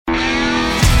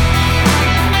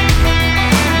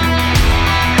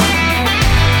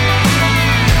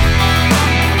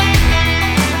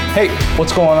Hey,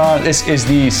 what's going on? This is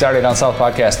the Saturday Down South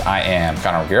podcast. I am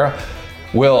Connor O'Gara.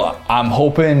 Will, I'm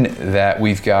hoping that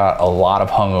we've got a lot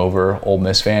of hungover Ole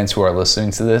Miss fans who are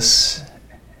listening to this.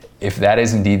 If that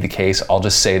is indeed the case, I'll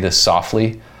just say this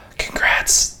softly.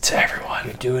 Congrats to everyone.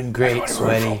 You're doing great,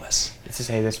 Sweaty. Let's just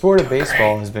say the sport of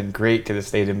baseball has been great to the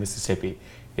state of Mississippi.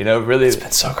 You know, really, it's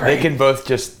been so great. They can both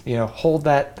just, hold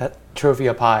that trophy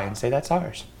up high and say that's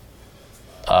ours.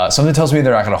 Something tells me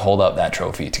they're not going to hold up that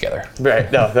trophy together.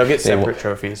 Right. No, they'll get separate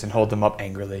trophies and hold them up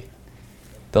angrily.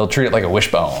 They'll treat it like a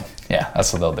wishbone. Yeah,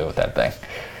 that's what they'll do with that thing.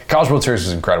 College World Series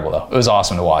was incredible, though. It was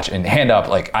awesome to watch. And hand up,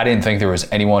 I didn't think there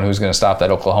was anyone who was going to stop that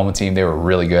Oklahoma team. They were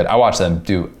really good. I watched them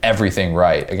do everything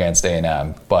right against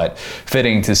A&M, but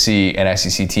fitting to see an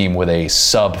SEC team with a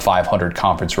sub-500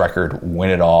 conference record win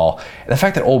it all. And the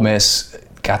fact that Ole Miss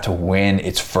got to win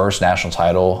its first national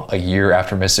title a year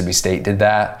after Mississippi State did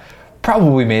that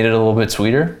probably made it a little bit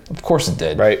sweeter. Of course it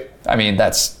did. Right. I mean,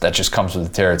 that just comes with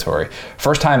the territory.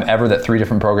 First time ever that three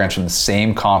different programs from the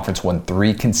same conference won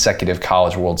three consecutive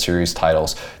College World Series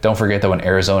titles. Don't forget that when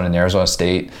Arizona and Arizona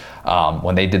State,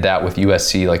 when they did that with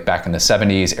USC back in the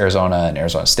 70s, Arizona and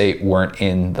Arizona State weren't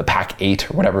in the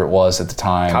Pac-8 or whatever it was at the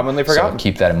time. Commonly forgotten. So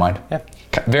keep that in mind. Yeah.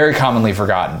 Very commonly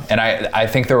forgotten. And I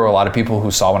think there were a lot of people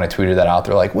who saw when I tweeted that out,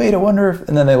 they're like, wait, I wonder if,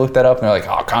 and then they looked that up and they're like,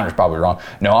 oh, Connor's probably wrong.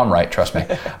 No, I'm right, trust me.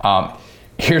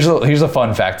 Here's a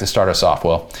fun fact to start us off,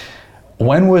 Will.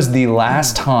 When was the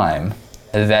last time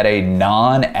that a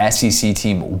non-SEC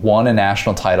team won a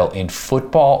national title in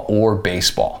football or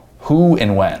baseball? Who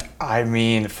and when? I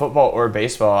mean, football or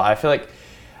baseball. I feel like,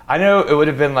 I know it would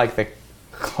have been like the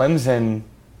Clemson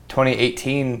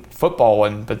 2018 football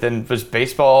one, but then was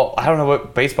baseball, I don't know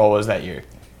what baseball was that year.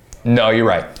 No, you're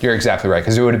right. You're exactly right.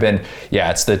 Because it would have been,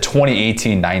 it's the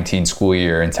 2018-19 school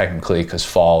year, and technically because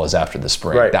fall is after the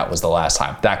spring. Right. That was the last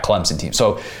time, that Clemson team.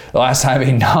 So the last time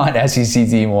a non-SEC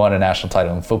team won a national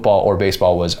title in football or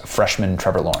baseball was freshman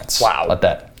Trevor Lawrence. Wow. Let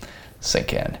that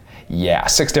sink in. Yeah,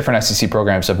 6 different SEC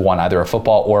programs have won either a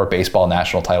football or a baseball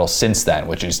national title since then,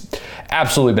 which is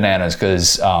absolutely bananas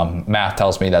because math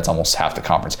tells me that's almost half the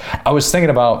conference. I was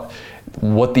thinking about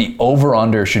what the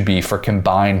over-under should be for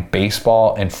combined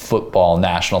baseball and football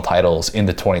national titles in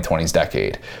the 2020s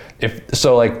decade.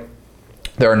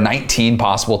 There are 19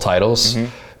 possible titles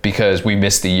because we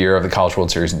missed the year of the College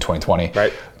World Series in 2020.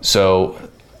 Right. So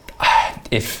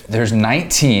if there's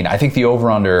 19, I think the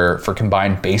over-under for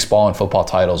combined baseball and football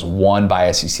titles won by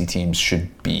SEC teams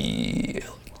should be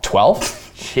 12.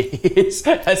 Jeez,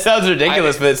 that sounds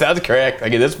ridiculous, but it sounds correct.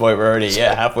 At this point, we're already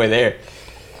halfway there.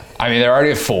 I mean, they're already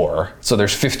at 4, so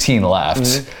there's 15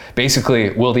 left.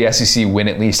 Basically, will the SEC win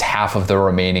at least half of the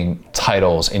remaining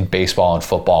titles in baseball and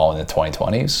football in the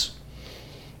 2020s?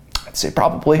 I'd say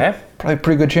probably. Okay. Probably a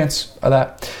pretty good chance of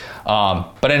that.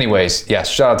 But anyways, yes,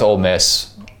 shout out to Ole Miss.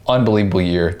 Unbelievable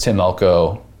year. Tim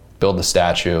Elko, build the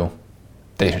statue.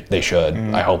 They should.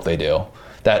 I hope they do.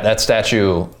 That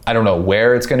statue, I don't know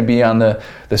where it's going to be on the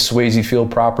Swayze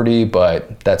Field property,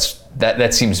 but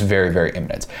that seems very, very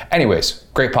imminent. Anyways,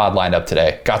 great pod lined up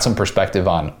today. Got some perspective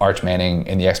on Arch Manning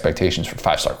and the expectations for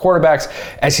 5-star quarterbacks.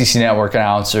 SEC Network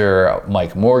announcer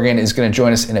Mike Morgan is going to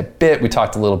join us in a bit. We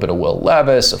talked a little bit of Will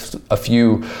Levis, a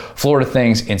few Florida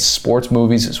things in sports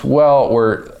movies as well.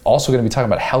 We're also going to be talking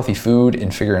about healthy food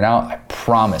and figuring out, I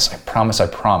promise.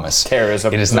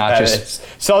 Terrorism. It is not just...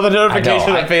 Saw the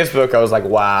notification on Facebook. I was like,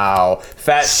 wow.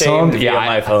 Fat shame to be on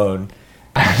my phone.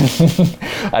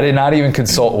 I did not even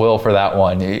consult Will for that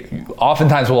one.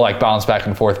 Oftentimes we'll bounce back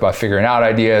and forth about figuring out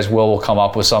ideas. Will come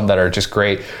up with some that are just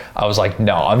great. I was like,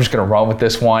 no, I'm just going to run with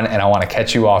this one, and I want to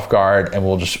catch you off guard, and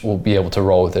we'll be able to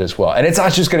roll with it as well. And it's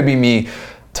not just going to be me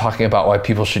talking about why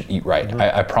people should eat right.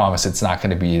 I promise it's not going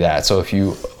to be that. So if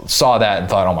you saw that and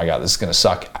thought, oh my God, this is going to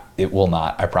suck, it will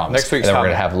not. I promise. Next week's and then we're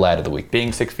going to have Lad of the Week.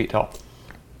 Being 6 feet tall.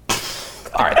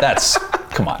 All right, that's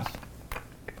come on.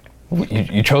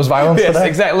 You chose violence for that? Yes,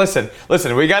 exactly.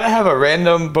 Listen, we got to have a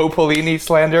random Bo Pelini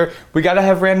slander. We got to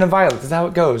have random violence. That's how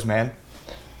it goes, man.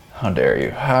 How dare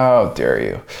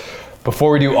you.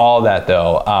 Before we do all that,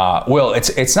 though, Will,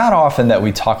 it's not often that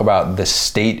we talk about the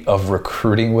state of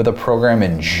recruiting with a program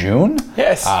in June.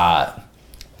 Yes.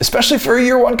 Especially for a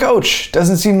year one coach.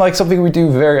 Doesn't seem like something we do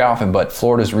very often, but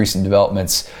Florida's recent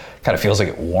developments kind of feels like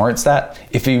it warrants that.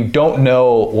 If you don't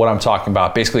know what I'm talking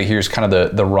about, basically here's kind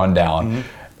of the rundown.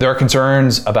 There are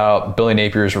concerns about Billy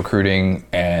Napier's recruiting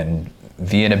and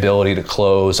the inability to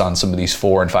close on some of these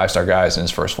 4- and 5-star guys in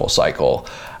his first full cycle.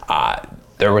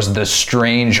 There was this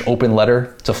strange open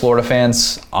letter to Florida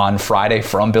fans on Friday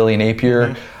from Billy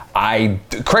Napier.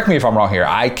 Correct me if I'm wrong here,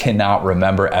 I cannot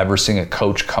remember ever seeing a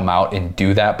coach come out and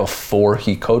do that before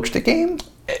he coached a game.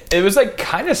 it was like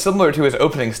kind of similar to his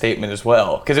opening statement as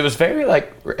well, because it was very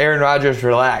like Aaron Rodgers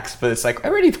relax, but it's like I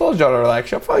already told y'all to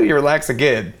relax. Y'all probably relax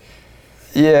again.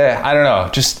 Yeah, I don't know.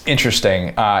 Just interesting.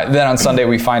 Then on Sunday,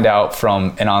 we find out from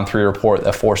an On3 report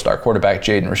that 4-star quarterback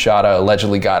Jaden Rashada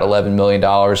allegedly got $11 million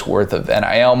worth of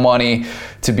NIL money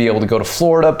to be able to go to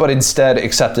Florida, but instead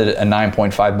accepted a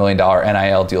 $9.5 million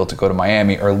NIL deal to go to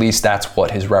Miami, or at least that's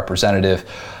what his representative,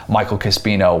 Michael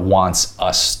Caspino, wants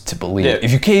us to believe. Yeah.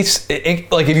 If you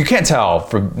can't tell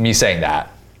from me saying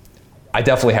that, I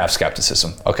definitely have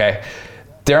skepticism, okay?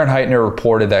 Darren Heitner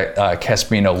reported that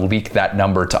Caspino leaked that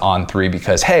number to On3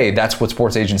 because, hey, that's what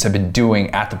sports agents have been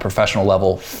doing at the professional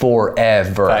level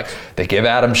forever. Facts. They give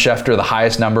Adam Schefter the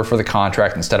highest number for the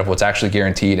contract instead of what's actually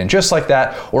guaranteed. And just like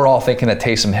that, we're all thinking that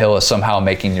Taysom Hill is somehow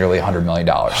making nearly $100 million.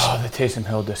 Oh, the Taysom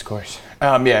Hill discourse.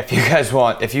 Yeah, if you guys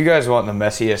want the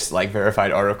messiest like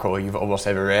verified article you've almost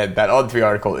ever read, that On3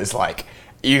 article is like,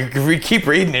 you keep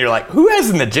reading and you're like, who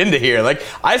has an agenda here? Like,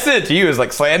 I sent it to you as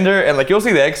like slander, and like you'll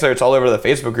see the excerpts all over the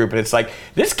Facebook group, and it's like,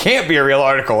 this can't be a real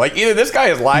article. Like, either this guy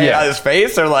is lying out of his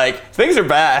face, or like things are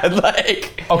bad.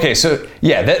 Like, okay, so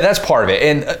yeah, that's part of it.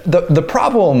 And the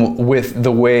problem with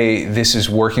the way this is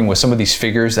working with some of these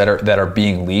figures that are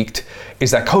being leaked is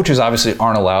that coaches obviously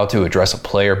aren't allowed to address a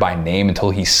player by name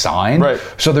until he's signed. Right.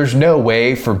 So there's no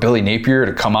way for Billy Napier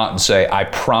to come out and say, I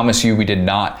promise you we did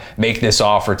not make this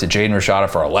offer to Jaden Rashada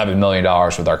for $11 million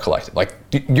with our collective. Like,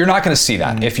 you're not going to see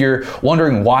that. If you're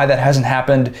wondering why that hasn't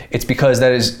happened, it's because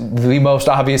that is the most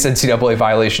obvious NCAA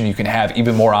violation you can have,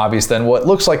 even more obvious than what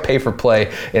looks like pay for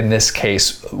play in this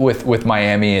case with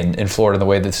Miami and Florida, the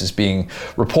way this is being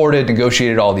reported,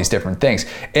 negotiated, all these different things.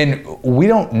 And we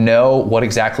don't know what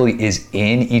exactly is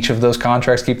in each of those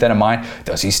contracts. Keep that in mind.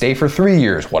 Does he stay for 3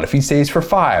 years? What if he stays for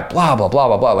 5? Blah, blah, blah,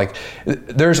 blah, blah. Like,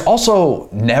 there's also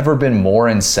never been more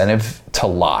incentive to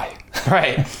lie.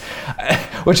 right.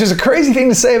 Which is a crazy thing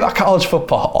to say about college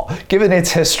football, given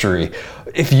its history.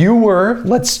 If you were,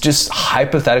 let's just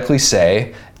hypothetically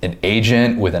say, an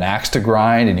agent with an axe to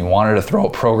grind and you wanted to throw a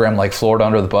program like Florida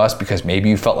under the bus because maybe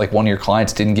you felt like one of your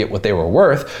clients didn't get what they were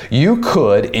worth, you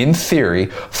could, in theory,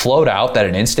 float out that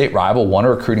an in-state rival won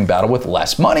a recruiting battle with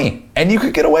less money. And you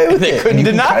could get away with it. They couldn't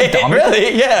deny it,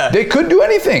 really, yeah. They could do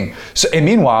anything. So, and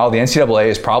meanwhile, the NCAA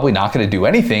is probably not going to do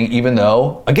anything, even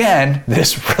though, again,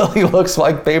 this really looks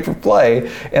like pay for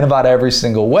play in about every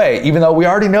single way, even though we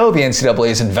already know the NCAA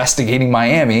is investigating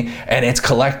Miami and its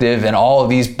collective and all of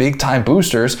these big-time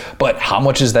boosters, but how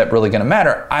much is that really going to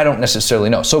matter? I don't necessarily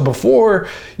know. So before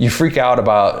you freak out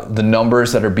about the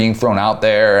numbers that are being thrown out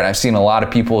there, and I've seen a lot of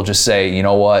people just say, you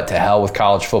know what, to hell with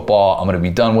college football, I'm going to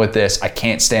be done with this. I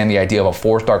can't stand the idea of a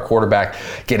 4-star quarterback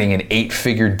getting an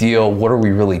 8-figure deal. What are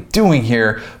we really doing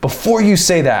here? Before you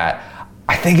say that,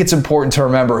 I think it's important to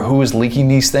remember who is leaking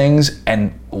these things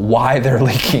and why they're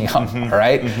leaking them, all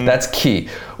right? That's key.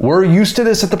 We're used to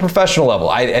this at the professional level.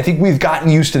 I think we've gotten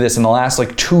used to this in the last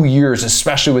 2 years,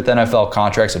 especially with NFL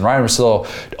contracts. And Ryan Russillo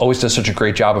always does such a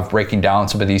great job of breaking down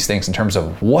some of these things in terms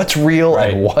of what's real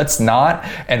and what's not,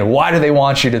 and why do they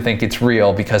want you to think it's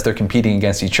real? Because they're competing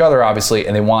against each other, obviously,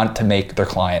 and they want to make their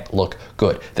client look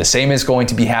good. The same is going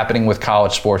to be happening with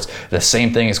college sports. The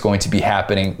same thing is going to be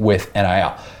happening with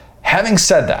NIL. Having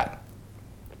said that,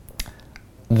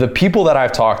 the people that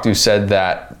I've talked to said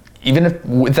that even if,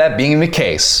 with that being the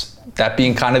case, that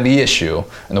being kind of the issue,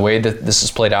 and the way that this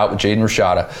is played out with Jaden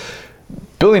Rashada,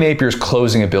 Billy Napier's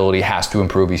closing ability has to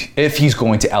improve if he's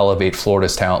going to elevate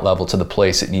Florida's talent level to the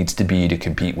place it needs to be to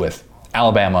compete with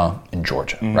Alabama and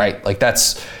Georgia, right? Like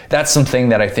that's something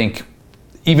that I think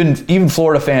even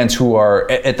Florida fans who are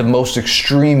at the most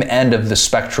extreme end of the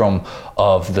spectrum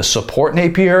of the support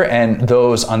Napier and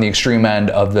those on the extreme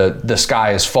end of the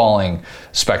sky is falling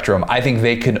spectrum, I think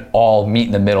they can all meet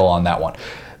in the middle on that one.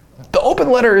 The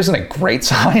open letter isn't a great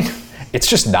sign. It's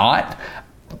just not.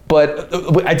 But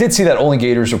I did see that Only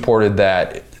Gators reported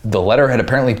that the letter had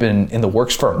apparently been in the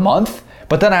works for a month.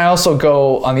 But then I also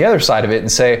go on the other side of it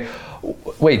and say,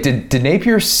 wait, did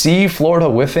Napier see Florida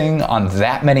whiffing on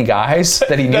that many guys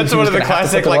that he knew that's he was one of the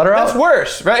classic, like, that's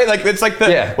worse, right? Like, it's like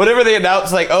whatever they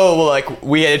announced, like, oh, well, like,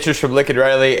 we had interest from Lincoln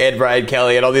Riley and Brian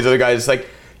Kelly and all these other guys. It's like,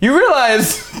 you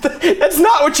realize that's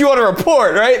not what you want to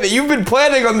report, right? That you've been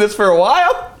planning on this for a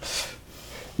while?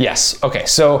 Yes. Okay,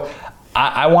 so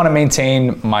I want to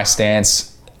maintain my stance.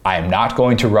 I am not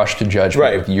going to rush to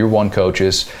judgment with year one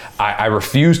coaches. I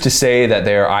refuse to say that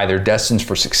they're either destined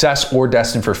for success or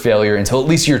destined for failure until at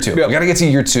least year two. We got to get to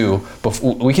year two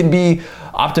before we can be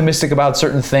optimistic about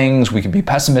certain things. We can be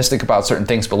pessimistic about certain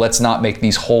things, but let's not make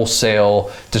these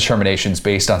wholesale determinations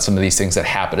based on some of these things that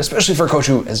happen, especially for a coach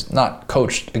who has not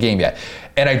coached a game yet.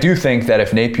 And I do think that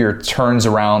if Napier turns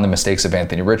around the mistakes of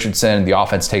Anthony Richardson, the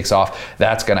offense takes off,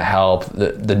 that's going to help.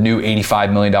 The new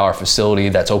 $85 million facility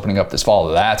that's opening up this fall,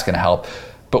 that's going to help.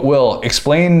 But Will,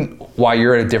 explain why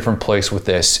you're at a different place with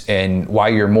this and why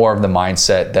you're more of the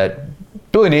mindset that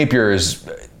Billy Napier is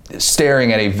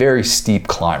staring at a very steep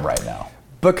climb right now.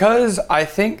 Because I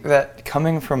think that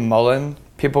coming from Mullen,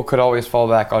 people could always fall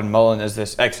back on Mullen as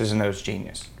this X's and O's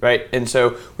genius, right? And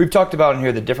so we've talked about in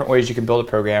here the different ways you can build a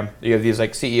program. You have these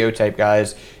like CEO type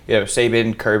guys,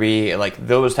 Saban, Kirby, like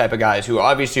those type of guys who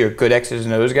obviously are good X's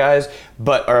and O's guys,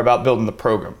 but are about building the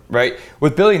program, right?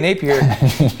 With Billy Napier,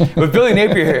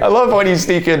 I love when you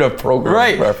sneak in a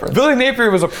program reference. Billy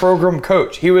Napier was a program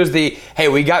coach. He was hey,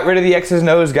 we got rid of the X's and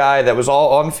O's guy that was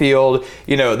all on field.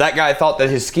 That guy thought that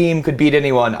his scheme could beat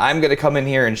anyone. I'm going to come in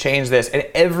here and change this. And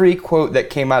every quote that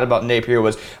came out about Napier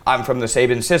was, I'm from the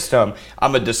Saban system.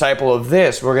 I'm a disciple of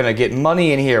this. We're going to get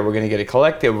money in here. We're going to get a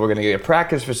collective. We're going to get a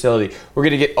practice facility. We're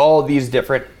going to get all these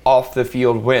different off the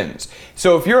field wins.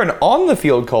 So if you're an on the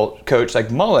field coach like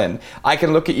Mullen, I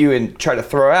can look at you and try to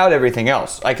throw out everything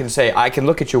else. I can say, I can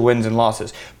look at your wins and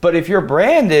losses. But if your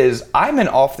brand is, I'm an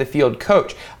off the field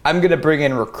coach, I'm going to bring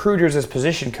in recruiters as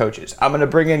position coaches. I'm going to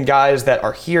bring in guys that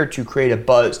are here to create a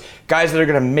buzz, guys that are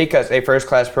going to make us a first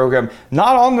class program,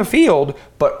 not on the field,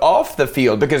 but off the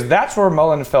field, because that's where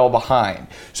Mullen fell behind.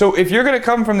 So if you're going to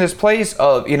come from this place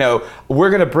of,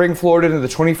 we're going to bring Florida into the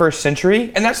 21st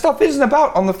century, and that stuff isn't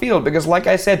about on the field, because like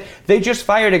I said, they just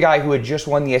fired a guy who had just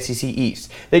won the SEC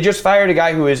East. They just fired a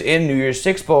guy who is in New Year's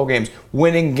Six bowl games,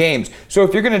 winning games. So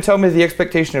if you're going to tell me the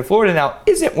expectation of Florida now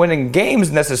isn't winning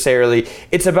games necessarily,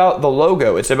 it's about the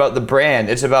logo, it's about the brand,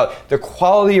 it's about the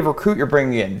quality of recruit you're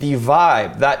bringing in, the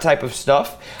vibe, that type of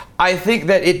stuff. I think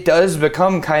that it does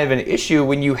become kind of an issue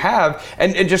when you have,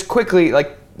 and just quickly,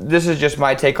 like, this is just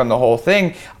my take on the whole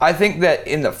thing. I think that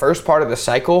in the first part of the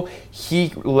cycle, he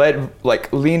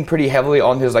leaned pretty heavily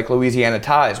on his Louisiana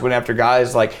ties, went after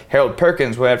guys like Harold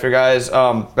Perkins, went after guys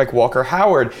like Walker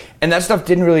Howard, and that stuff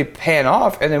didn't really pan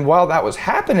off. And then while that was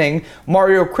happening,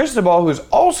 Mario Cristobal, who's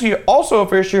also a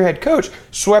first-year head coach,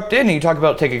 swept in. And you talk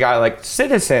about take a guy like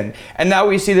Citizen, and now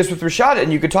we see this with Rashad,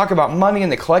 and you could talk about money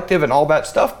and the collective and all that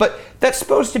stuff, but that's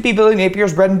supposed to be Billy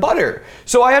Napier's bread and butter.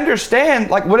 So I understand,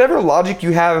 whatever logic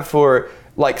you have for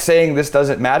saying this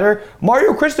doesn't matter,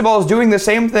 Mario Cristobal is doing the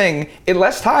same thing in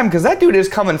less time because that dude is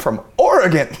coming from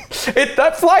Oregon.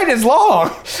 That flight is long.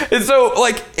 And so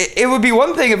it would be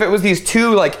one thing if it was these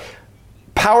two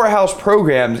powerhouse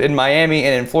programs in Miami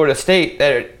and in Florida State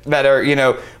that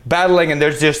are battling, and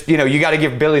there's just you got to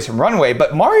give Billy some runway.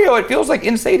 But Mario, it feels like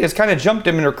in-state has kind of jumped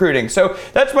him in recruiting. So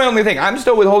that's my only thing. I'm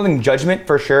still withholding judgment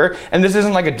for sure, and this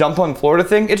isn't like a dump on Florida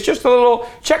thing. It's just a little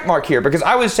check mark here because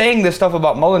I was saying this stuff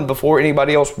about Mullen before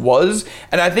anybody else was,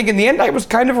 and I think in the end I was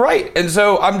kind of right. And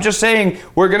so I'm just saying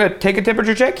we're gonna take a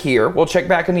temperature check here. We'll check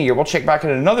back in a year. We'll check back in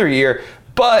another year.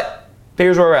 But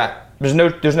here's where we're at. There's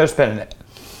no spinning it.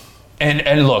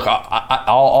 And look,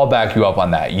 I'll back you up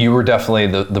on that. You were definitely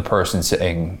the person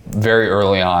saying very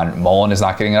early on, Mullen is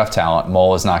not getting enough talent.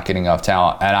 Mullen is not getting enough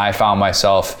talent. And I found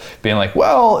myself being like,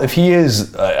 well, if he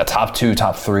is a top 2,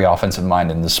 top 3 offensive mind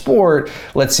in the sport,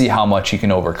 let's see how much he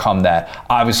can overcome that.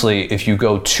 Obviously, if you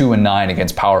go 2-9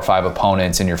 against Power 5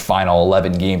 opponents in your final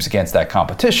 11 games against that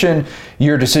competition,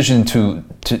 your decision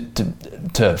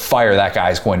to fire that guy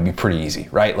is going to be pretty easy,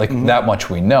 right? That much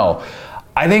we know.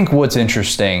 I think what's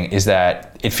interesting is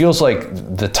that it feels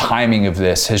like the timing of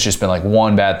this has just been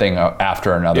one bad thing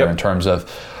after another in terms of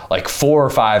 4 or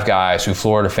 5 guys who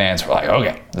Florida fans were like,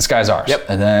 okay, this guy's ours. Yep.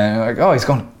 And then oh, he's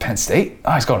going to Penn State.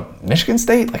 Oh, he's going to Michigan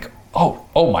State.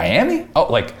 Oh, Miami.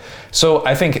 Oh, so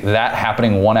I think that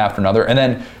happening one after another. And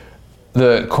then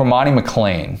the Cormani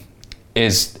McClain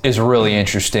is really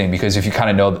interesting because if you kind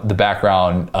of know the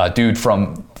background, dude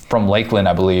from Lakeland,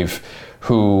 I believe,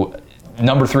 who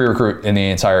number 3 recruit in the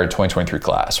entire 2023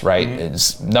 class, right? Mm-hmm.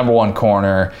 Is number 1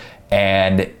 corner.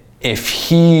 And if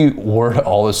he were to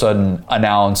all of a sudden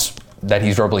announce that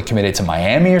he's verbally committed to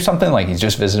Miami or something, he's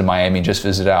just visited Miami, just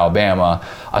visited Alabama,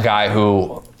 a guy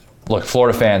who, look,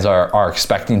 Florida fans are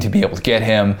expecting to be able to get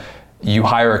him. You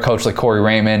hire a coach like Corey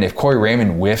Raymond. If Corey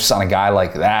Raymond whiffs on a guy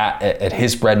like that at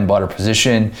his bread and butter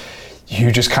position,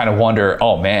 you just kind of wonder,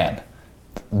 oh man,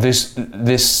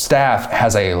 this staff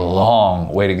has a long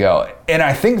way to go. And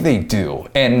I think they do.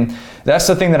 And that's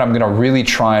the thing that I'm going to really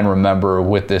try and remember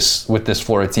with this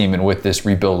Florida team and with this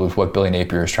rebuild with what Billy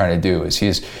Napier is trying to do is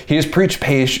he has preached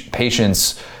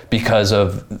patience because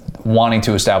of wanting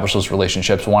to establish those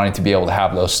relationships, wanting to be able to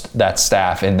have that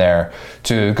staff in there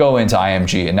to go into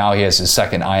IMG. And now he has his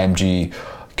second IMG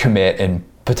commit and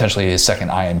potentially his second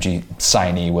IMG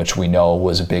signee, which we know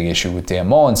was a big issue with Dan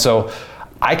Mullen. So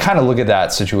I kind of look at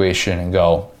that situation and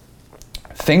go,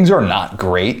 things are not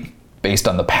great based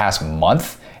on the past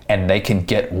month, and they can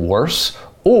get worse.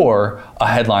 Or a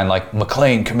headline like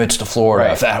McClain commits to Florida,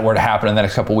 right. If that were to happen in the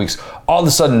next couple of weeks, all of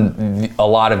a sudden a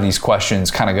lot of these questions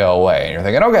kind of go away. And you're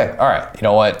thinking, okay, all right, you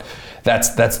know what?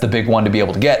 That's the big one to be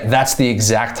able to get. That's the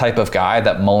exact type of guy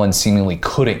that Mullen seemingly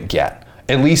couldn't get.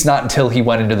 At least not until he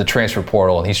went into the transfer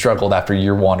portal and he struggled after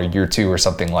year 1 or year 2 or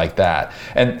something like that.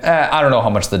 And I don't know how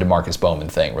much the DeMarcus Bowman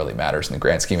thing really matters in the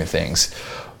grand scheme of things.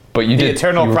 But you were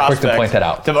quick to point that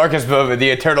out. DeMarcus Bowman, the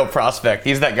eternal prospect.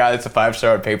 He's that guy that's a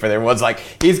 5-star on paper. Everyone's like,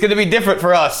 he's going to be different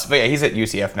for us. But yeah, he's at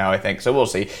UCF now, I think. So we'll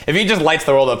see. If he just lights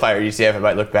the world on fire at UCF, it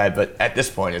might look bad. But at this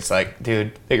point, it's like,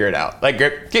 dude, figure it out. Like,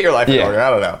 get your life in order. I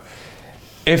don't know.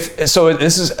 This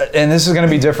is going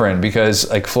to be different because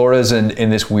like Florida's in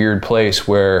this weird place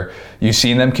where you've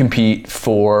seen them compete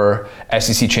for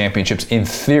SEC championships in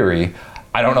theory.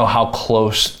 I don't know how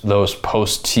close those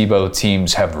post-Tebow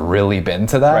teams have really been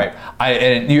to that.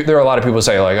 Right. There are a lot of people who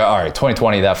say, like, all right,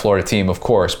 2020, that Florida team, of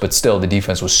course, but still the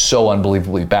defense was so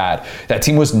unbelievably bad. That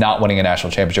team was not winning a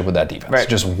national championship with that defense. Right. It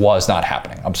just was not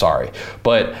happening. I'm sorry.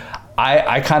 But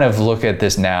I kind of look at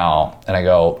this now and I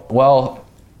go, well,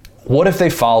 what if they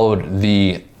followed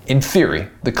in theory,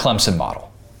 the Clemson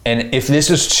model? And if this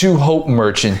is too hope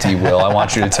merchant-y, Will, I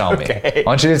want you to tell me. I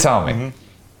want you to tell me. Mm-hmm.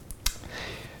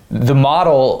 The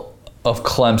model of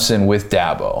Clemson with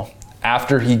Dabo,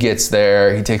 after he gets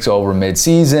there, he takes over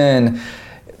mid-season.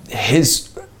 His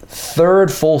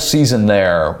third full season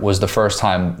there was the first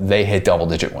time they hit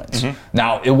double-digit wins. Mm-hmm.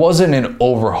 Now, it wasn't an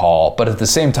overhaul, but at the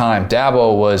same time,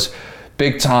 Dabo was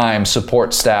big-time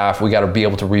support staff. We got to be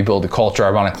able to rebuild the culture,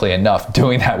 ironically enough,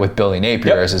 doing that with Billy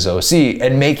Napier as his OC,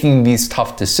 and making these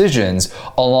tough decisions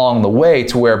along the way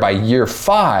to where by year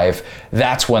 5,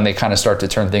 that's when they kind of start to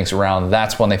turn things around.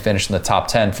 That's when they finish in the top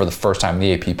 10 for the first time in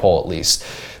the AP poll, at least.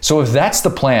 So if that's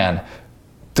the plan,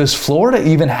 does Florida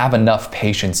even have enough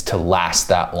patience to last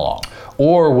that long?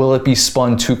 Or will it be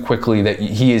spun too quickly that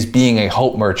he is being a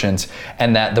hope merchant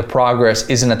and that the progress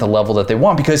isn't at the level that they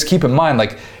want? Because keep in mind,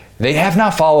 like, they have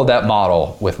not followed that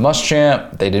model with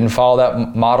Muschamp. They didn't follow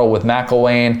that model with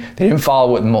McElwain. They didn't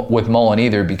follow it with Mullen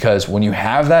either, because when you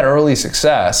have that early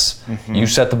success, you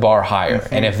set the bar higher.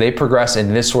 And if they progress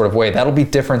in this sort of way, that'll be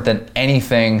different than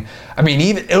anything. I mean,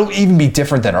 it'll even be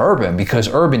different than Urban, because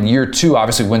Urban year 2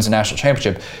 obviously wins the national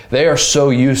championship. They are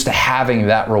so used to having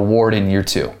that reward in year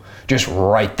 2. Just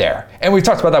right there. And we've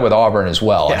talked about that with Auburn as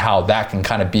well, and how that can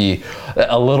kind of be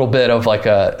a little bit of like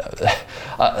a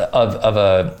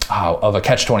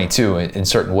catch-22 in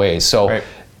certain ways. So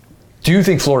do you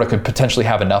think Florida could potentially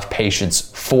have enough patience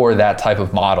for that type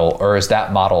of model, or is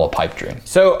that model a pipe dream?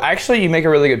 So actually, you make a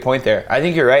really good point there. I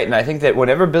think you're right, and I think that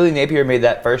whenever Billy Napier made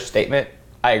that first statement,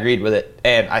 I agreed with it.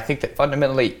 And I think that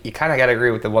fundamentally, you kind of got to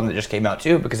agree with the one that just came out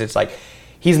too, because it's like,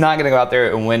 he's not going to go out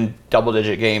there and win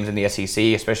double-digit games in the SEC,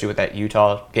 especially with that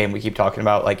Utah game we keep talking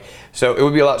about. Like, so it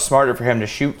would be a lot smarter for him to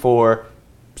shoot for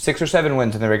 6 or 7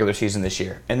 wins in the regular season this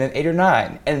year, and then 8 or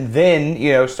 9, and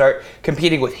then, start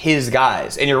competing with his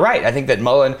guys. And you're right. I think that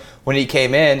Mullen, when he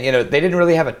came in, they didn't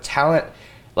really have a talent.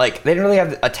 Like, they didn't really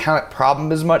have a talent problem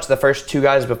as much the first 2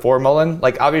 guys before Mullen.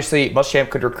 Like, obviously, Muschamp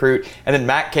could recruit, and then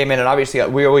Mac came in, and obviously,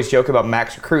 we always joke about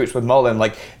Mac's recruits with Mullen.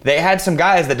 Like, they had some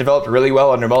guys that developed really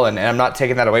well under Mullen, and I'm not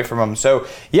taking that away from him. So,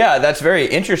 yeah, that's very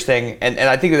interesting, and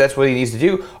I think that's what he needs to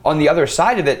do. On the other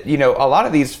side of it, a lot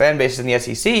of these fan bases in the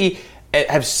SEC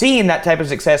have seen that type of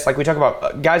success. Like, we talk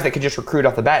about guys that could just recruit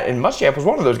off the bat, and Muschamp was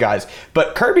one of those guys.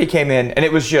 But Kirby came in, and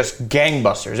it was just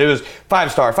gangbusters. It was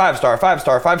 5-star, 5-star,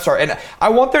 5-star, 5-star. And I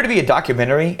want there to be a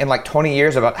documentary in like 20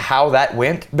 years about how that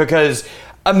went, because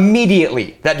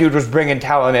immediately that dude was bringing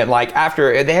talent in. Like,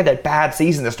 after they had that bad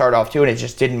season to start off too, and it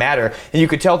just didn't matter, and you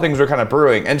could tell things were kind of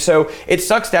brewing. And so it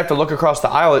sucks to have to look across the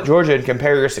aisle at Georgia and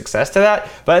compare your success to that.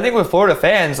 But I think with Florida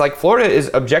fans, like, Florida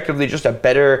is objectively just a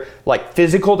better, like,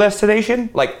 physical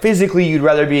destination. Like, physically, you'd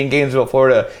rather be in Gainesville,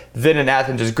 Florida than in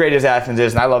Athens, as great as Athens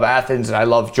is. And I love Athens, and I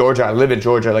love Georgia. I live in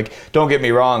Georgia. Like, don't get me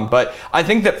wrong. But I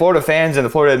think that Florida fans and the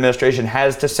Florida administration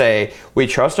has to say, we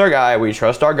trust our guy, we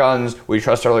trust our guns, we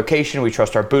trust our location, we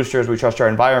trust our boosters, we trust our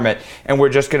environment, and we're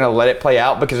just going to let it play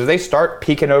out, because if they start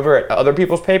peeking over at other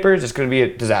people's papers, it's going to be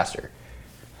a disaster.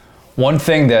 One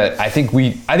thing that I think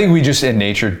we just in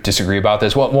nature disagree about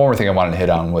this. One more thing I wanted to hit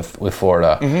on with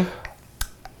Florida.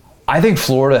 I think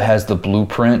Florida has the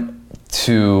blueprint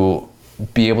to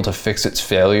be able to fix its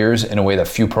failures in a way that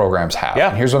few programs have. Yeah.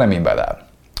 And here's what I mean by that.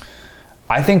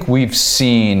 I think we've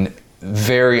seen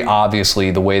very obviously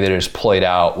the way that it has played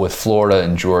out with Florida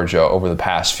and Georgia over the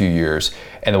past few years,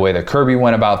 and the way that Kirby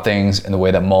went about things and the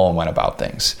way that Mullen went about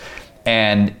things.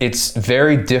 And it's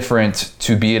very different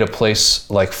to be at a place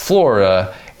like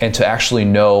Florida and to actually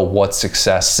know what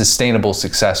sustainable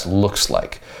success looks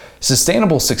like.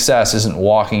 Sustainable success isn't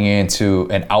walking into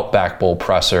an Outback Bowl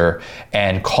presser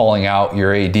and calling out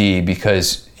your AD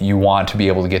because you want to be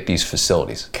able to get these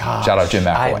facilities. Gosh, shout out Jim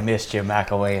McElwain. I missed Jim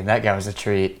McElwain, and that guy was a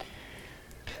treat.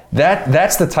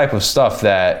 That's the type of stuff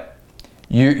that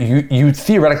you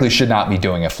theoretically should not be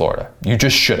doing at Florida. You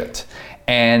just shouldn't.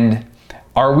 And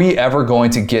are we ever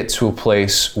going to get to a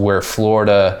place where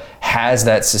Florida has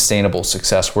that sustainable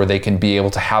success where they can be able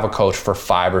to have a coach for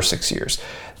 5 or 6 years?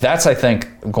 That's, I think,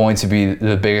 going to be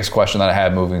the biggest question that I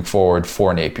have moving forward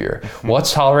for Napier.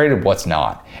 What's tolerated, what's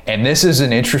not? And this is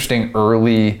an interesting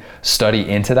early study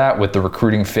into that with the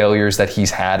recruiting failures that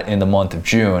he's had in the month of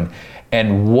June.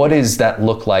 And what does that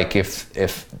look like if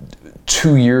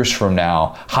 2 years from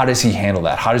now, how does he handle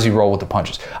that? How does he roll with the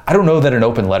punches? I don't know that an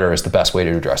open letter is the best way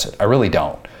to address it. I really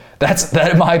don't.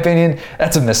 That, in my opinion,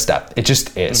 that's a misstep. It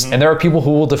just is. And there are people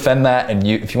who will defend that, and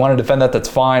if you want to defend that, that's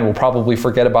fine. We'll probably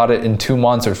forget about it in 2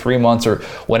 months or 3 months or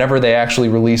whenever they actually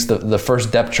release the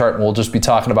first depth chart, and we'll just be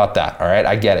talking about that, all right?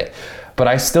 I get it. But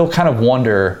I still kind of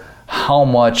wonder how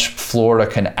much Florida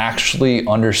can actually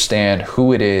understand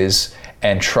who it is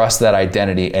and trust that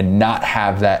identity and not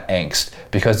have that angst,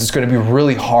 because it's going to be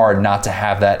really hard not to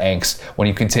have that angst when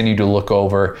you continue to look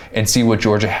over and see what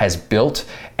Georgia has built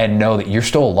and know that you're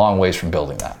still a long ways from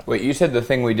building that. Wait, you said the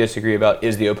thing we disagree about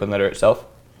is the open letter itself?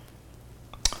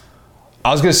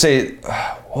 I was going to say,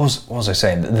 what was I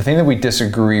saying? The thing that we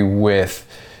disagree with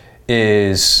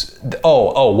is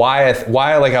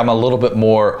why like I'm a little bit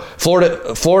more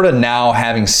Florida now,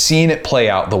 having seen it play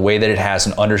out the way that it has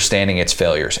and understanding its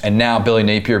failures, and now Billy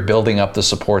Napier building up the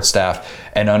support staff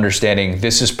and understanding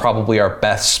this is probably our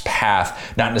best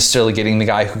path, not necessarily getting the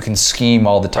guy who can scheme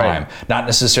all the time, not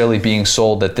necessarily being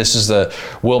sold that this is the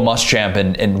Will Muschamp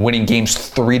and winning games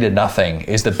 3-0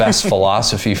 is the best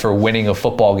philosophy for winning a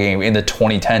football game in the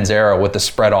 2010s era with the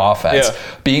spread offense.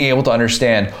 Being able to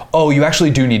understand, you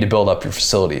actually do need to build up your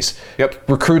facilities.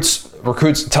 Recruits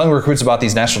telling recruits about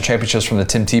these national championships from the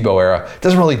Tim Tebow era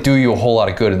doesn't really do you a whole lot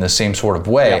of good in the same sort of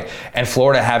way. And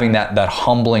Florida having that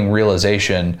humbling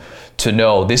realization to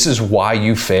know this is why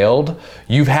you failed.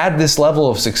 You've had this level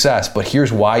of success, but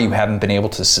here's why you haven't been able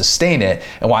to sustain it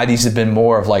and why these have been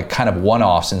more of like kind of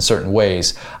one-offs in certain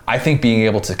ways. I think being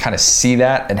able to kind of see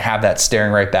that and have that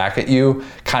staring right back at you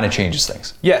kind of changes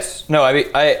things. Yes. No, I mean,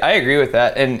 I agree with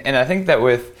that. And I think that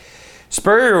with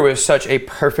Spurrier was such a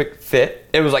perfect fit.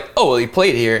 It was like, he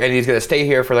played here and he's going to stay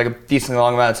here for like a decently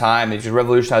long amount of time. He's just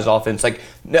revolutionized offense. Like,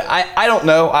 I don't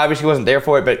know. Obviously, wasn't there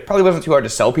for it, but it probably wasn't too hard to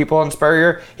sell people on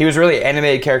Spurrier. He was really an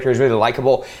animated character. He was really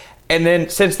likable. And then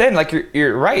since then, like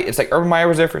you're right. It's like Urban Meyer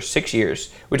was there for 6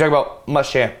 years. We talk about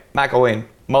Muschamp, McElwain,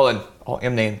 Mullen. All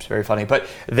M names, very funny, but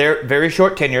they're very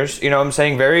short tenures, you know what I'm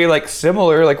saying? Very like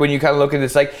similar, like when you kind of look at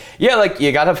this, like, you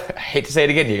gotta, I hate to say it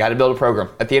again, you gotta build a program.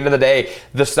 At the end of the day,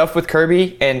 the stuff with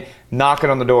Kirby and knocking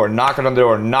on the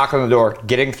door,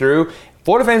 getting through,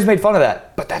 Florida fans made fun of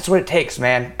that, but that's what it takes,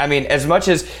 man. I mean, as much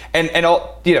as, and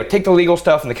all, take the legal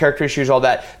stuff and the character issues, all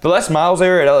that. The Les Miles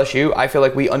era at LSU, I feel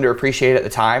like we underappreciated at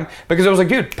the time because it was like,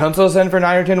 dude, pencil us in for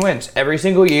 9 or 10 wins. Every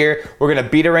single year, we're going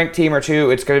to beat a ranked team or two.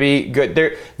 It's going to be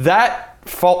good. That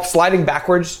sliding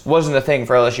backwards wasn't a thing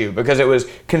for LSU because it was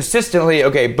consistently,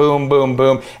 boom, boom,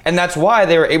 boom. And that's why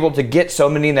they were able to get so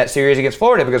many in that series against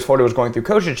Florida, because Florida was going through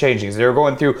coaching changes. They were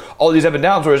going through all these up and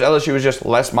downs, whereas LSU was just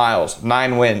Les Miles,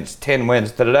 9 wins, 10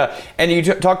 wins, da-da-da. And we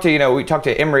talked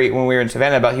to Emory when we were in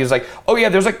Savannah about, he was like,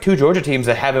 there's like 2 Georgia teams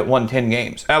that haven't won 10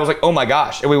 games. And I was like, oh my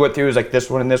gosh. And we went through, it was like this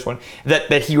one and this one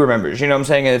that he remembers, you know what I'm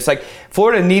saying? And it's like,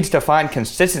 Florida needs to find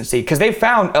consistency because they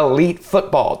found elite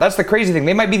football. That's the crazy thing.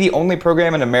 They might be the only program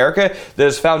in America that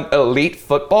has found elite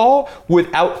football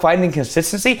without finding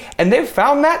consistency, and they've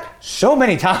found that so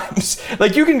many times.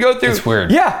 Like, you can go through. It's weird.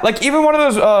 Yeah, like even one of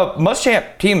those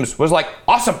Muschamp teams was like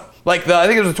awesome. Like I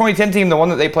think it was the 2010 team, the one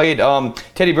that they played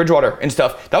Teddy Bridgewater and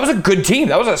stuff. That was a good team.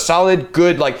 That was a solid,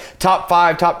 good, like top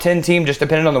 5, top 10 team, just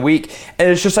depending on the week. And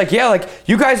it's just like,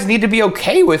 you guys need to be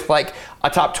okay with like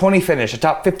a top 20 finish, a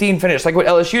top 15 finish, like what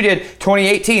LSU did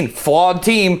 2018. Flawed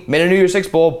team, made a New Year's Six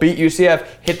Bowl, beat UCF,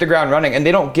 hit the ground running. And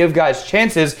they don't give guys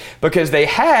chances because they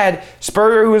had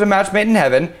Spurrier, who was a match made in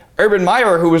heaven, Urban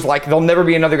Meyer, who was like, there'll never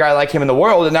be another guy like him in the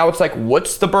world. And now it's like,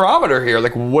 what's the barometer here?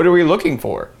 Like, what are we looking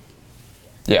for?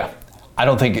 Yeah, I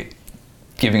don't think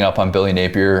giving up on Billy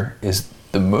Napier is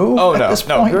the move. Oh, at this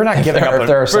no, point? we're not giving up on him.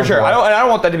 For sure. I don't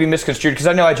want that to be misconstrued because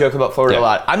I know I joke about Florida a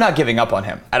lot. I'm not giving up on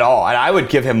him at all. And I would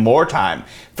give him more time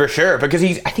for sure because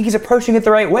I think he's approaching it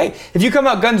the right way. If you come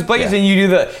out guns blazing and you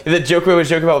do the joke we always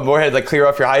joke about Moorhead, like clear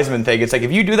off your Heisman thing, it's like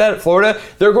if you do that at Florida,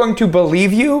 they're going to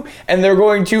believe you and they're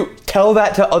going to tell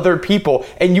that to other people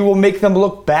and you will make them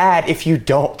look bad if you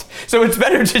don't. So it's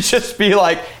better to just be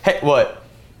like, hey, what?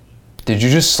 Did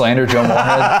you just slander Joe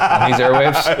Moorhead on these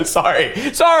airwaves?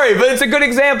 Sorry, but it's a good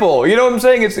example. You know what I'm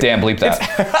saying? Damn, bleep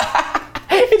that.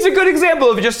 It's a good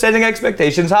example of just setting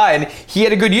expectations high. And he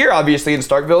had a good year, obviously, in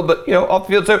Starkville, but, off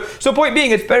the field. So point being,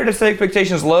 it's better to set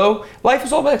expectations low. Life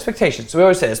is all about expectations. So we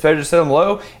always say it's better to set them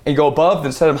low and go above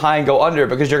than set them high and go under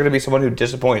because you're going to be someone who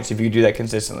disappoints if you do that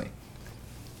consistently.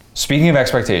 Speaking of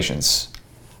expectations,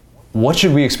 what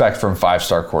should we expect from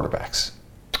 5-star quarterbacks?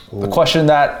 Ooh. The question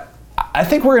that I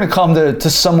think we're going to come to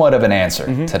somewhat of an answer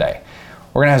today.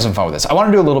 We're going to have some fun with this. I want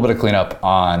to do a little bit of cleanup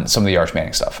on some of the Arch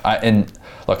Manning stuff.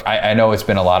 I know it's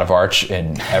been a lot of Arch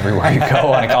in everywhere you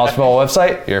go on a college football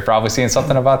website. You're probably seeing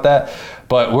something about that.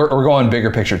 But we're going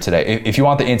bigger picture today. If you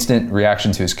want the instant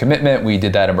reaction to his commitment, we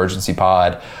did that emergency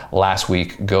pod last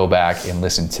week. Go back and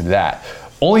listen to that.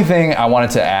 Only thing I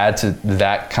wanted to add to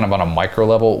that kind of on a micro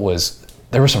level was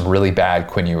there were some really bad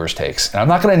Quinn Ewers takes. And I'm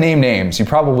not gonna name names, you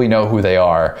probably know who they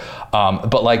are.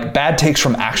 But like bad takes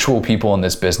from actual people in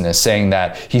this business saying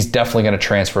that he's definitely gonna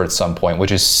transfer at some point,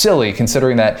 which is silly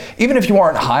considering that even if you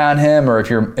aren't high on him or if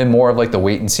you're in more of like the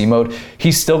wait and see mode,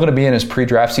 he's still gonna be in his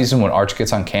pre-draft season when Arch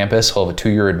gets on campus. He'll have a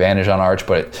 2-year advantage on Arch,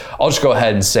 but I'll just go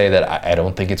ahead and say that I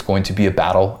don't think it's going to be a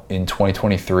battle in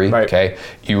 2023, right. Okay?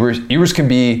 Ewers can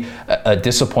be a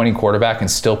disappointing quarterback and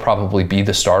still probably be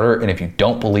the starter. And if you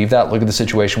don't believe that, look at the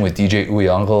situation with DJ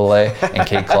Uiagalelei and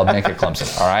Cade Klubnik at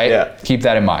Clemson, all right? Yeah. Keep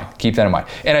that in mind.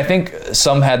 And I think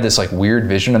some had this like weird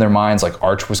vision in their minds, like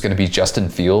Arch was going to be Justin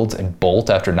Fields and bolt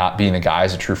after not being the guy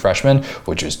as a true freshman,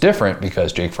 which is different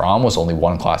because Jake Fromm was only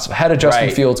 1 class ahead of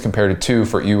Justin Fields compared to 2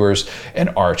 for Ewers and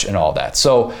Arch and all that.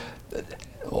 So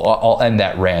I'll end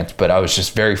that rant, but I was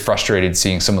just very frustrated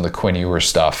seeing some of the Quinn Ewers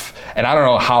stuff. And I don't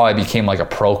know how I became like a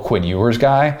pro Quinn Ewers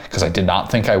guy, because I did not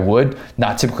think I would.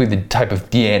 Not typically the type of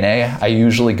DNA I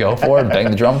usually go for and bang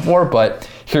the drum for, but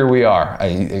here we are.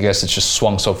 I guess it's just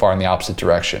swung so far in the opposite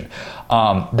direction.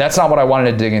 That's not what I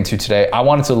wanted to dig into today. I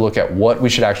wanted to look at what we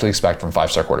should actually expect from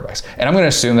 5-star quarterbacks. And I'm going to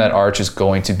assume that Arch is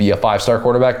going to be a 5-star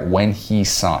quarterback when he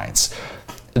signs.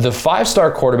 The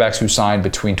 5-star quarterbacks who signed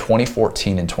between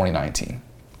 2014 and 2019,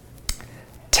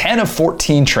 10 of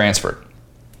 14 transferred.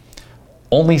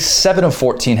 Only 7 of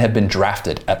 14 had been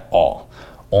drafted at all.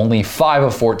 Only 5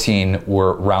 of 14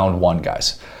 were round 1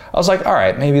 guys. I was like, all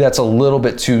right, maybe that's a little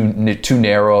bit too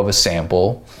narrow of a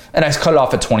sample. And I cut it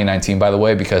off at 2019, by the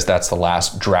way, because that's the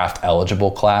last draft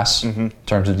eligible class in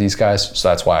terms of these guys. So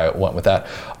that's why I went with that.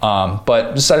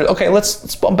 But decided, okay,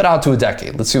 let's bump it out to a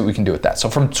decade. Let's see what we can do with that. So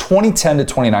from 2010 to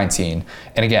 2019,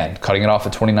 and again, cutting it off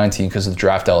at 2019 because of the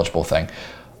draft eligible thing,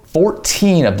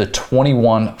 14 of the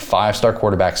 21 5-star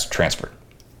quarterbacks transferred.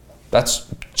 That's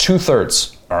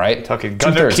 2/3, all right? Talking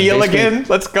Gunnar Kiel again?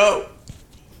 Let's go.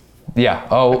 Yeah.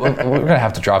 Oh, we're going to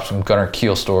have to drop some Gunnar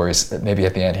Kiel stories maybe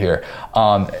at the end here.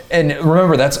 And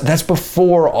remember, that's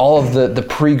before all of the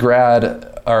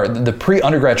pre-grad or the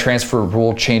pre-undergrad transfer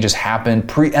rule changes happen,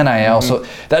 pre-NIL. So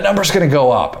that number's going to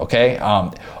go up, okay?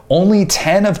 Only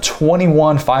 10 of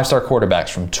 21 5-star quarterbacks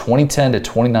from 2010 to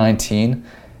 2019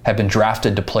 have been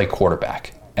drafted to play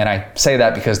quarterback. And I say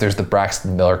that because there's the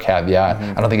Braxton Miller caveat.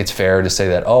 I don't think it's fair to say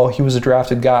that, oh, he was a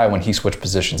drafted guy when he switched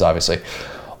positions, obviously.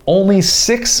 Only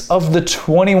 6 of the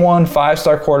 21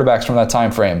 5-star quarterbacks from that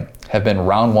time frame have been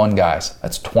round 1 guys.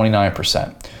 That's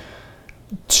 29%.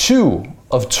 2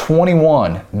 of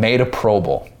 21 made a Pro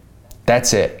Bowl.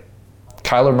 That's it.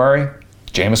 Kyler Murray,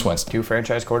 Jameis Winston. 2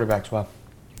 franchise quarterbacks, wow.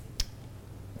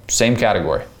 Same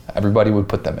category. Everybody would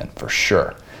put them in for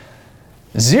sure.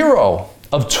 0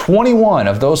 of 21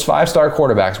 of those 5-star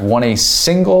quarterbacks won a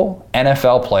single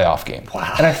NFL playoff game.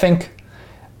 Wow. And I think,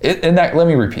 let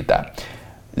me repeat that.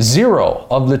 0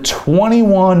 of the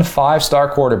 21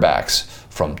 5-star quarterbacks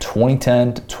from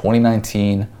 2010 to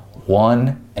 2019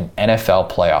 won an NFL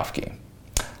playoff game.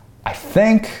 I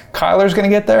think Kyler's going to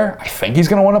get there. I think he's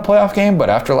going to win a playoff game, but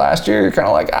after last year, you're kind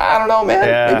of like, I don't know, man.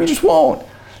 Yeah. Maybe he just won't.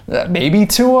 Maybe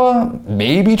Tua,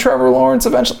 maybe Trevor Lawrence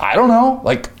eventually. I don't know.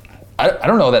 I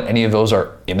don't know that any of those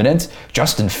are imminent.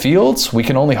 Justin Fields, we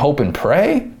can only hope and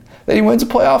pray that he wins a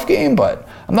playoff game, but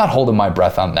I'm not holding my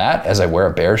breath on that as I wear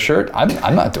a Bears shirt.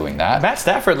 I'm not doing that. Matt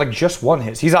Stafford just won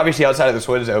his. He's obviously outside of this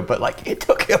window, but it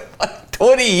took him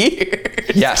 20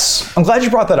 years. Yes. I'm glad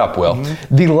you brought that up, Will.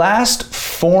 The last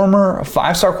former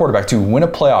five-star quarterback to win a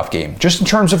playoff game, just in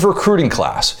terms of recruiting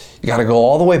class, you got to go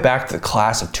all the way back to the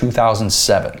class of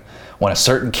 2007, when a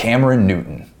certain Cameron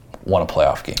Newton won a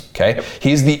playoff game, okay? Yep.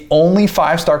 He's the only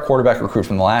five-star quarterback recruit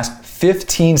from the last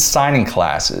 15 signing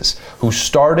classes who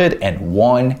started and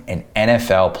won an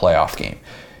NFL playoff game.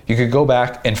 You could go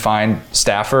back and find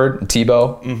Stafford and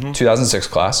Tebow, 2006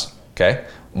 class, okay?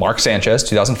 Mark Sanchez,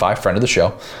 2005, friend of the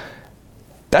show.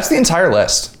 That's the entire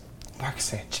list. Mark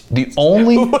Sanchez. The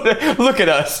only... Look at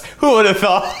us. Who would have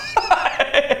thought?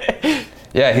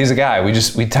 Yeah, he's a guy.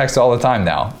 We text all the time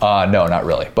now. No, not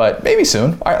really, but maybe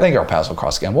soon. I think our paths will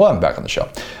cross again. We'll have him back on the show.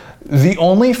 The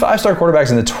only five-star quarterbacks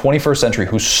in the 21st century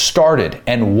who started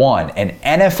and won an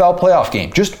NFL playoff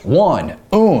game, just one,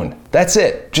 that's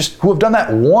it. Just who have done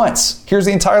that once. Here's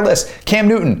the entire list. Cam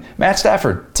Newton, Matt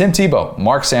Stafford, Tim Tebow,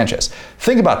 Mark Sanchez.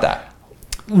 Think about that.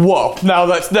 Whoa,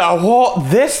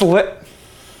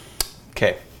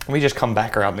 okay, let me just come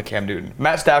back around to Cam Newton.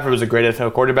 Matt Stafford was a great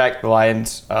NFL quarterback. The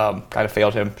Lions kind of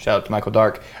failed him. Shout out to Michael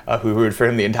Dark, who rooted for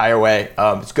him the entire way.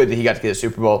 It's good that he got to get a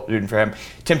Super Bowl, rooting for him.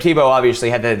 Tim Tebow obviously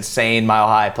had that insane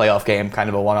mile-high playoff game, kind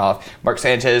of a one-off. Mark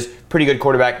Sanchez, pretty good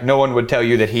quarterback. No one would tell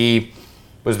you that he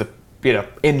was the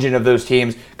engine of those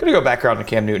teams. Gonna go back around to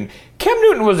Cam Newton. Cam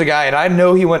Newton was a guy, and I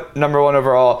know he went number 1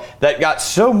 overall, that got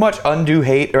so much undue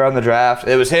hate around the draft.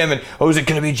 It was him, and is it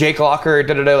gonna be Jake Locker?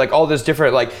 Like all this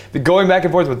different, like going back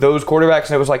and forth with those quarterbacks,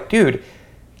 and it was like, dude,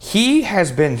 he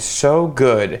has been so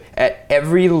good at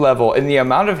every level, and the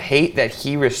amount of hate that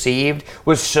he received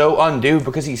was so undue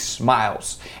because he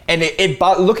smiles. And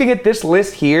looking at this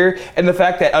list here, and the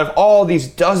fact that out of all these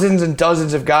dozens and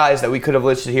dozens of guys that we could have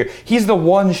listed here, he's the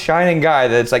one shining guy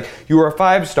that's like, you were a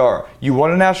 5-star, you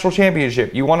won a national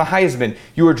championship, you won a Heisman,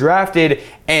 you were drafted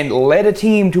and led a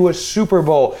team to a Super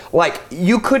Bowl. Like,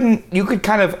 you could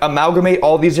kind of amalgamate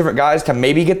all these different guys to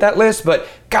maybe get that list, but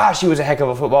gosh, he was a heck of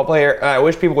a football player. And I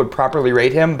wish people would properly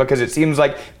rate him, because it seems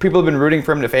like people have been rooting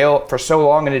for him to fail for so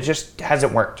long, and it just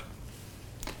hasn't worked.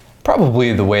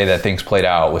 Probably the way that things played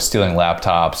out with stealing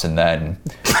laptops and then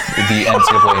the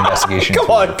NCAA investigation.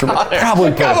 Come on, Connor.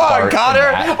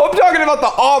 I'm talking about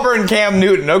the Auburn Cam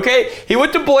Newton, okay? He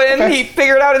went to Blinn. Okay. He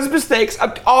figured out his mistakes.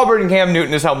 Auburn Cam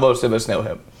Newton is how most of us know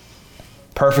him.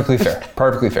 Perfectly fair.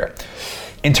 Perfectly fair.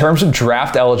 In terms of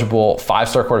draft eligible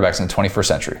 5-star quarterbacks in the 21st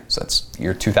century, so that's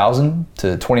year 2000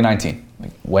 to 2019,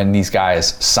 when these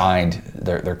guys signed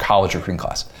their college recruiting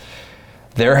class,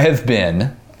 there have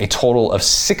been a total of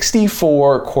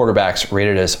 64 quarterbacks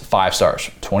rated as 5 stars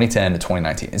from 2010 to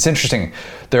 2019. It's interesting.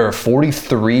 There are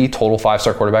 43 total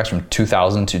 5-star quarterbacks from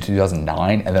 2000 to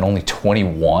 2009, and then only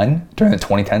 21 during the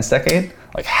 2010s decade.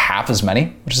 Like half as many,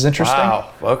 which is interesting.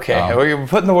 Wow. Okay. We're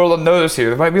putting the world on notice here.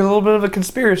 There might be a little bit of a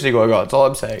conspiracy going on. That's all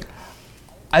I'm saying.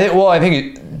 I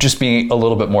think just being a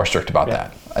little bit more strict about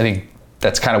that. I think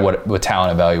that's kind of what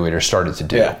talent evaluators started to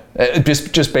do. Yeah.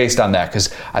 Just based on that,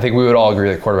 because I think we would all agree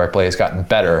that quarterback play has gotten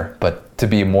better, but to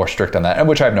be more strict on that, and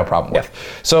which I have no problem with.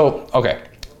 So, okay,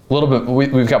 a little bit,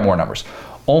 we've got more numbers.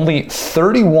 Only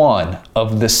 31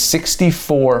 of the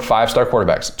 64 5-star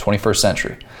quarterbacks, 21st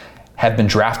century, have been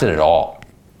drafted at all.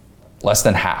 Less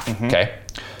than half, okay?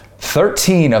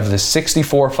 13 of the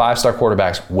 64 5-star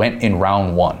quarterbacks went in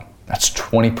round 1. That's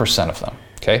 20% of them,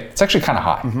 okay? It's actually kind of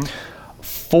high.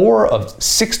 4 of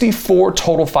 64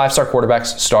 total 5-star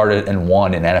quarterbacks started and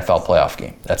won an NFL playoff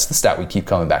game. That's the stat we keep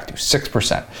coming back to,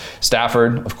 6%.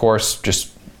 Stafford, of course,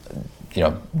 just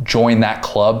joined that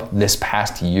club this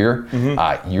past year,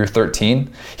 year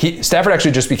 13. Stafford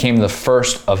actually just became the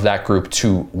first of that group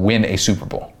to win a Super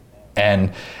Bowl.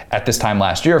 And at this time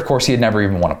last year, of course, he had never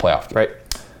even won a playoff game. Right.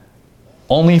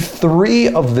 Only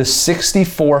 3 of the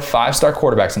 64 5-star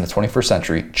quarterbacks in the 21st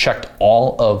century checked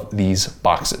all of these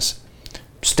boxes.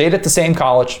 Stayed at the same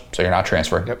college, so you're not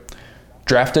transferring. Yep.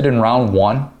 Drafted in round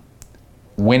 1,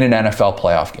 win an NFL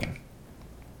playoff game.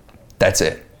 That's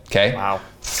it, okay? Wow.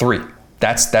 3.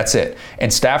 That's it.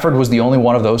 And Stafford was the only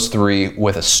one of those 3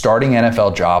 with a starting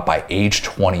NFL job by age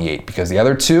 28, because the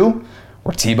other 2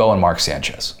 were Tebow and Mark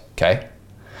Sanchez. Okay?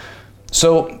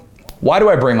 So why do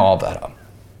I bring all of that up?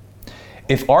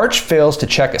 If Arch fails to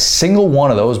check a single one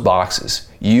of those boxes,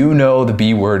 you know the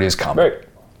B word is coming. Right.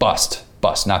 Bust,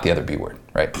 not the other B word,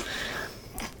 right?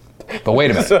 But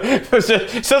wait a minute. It's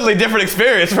a suddenly different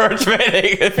experience for Arch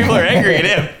Manning if people are angry at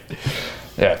him.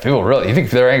 Yeah, people really, you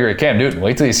think they're angry at Cam Newton,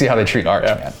 wait till you see how they treat Arch,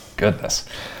 man. Goodness.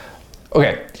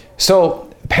 Okay, so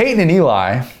Peyton and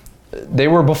Eli, they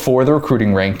were before the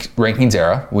recruiting rankings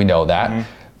era. We know that.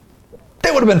 They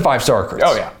would have been 5-star recruits.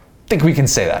 Oh, yeah. I think we can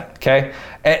say that, okay?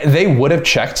 They would have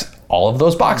checked all of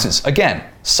those boxes. Again,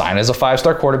 signed as a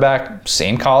 5-star quarterback,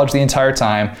 same college the entire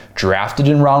time, drafted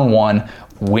in round 1,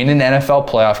 win an NFL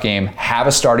playoff game, have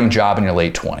a starting job in your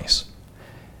late 20s.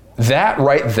 That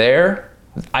right there,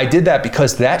 I did that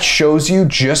because that shows you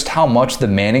just how much the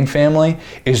Manning family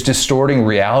is distorting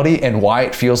reality and why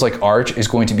it feels like Arch is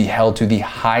going to be held to the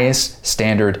highest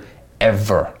standard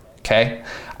ever, okay?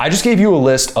 I just gave you a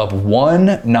list of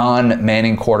one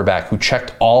non-Manning quarterback who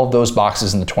checked all of those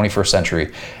boxes in the 21st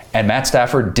century, and Matt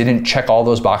Stafford didn't check all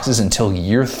those boxes until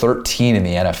year 13 in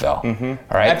the NFL. All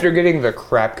right? After getting the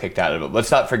crap kicked out of him.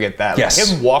 Let's not forget that. Yes.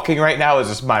 Like, him walking right now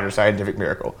is a minor scientific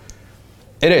miracle.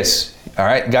 It is. All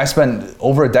right. Guy spent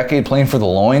over a decade playing for the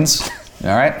Loins.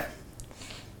 All right.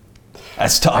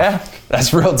 That's tough. Yeah.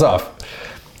 That's real tough.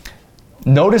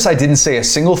 Notice I didn't say a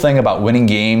single thing about winning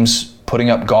games,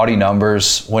 putting up gaudy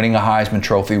numbers, winning a Heisman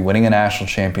Trophy, winning a national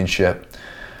championship.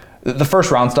 The first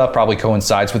round stuff probably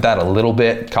coincides with that a little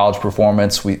bit. College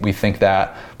performance, we think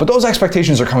that. But those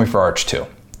expectations are coming for Arch too.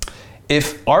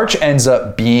 If Arch ends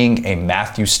up being a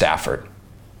Matthew Stafford,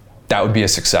 that would be a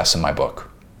success in my book.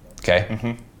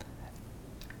 Okay?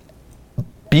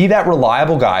 Be that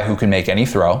reliable guy who can make any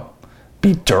throw,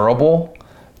 be durable,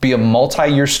 be a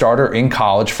multi-year starter in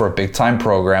college for a big-time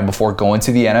program before going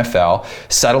to the NFL,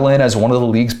 settle in as one of the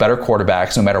league's better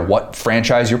quarterbacks no matter what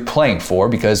franchise you're playing for,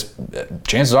 because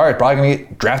chances are you're probably going to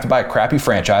get drafted by a crappy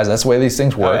franchise. That's the way these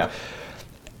things work. Oh, yeah.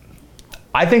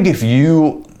 I think if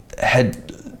you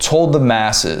had told the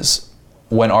masses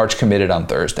when Arch committed on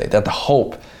Thursday that the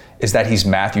hope is that he's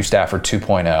Matthew Stafford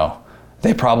 2.0,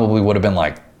 they probably would have been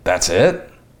like, that's it?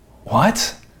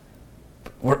 What?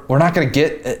 We're not going to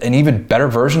get an even better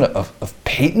version of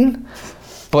Peyton?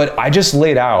 But I just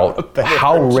laid out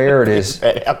how rare it is.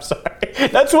 I'm sorry.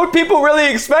 That's what people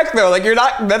really expect, though. Like,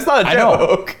 that's not a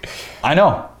joke. I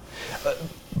know.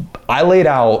 I laid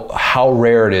out how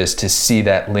rare it is to see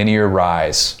that linear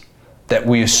rise that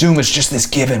we assume is just this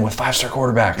given with five-star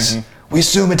quarterbacks. We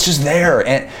assume it's just there.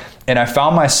 And I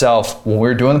found myself, when we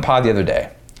were doing the pod the other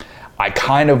day, I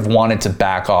kind of wanted to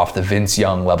back off the Vince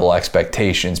Young level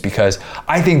expectations because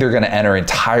I think they're going to enter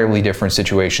entirely different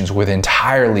situations with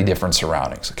entirely different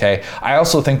surroundings, okay? I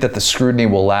also think that the scrutiny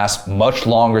will last much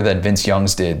longer than Vince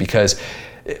Young's did because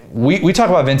we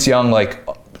talk about Vince Young like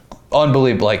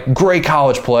unbelievable, like great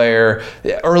college player,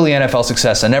 early NFL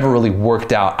success that never really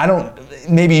worked out. I don't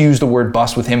maybe use the word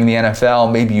bust with him in the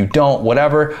NFL, maybe you don't,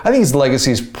 whatever. I think his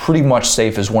legacy is pretty much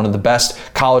safe as one of the best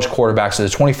college quarterbacks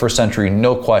of the 21st century,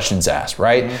 no questions asked,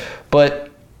 right? But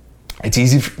it's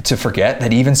easy to forget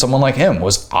that even someone like him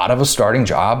was out of a starting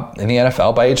job in the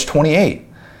NFL by age 28.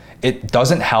 It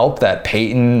doesn't help that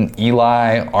Peyton,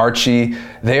 Eli, Archie,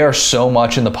 they are so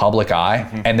much in the public eye,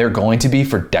 and they're going to be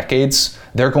for decades.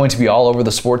 They're going to be all over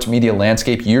the sports media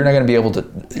landscape. You're not going to be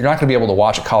able to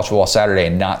watch a college football Saturday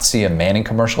and not see a Manning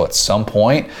commercial at some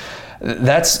point.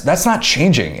 That's not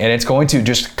changing, and it's going to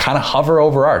just kind of hover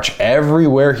over Arch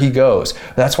everywhere he goes.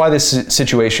 That's why this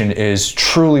situation is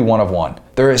truly one of one.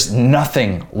 There is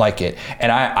nothing like it,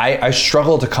 and I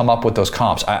struggle to come up with those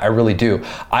comps. I really do.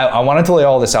 I wanted to lay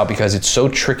all this out because it's so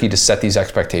tricky to set these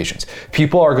expectations.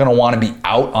 People are going to want to be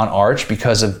out on Arch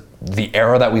because of the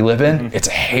era that we live in. It's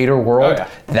a hater world. Oh, yeah.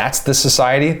 That's the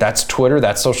society. That's Twitter.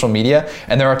 That's social media.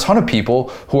 And there are a ton of people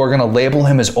who are going to label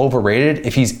him as overrated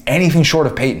if he's anything short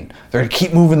of Peyton. They're going to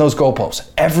keep moving those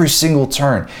goalposts every single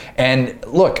turn. And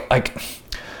look, like,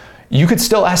 you could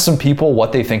still ask some people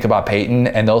what they think about Peyton,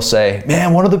 and they'll say,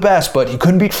 man, one of the best, but he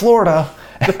couldn't beat Florida.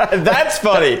 That's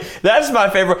funny. That's my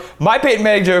favorite. My Peyton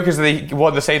Manning joke is that he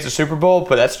won the Saints a Super Bowl,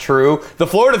 but that's true. The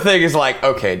Florida thing is like,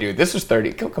 okay, dude, this was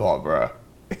 30. Come on, bro.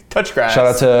 Touch grass. Shout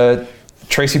out to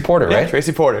Tracy Porter, right?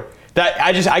 Tracy Porter. That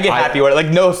I get happy when, like,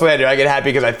 no slander. I get happy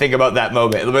because I think about that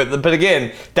moment. But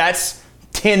again, that's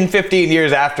 10, 15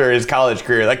 years after his college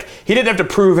career. Like, he didn't have to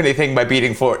prove anything by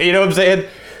beating Florida. You know what I'm saying?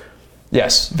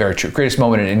 Yes, very true. Greatest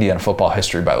moment in Indiana football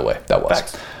history, by the way. That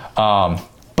was.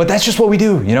 But that's just what we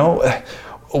do, you know?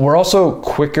 We're also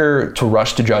quicker to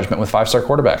rush to judgment with five-star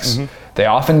quarterbacks. They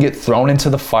often get thrown into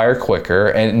the fire quicker,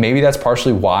 and maybe that's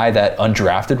partially why that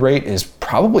undrafted rate is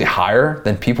probably higher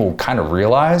than people kind of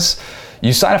realize.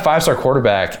 You sign a five-star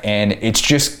quarterback, and it's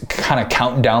just kind of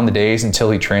counting down the days until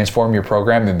he transforms your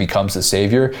program and becomes the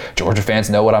savior. Georgia fans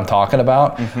know what I'm talking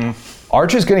about.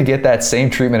 Arch is going to get that same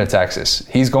treatment at Texas.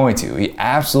 He's going to. He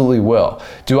absolutely will.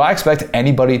 Do I expect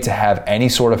anybody to have any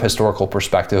sort of historical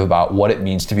perspective about what it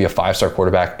means to be a five-star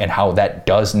quarterback and how that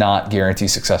does not guarantee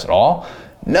success at all?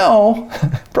 No,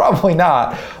 probably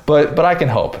not, but I can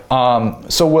hope.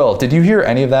 So Will, did you hear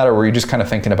any of that, or were you just kind of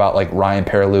thinking about like Ryan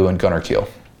Perrilloux and Gunnar Kiel?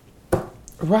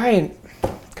 Ryan,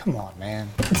 come on, man.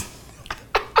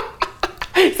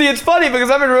 See, it's funny because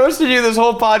I've been roasting you this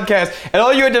whole podcast, and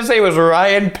all you had to say was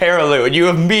Ryan Perrilloux, and you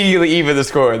immediately even the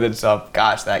score and then some.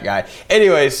 Gosh, that guy.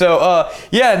 Anyway, so, I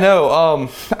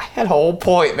had a whole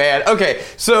point, man. Okay,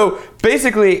 so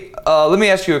basically, let me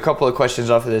ask you a couple of questions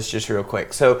off of this just real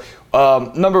quick. So,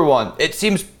 number one, it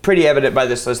seems pretty evident by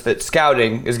this list that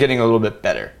scouting is getting a little bit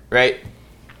better, right?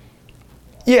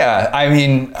 Yeah, I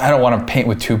mean, I don't want to paint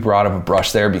with too broad of a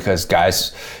brush there because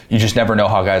guys, you just never know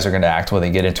how guys are going to act when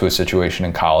they get into a situation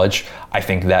in college. I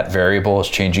think that variable is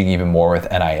changing even more with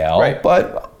NIL, right.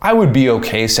 But I would be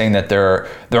okay saying that there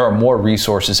are more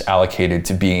resources allocated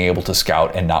to being able to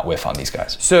scout and not whiff on these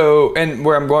guys. So, and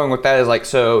where I'm going with that is like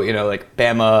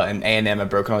Bama and A&M have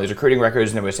broken all these recruiting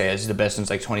records, and they would say this is the best since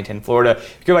like 2010 Florida.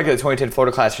 If you go back to the 2010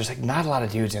 Florida class, there's like not a lot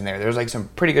of dudes in there. There's like some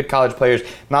pretty good college players,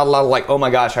 not a lot of like, oh my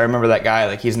gosh, I remember that guy,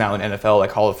 like he's now an NFL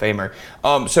like Hall of Famer.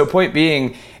 So point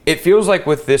being, it feels like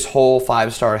with this whole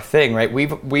 5-star thing, right?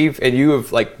 We've and you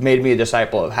have like made me a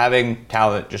disciple of having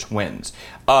talent just wins.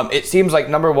 It seems like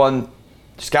number one,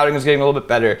 scouting is getting a little bit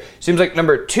better. Seems like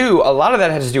number two, a lot of that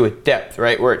has to do with depth,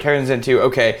 right? Where it turns into,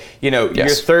 okay, your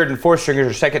third and fourth stringers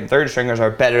or second and third stringers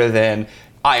are better than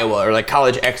Iowa or like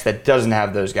College X that doesn't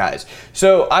have those guys.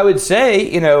 So I would say,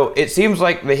 it seems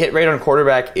like the hit rate on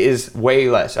quarterback is way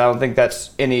less. I don't think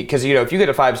that's any, because, if you get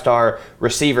a 5-star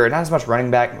receiver, not as much running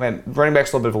back, running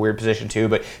back's a little bit of a weird position too,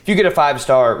 but if you get a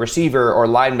 5-star receiver or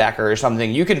linebacker or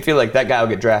something, you can feel like that guy will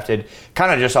get drafted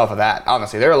kind of just off of that.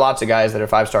 Honestly, there are lots of guys that are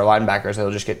 5-star linebackers that'll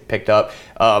just get picked up.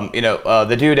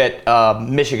 The dude at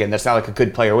Michigan that's not like a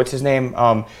good player, what's his name?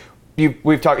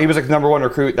 We've talked. He was like the number one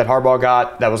recruit that Harbaugh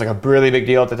got. That was like a really big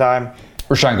deal at the time.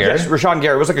 Rashawn Gary? Yes, Rashawn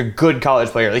Gary was like a good college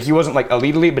player. Like he wasn't like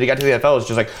elite, but he got to the NFL. It's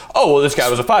just like, oh well, this guy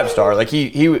was a 5-star. Like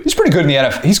he's pretty good in the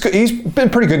NFL. He's been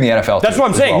pretty good in the NFL. That's what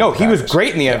I'm saying. No, he was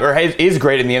great in the NFL, or is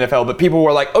great in the NFL. But people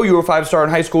were like, oh, you were a 5-star in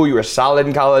high school. You were solid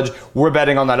in college. We're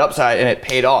betting on that upside, and it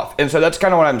paid off. And so that's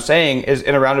kind of what I'm saying is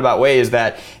in a roundabout way is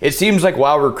that it seems like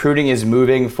while recruiting is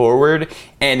moving forward,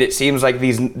 and it seems like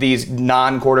these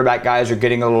non-quarterback guys are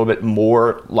getting a little bit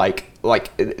more like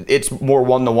it's more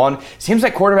one-to-one. Seems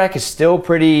like quarterback is still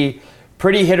pretty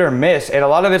hit or miss, and a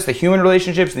lot of it's the human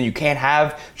relationships, and you can't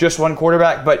have just one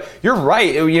quarterback. But you're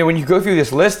right. When you go through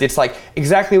this list, it's like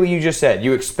exactly what you just said.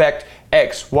 You expect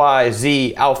X, Y,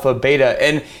 Z, alpha, beta,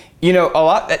 and a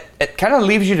lot that kind of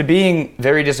leaves you to being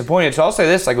very disappointed. So I'll say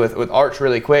this, like with Arch,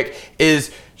 really quick,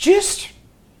 is just.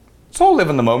 Let's all live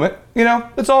in the moment,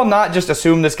 Let's all not just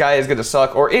assume this guy is going to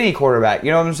suck or any quarterback,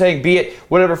 you know what I'm saying? Be it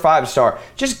whatever 5-star.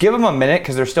 Just give them a minute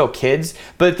because they're still kids.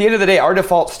 But at the end of the day, our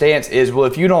default stance is, well,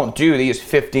 if you don't do these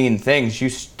 15 things, you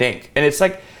stink. And it's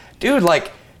like, dude,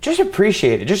 like, just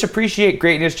appreciate it. Just appreciate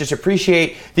greatness. Just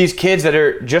appreciate these kids that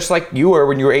are just like you were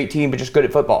when you were 18, but just good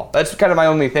at football. That's kind of my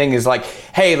only thing is like,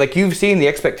 hey, like you've seen the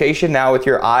expectation now with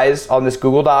your eyes on this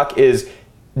Google Doc is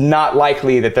not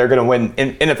likely that they're going to win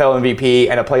NFL MVP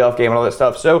and a playoff game and all that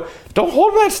stuff. So don't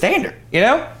hold them that standard,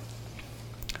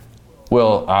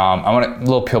 Will, I want a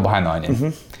little peel behind the onion.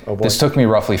 Mm-hmm. Oh boy. This took me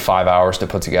roughly 5 hours to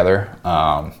put together.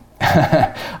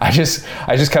 I just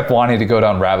kept wanting to go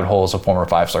down rabbit holes of former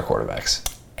 5-star quarterbacks,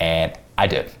 and I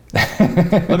did.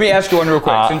 Let me ask you one real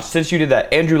quick. Since you did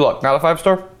that, Andrew Luck, not a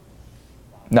 5-star?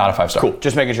 Not a 5-star. Cool.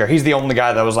 Just making sure. He's the only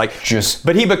guy that was like...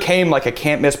 But he became like a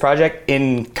can't-miss project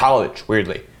in college,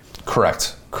 weirdly.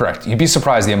 Correct. You'd be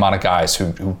surprised the amount of guys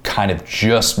who kind of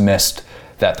just missed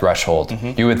that threshold.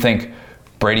 Mm-hmm. You would think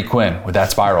Brady Quinn with that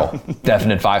spiral,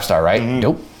 definite 5-star, right? Mm-hmm.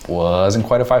 Nope. Wasn't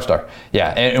quite a 5-star.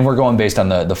 Yeah, and we're going based on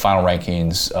the final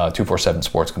rankings, 247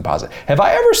 Sports Composite. Have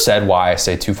I ever said why I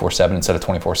say 247 instead of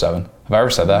 24/7? Have I ever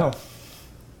said that? No.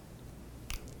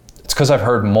 It's because I've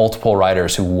heard multiple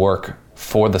writers who work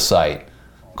for the site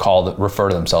refer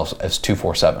to themselves as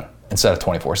 247 instead of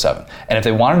 24/7. And if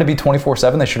they wanted to be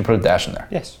 24/7, they should have put a dash in there.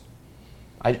 Yes.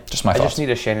 I just need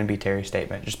a Shannon B. Terry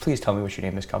statement. Just please tell me what you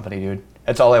name this company, dude.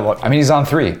 That's all I want. I mean, he's on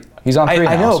 3. He's on 3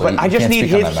 now. I know, so but I just need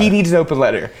he needs an open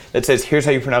letter that says, here's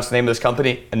how you pronounce the name of this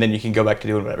company, and then you can go back to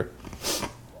doing whatever.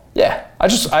 Yeah.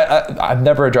 I've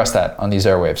never addressed that on these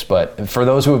airwaves, but for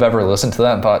those who have ever listened to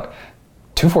that and thought,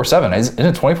 247, isn't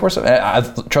it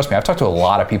 24/7? Trust me, I've talked to a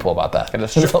lot of people about that. And a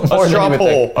straw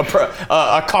poll,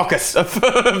 a caucus of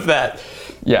that.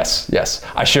 Yes.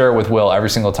 I share it with Will every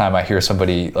single time I hear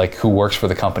somebody like who works for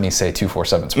the company say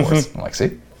 247 Sports. Mm-hmm. I'm like,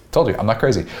 see, told you, I'm not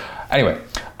crazy. Anyway,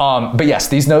 but yes,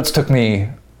 these notes took me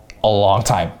a long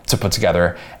time to put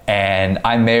together, and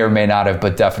I may or may not have,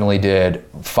 but definitely did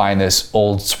find this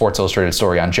old Sports Illustrated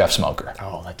story on Jeff Smoker.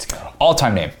 Oh, let's go.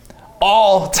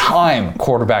 All-time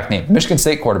quarterback name. Michigan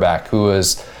State quarterback who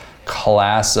was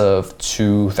class of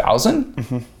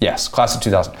 2000? Yes, class of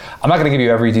 2000. I'm not going to give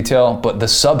you every detail, but the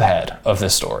subhead of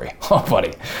this story. Oh,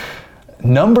 buddy.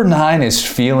 Number 9 is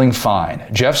feeling fine.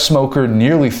 Jeff Smoker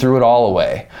nearly threw it all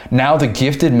away. Now the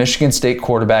gifted Michigan State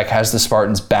quarterback has the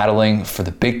Spartans battling for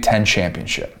the Big Ten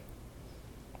championship.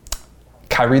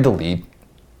 Can I read the lead?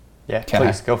 Yeah,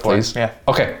 please, go for it. Yeah.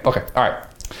 Okay, all right.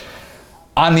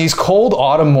 On these cold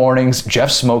autumn mornings,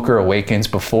 Jeff Smoker awakens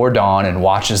before dawn and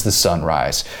watches the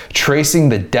sunrise, tracing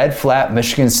the dead flat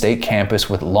Michigan State campus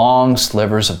with long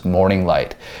slivers of morning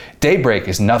light. Daybreak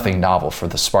is nothing novel for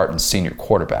the Spartans' senior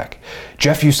quarterback.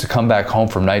 Jeff used to come back home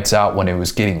from nights out when it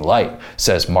was getting light,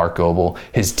 says Mark Goebel,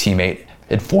 his teammate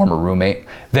and former roommate.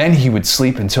 Then he would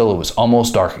sleep until it was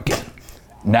almost dark again.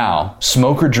 Now,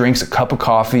 Smoker drinks a cup of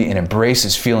coffee and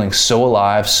embraces feeling so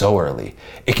alive so early.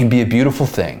 It can be a beautiful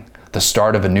thing. The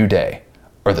start of a new day,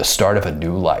 or the start of a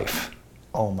new life.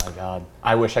 Oh my God.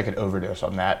 I wish I could overdose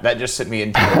on that. That just sent me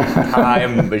into a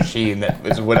time machine. That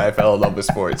was when I fell in love with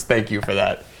sports. Thank you for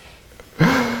that.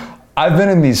 I've been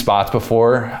in these spots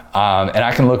before, and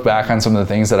I can look back on some of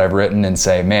the things that I've written and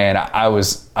say, man, I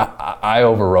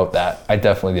overwrote that. I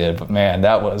definitely did, but man,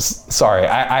 that was, sorry,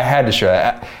 I had to share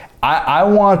that. I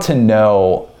want to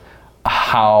know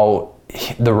how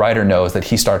the writer knows that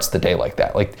he starts the day like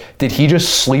that. Like, did he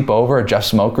just sleep over at Jeff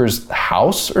Smoker's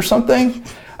house or something?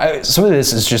 Some of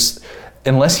this is just,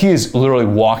 unless he is literally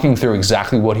walking through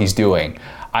exactly what he's doing.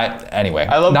 Anyway,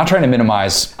 not trying to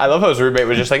minimize. I love how his roommate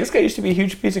was just like, this guy used to be a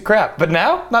huge piece of crap, but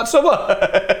now, not so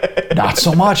much. Not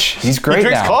so much. He's great now. He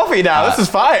drinks coffee now. This is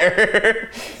fire.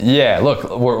 Yeah,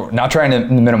 look, we're not trying to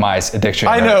minimize addiction.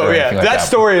 I know, or yeah. like that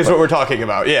story is what we're talking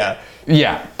about, yeah.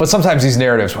 Yeah, but sometimes these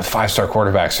narratives with 5-star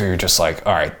quarterbacks are you're just like,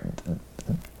 all right,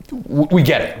 we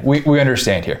get it. We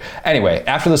understand here. Anyway,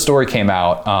 after the story came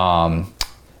out,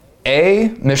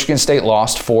 Michigan State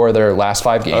lost 4 of their last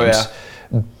 5 games. Oh,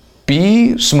 yeah.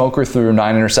 B, Smoker threw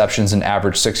 9 interceptions and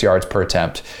averaged 6 yards per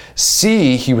attempt.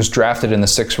 C, he was drafted in the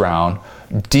 6th round.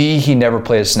 D, he never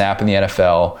played a snap in the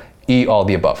NFL. E, all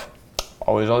the above.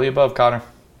 Always all the above, Connor.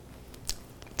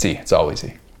 C, it's always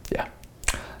E. Yeah.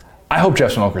 I hope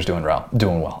Jeff Smoker's doing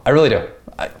well. I really do.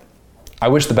 I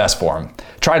wish the best for him.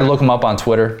 Tried to look him up on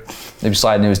Twitter. Maybe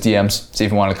slide into his DMs, see if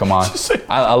he wanted to come on.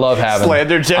 I love having.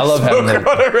 Slander Jeff Smoker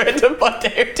on a random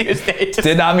Monday or Tuesday.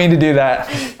 Did not mean to do that.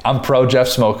 I'm pro Jeff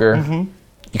Smoker. Mm-hmm.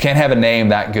 You can't have a name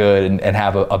that good and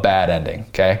have a bad ending.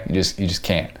 Okay, you just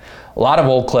can't. A lot of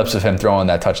old clips of him throwing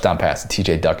that touchdown pass to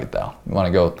T.J. Duckett, though. You want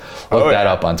to go look that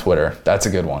up on Twitter. That's a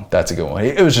good one.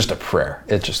 It was just a prayer.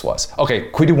 It just was.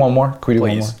 Okay, can we do one more?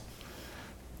 Please.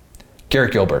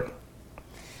 Garrett Gilbert.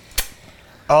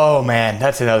 Oh, man,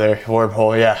 that's another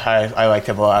wormhole. Yeah, I liked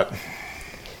him a lot.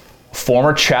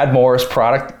 Former Chad Morris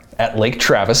product at Lake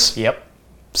Travis. Yep.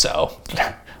 So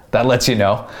that lets you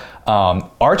know.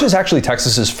 Arch is actually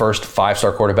Texas's first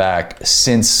 5-star quarterback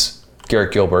since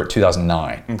Garrett Gilbert,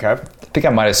 2009. Okay. I think I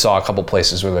might have saw a couple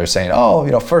places where they're saying,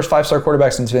 first 5-star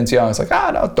quarterback since Vince Young. It's like,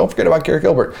 no, don't forget about Garrett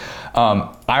Gilbert.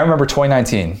 I remember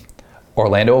 2019,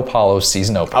 Orlando Apollo's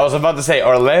season opener. I was about to say,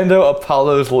 Orlando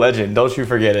Apollo's legend. Don't you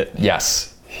forget it. Yes.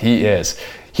 He is.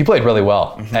 He played really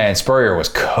well, and Spurrier was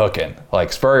cooking.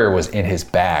 Like, Spurrier was in his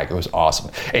bag. It was awesome.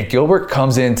 And Gilbert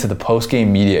comes into the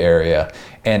post-game media area,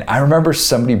 and I remember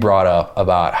somebody brought up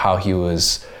about how he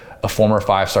was a former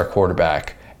 5-star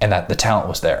quarterback and that the talent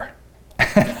was there.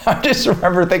 I just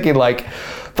remember thinking, like,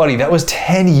 buddy, that was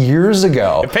 10 years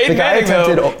ago. Peyton Manning,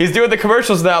 though, he's doing the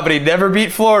commercials now, but he never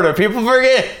beat Florida. People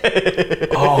forget.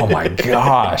 Oh, my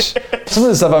gosh. Some of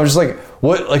the stuff, I was just like,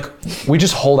 what? Like, we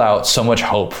just hold out so much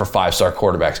hope for 5-star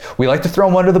quarterbacks. We like to throw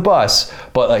them under the bus,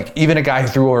 but, like, even a guy who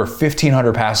threw over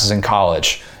 1,500 passes in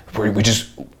college,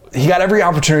 he got every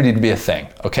opportunity to be a thing,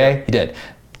 okay? He did.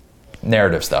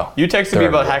 Narratives, though. You texted me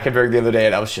about Hackenberg the other day,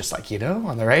 and I was just like,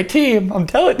 on the right team, I'm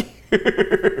telling you.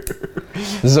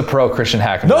 This is a pro Christian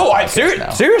Hackenberg. No,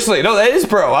 seriously, no, that is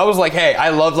pro. I was like, hey,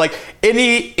 I love like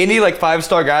any like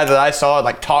 5-star guy that I saw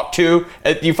like talk to.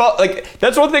 You felt like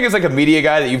that's one thing as like a media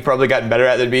guy that you've probably gotten better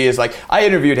at than me is like I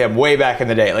interviewed him way back in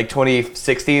the day, like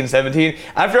 2016, 17.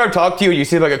 After I've talked to you and you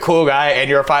seem like a cool guy and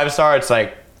you're a 5-star, it's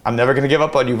like I'm never gonna give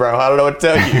up on you, bro. I don't know what to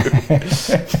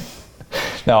tell you.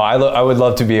 No, I would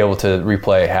love to be able to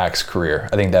replay Hack's career.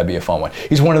 I think that'd be a fun one.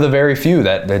 He's one of the very few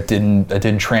that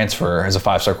didn't transfer as a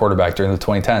 5-star quarterback during the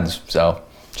 2010s. So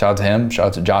shout out to him. Shout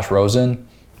out to Josh Rosen.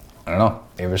 I don't know.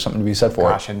 Maybe there's something to be said for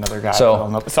it. Gosh, another guy.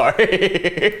 So,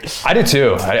 sorry. I did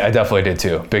too. I definitely did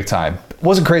too. Big time.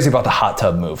 Wasn't crazy about the hot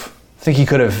tub move. I think he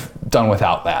could have done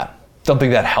without that. Don't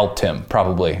think that helped him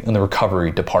probably in the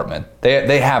recovery department.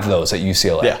 They have those at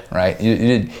UCLA, right? You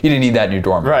didn't need that in your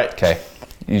dorm room, right? Okay.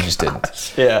 You just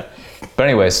didn't. Yeah. But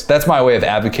anyways, that's my way of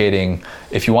advocating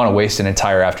if you want to waste an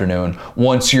entire afternoon,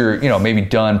 once you're, maybe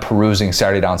done perusing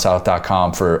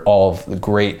SaturdayDownSouth.com for all of the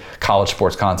great college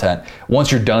sports content.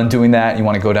 Once you're done doing that, you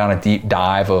want to go down a deep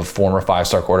dive of former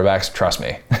 5-star quarterbacks, trust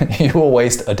me, you will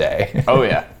waste a day. Oh,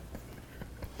 yeah.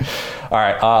 All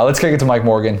right, let's kick it to Mike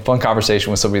Morgan. Fun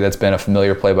conversation with somebody that's been a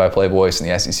familiar play-by-play voice in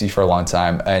the SEC for a long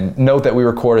time. And note that we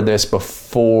recorded this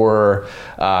before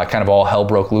kind of all hell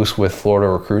broke loose with Florida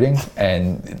recruiting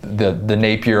and the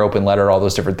Napier open letter, all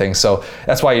those different things. So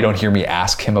that's why you don't hear me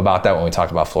ask him about that when we talk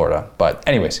about Florida. But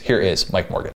anyways, here is Mike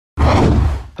Morgan.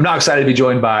 I'm now excited to be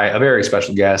joined by a very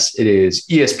special guest. It is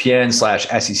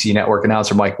ESPN/SEC Network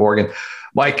announcer Mike Morgan.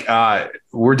 Mike,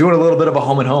 we're doing a little bit of a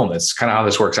home and home. That's kind of how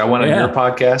this works. I went on your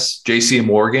podcast, JC and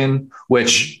Morgan,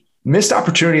 which missed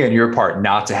opportunity on your part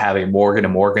not to have a Morgan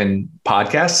and Morgan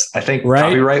podcast. I think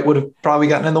copyright would have probably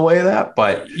gotten in the way of that.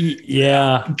 But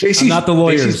yeah, JC, not the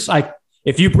lawyers.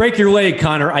 If you break your leg,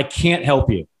 Connor, I can't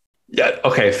help you. Yeah.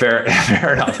 Okay. Fair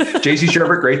enough. JC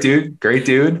Sherbert, great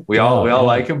dude. We all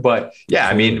like him. But yeah,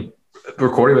 I mean,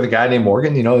 recording with a guy named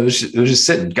Morgan, it was just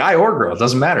sitting, guy or girl, it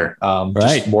doesn't matter.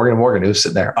 Just Morgan and Morgan, who's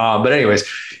sitting there. But anyways,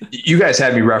 you guys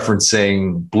had me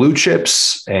referencing blue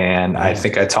chips, and I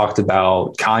think I talked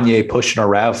about Kanye pushing a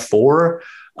RAV4.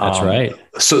 That's right.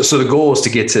 So the goal is to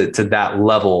get to that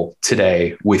level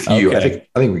today with you. Okay.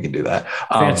 I think we can do that.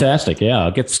 Fantastic.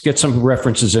 Yeah. Get some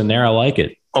references in there. I like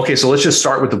it. Okay, so let's just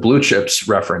start with the blue chips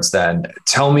reference then.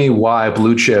 Tell me why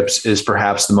Blue Chips is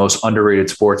perhaps the most underrated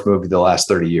sports movie of the last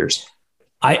 30 years.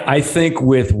 I think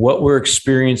with what we're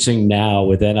experiencing now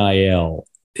with NIL,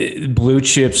 Blue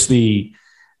Chips, the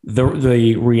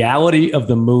reality of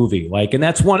the movie, and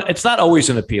that's one, it's not always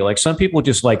an appeal. Like some people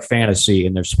just like fantasy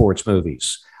in their sports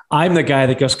movies. I'm the guy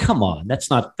that goes, come on, that's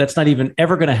not even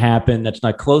ever going to happen. That's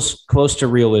not close to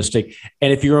realistic.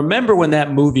 And if you remember when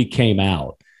that movie came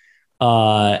out,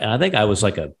 and I think I was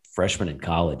like a freshman in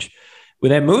college. When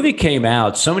that movie came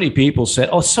out, so many people said,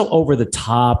 oh, so over the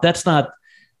top. That's not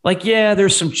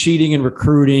there's some cheating and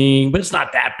recruiting, but it's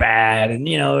not that bad. And,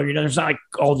 there's not like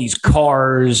all these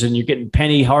cars and you're getting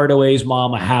Penny Hardaway's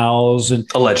mom a house. And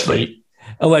allegedly,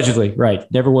 right.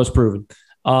 Never was proven.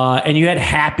 And you had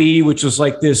Happy, which was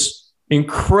like this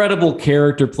incredible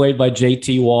character played by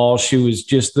JT Walsh, who was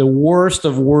just the worst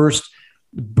of worst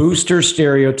booster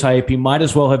stereotype. He might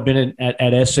as well have been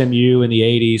at SMU in the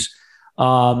 80s.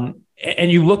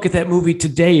 And you look at that movie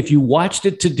today, if you watched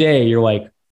it today, you're like,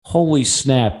 holy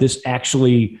snap, this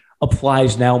actually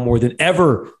applies now more than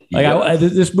ever.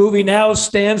 This movie now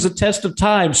stands the test of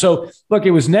time. So look,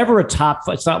 it was never a top.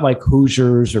 It's not like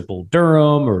Hoosiers or Bull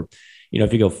Durham or,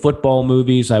 if you go football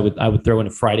movies, I would throw in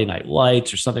a Friday Night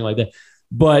Lights or something like that.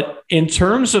 But in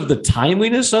terms of the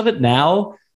timeliness of it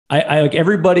now, I like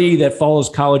everybody that follows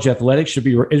college athletics should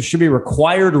be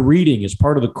required reading as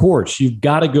part of the course. You've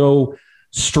got to go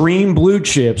stream Blue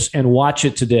Chips and watch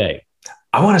it today.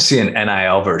 I want to see an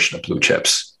NIL version of Blue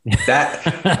Chips.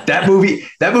 That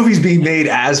movie's being made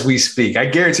as we speak. I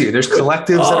guarantee you, there's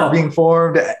collectives that are being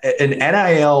formed. An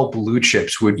NIL Blue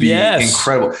Chips would be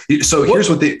incredible. So here's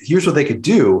what they could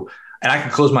do, and I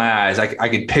can close my eyes. I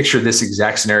could picture this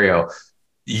exact scenario.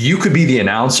 You could be the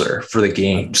announcer for the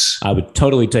games. I would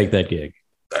totally take that gig.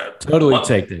 Take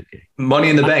that gig. Money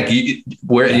in the Bank,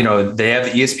 they have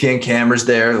the ESPN cameras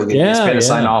there. They'll get ESPN to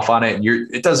sign off on it. And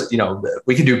it does,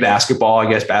 we can do basketball, I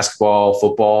guess,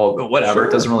 football, whatever. Sure.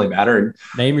 It doesn't really matter.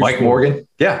 Mike Morgan.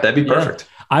 Yeah, that'd be perfect.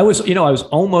 I was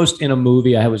almost in a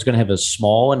movie. I was going to have a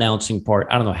small announcing part.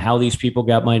 I don't know how these people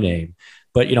got my name,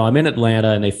 but I'm in Atlanta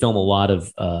and they film a lot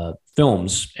of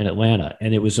films in Atlanta.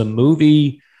 And it was a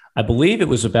movie, I believe it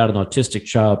was about an autistic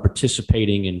child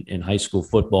participating in high school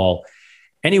football.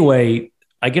 Anyway,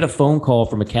 I get a phone call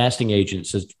from a casting agent that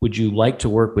says, would you like to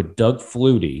work with Doug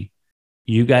Flutie?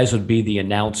 You guys would be the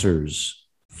announcers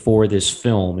for this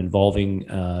film involving,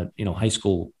 high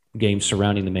school games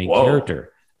surrounding the main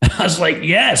character. I was like,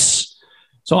 yes.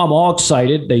 So I'm all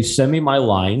excited. They send me my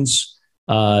lines.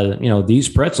 These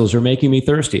pretzels are making me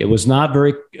thirsty. It was not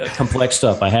very complex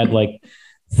stuff. I had like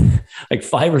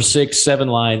 5 or 6, 7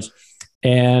 lines.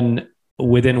 And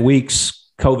within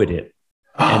weeks, COVID hit.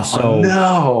 And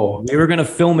so we were going to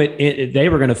film it. They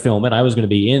were going to film it. I was going to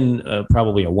be in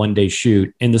probably a one-day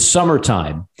shoot in the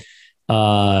summertime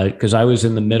because I was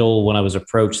in the middle when I was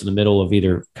approached in the middle of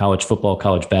either college football,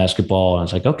 college basketball. And I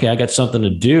was like, okay, I got something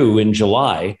to do in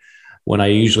July when I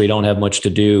usually don't have much to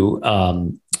do,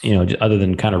 other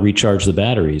than kind of recharge the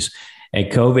batteries. And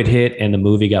COVID hit and the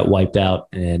movie got wiped out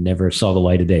and never saw the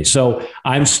light of day. So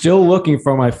I'm still looking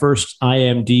for my first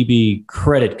IMDb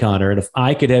credit, Connor. And if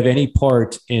I could have any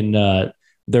part in the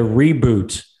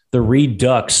reboot, the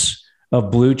redux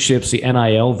of Blue Chips, the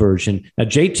NIL version. Now,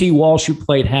 JT Walsh, who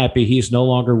played Happy, he's no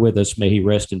longer with us. May he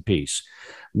rest in peace.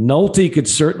 Nolte could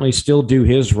certainly still do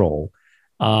his role.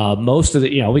 Most of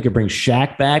the, we could bring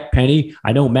Shaq back, Penny.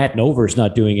 I know Matt Nover's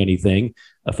not doing anything.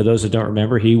 For those that don't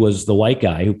remember, he was the white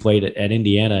guy who played at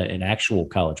Indiana in actual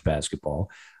college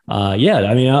basketball.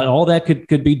 All that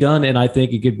could be done, and I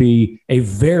think it could be a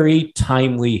very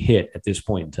timely hit at this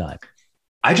point in time.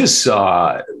 I just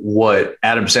saw what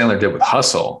Adam Sandler did with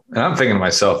Hustle, and I'm thinking to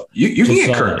myself, you can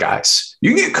get current guys.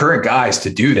 You can get current guys to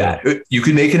do that. You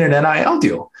can make it an NIL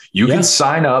deal. You can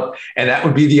sign up, and that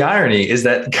would be the irony, is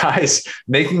that guys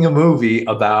making a movie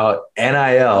about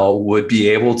NIL would be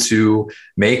able to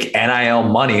make NIL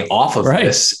money off of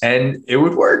this, and it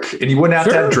would work. And you wouldn't have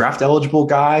to have draft eligible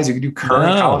guys. You could do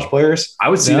current college players. I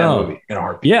would see that movie in a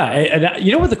heartbeat. Yeah, and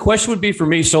you know what the question would be for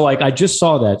me? So, I just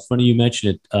saw that. It's funny you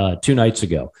mentioned it 2 nights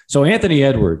ago. So Anthony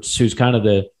Edwards, who's kind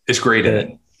of is great in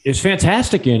it, is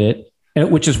fantastic in it. And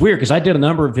which is weird because I did a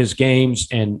number of his games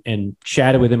and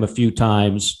chatted with him a few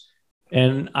times.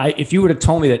 And if you would have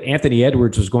told me that Anthony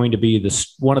Edwards was going to be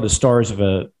one of the stars of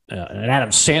an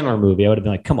Adam Sandler movie, I would have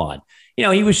been like, come on.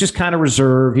 He was just kind of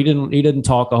reserved. He didn't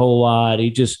talk a whole lot.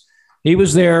 He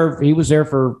was there. He was there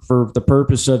for the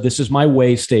purpose of, this is my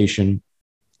way station.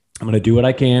 I'm going to do what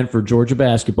I can for Georgia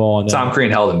basketball. And Tom Crean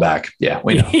held him back. Yeah,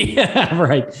 we know. Yeah,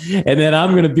 right. And then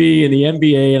I'm going to be in the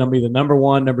NBA, and I'll be the number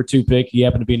 1, number 2 pick. He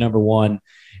happened to be number 1,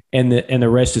 and the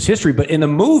rest is history. But in the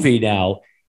movie now,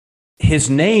 his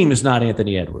name is not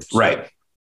Anthony Edwards. Right.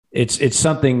 It's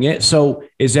something. So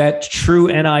is that true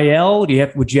NIL? Would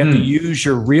you have to use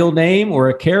your real name or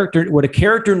a character? Would a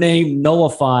character name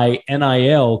nullify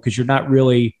NIL because you're not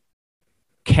really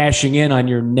cashing in on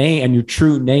your name and your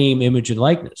true name, image, and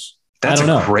likeness? That's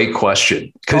a great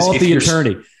question. Call the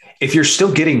attorney. If you're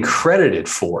still getting credited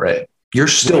for it, you're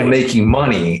still making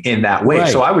money in that way.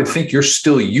 Right. So I would think you're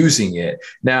still using it.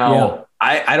 Now,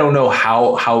 I don't know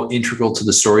how integral to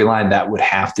the storyline that would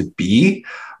have to be,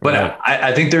 but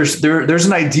I think there's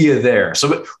an idea there.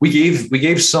 So we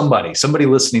gave somebody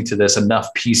listening to this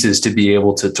enough pieces to be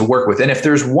able to work with. And if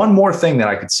there's one more thing that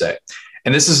I could say,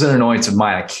 and this is an annoyance of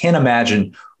mine, I can't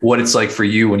imagine what it's like for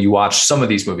you when you watch some of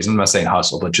these movies. I'm not saying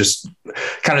Hustle, but just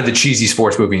kind of the cheesy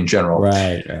sports movie in general.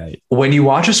 Right. When you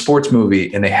watch a sports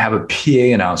movie and they have a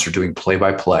PA announcer doing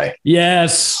play-by-play.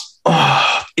 Yes.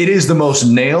 Oh, it is the most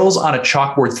nails on a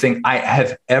chalkboard thing I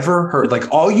have ever heard.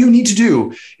 Like, all you need to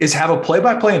do is have a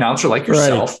play-by-play announcer like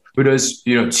yourself who does,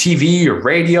 TV or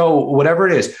radio, whatever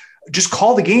it is. Just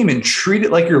call the game and treat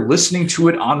it like you're listening to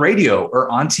it on radio or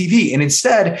on TV. And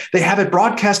instead, they have it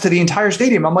broadcast to the entire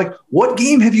stadium. I'm like, what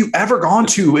game have you ever gone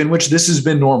to in which this has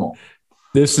been normal?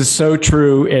 This is so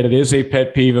true. And it is a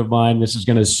pet peeve of mine. This is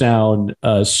going to sound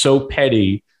so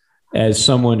petty as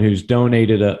someone who's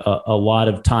donated a lot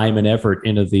of time and effort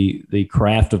into the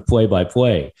craft of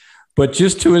play-by-play. But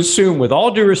just to assume, with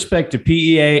all due respect to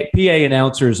PA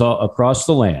announcers across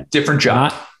the land. Different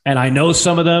job. And I know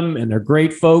some of them, and they're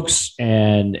great folks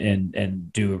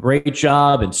and do a great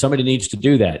job, and somebody needs to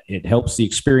do that. It helps the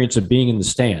experience of being in the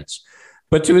stands.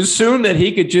 But to assume that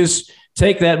he could just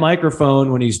take that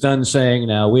microphone when he's done saying,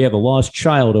 now we have a lost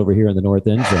child over here in the north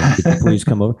end zone, could you please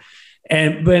come over?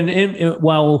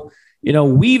 While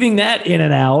weaving that in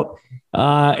and out,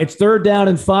 it's 3rd down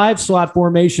and 5, slot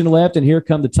formation left, and here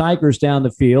come the Tigers down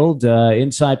the field,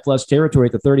 inside plus territory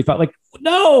at the 35. Like,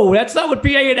 no, that's not what PA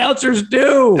announcers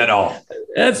do at all.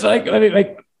 That's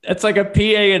that's like a PA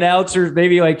announcer.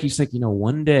 Maybe he's like,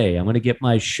 one day I'm going to get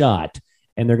my shot,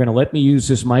 and they're going to let me use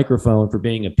this microphone for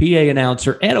being a PA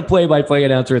announcer and a play-by-play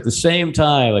announcer at the same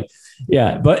time.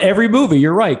 But every movie,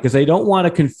 you're right, because they don't want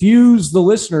to confuse the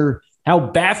listener. How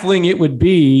baffling it would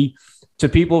be for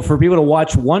people to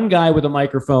watch one guy with a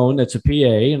microphone that's a PA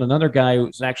and another guy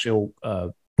who's actually a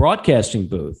broadcasting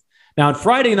booth. Now, on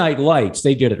Friday Night Lights,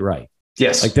 they did it right.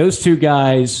 Yes. Like those two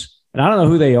guys, and I don't know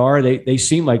who they are. They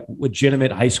seem like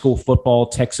legitimate high school football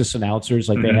Texas announcers.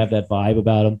 Like they have that vibe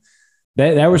about them.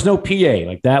 There was no PA.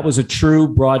 Like that was a true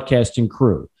broadcasting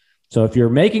crew. So if you're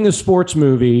making a sports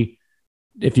movie,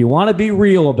 if you want to be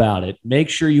real about it, make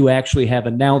sure you actually have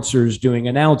announcers doing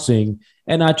announcing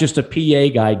and not just a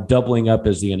PA guy doubling up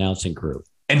as the announcing crew.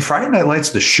 And Friday Night Lights,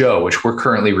 the show, which we're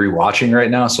currently rewatching right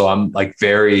now. So I'm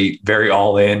very, very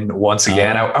all in once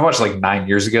again. I watched 9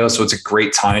 years ago, so it's a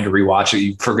great time to rewatch it.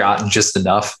 You've forgotten just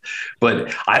enough.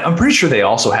 But I'm pretty sure they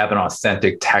also have an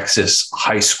authentic Texas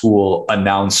high school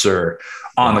announcer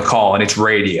on the call, and it's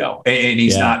radio. And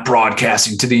he's not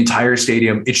broadcasting to the entire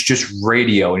stadium. It's just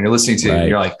radio. And you're listening to it and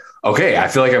you're like, okay, I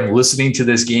feel like I'm listening to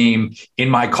this game in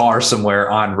my car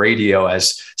somewhere on radio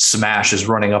as Smash is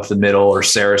running up the middle or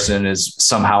Saracen is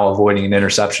somehow avoiding an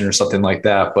interception or something like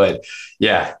that. But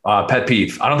yeah, pet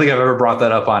peeve. I don't think I've ever brought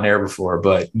that up on air before,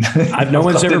 but no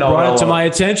one's ever brought it to my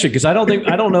attention because I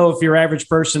don't know if your average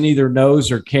person either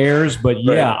knows or cares, but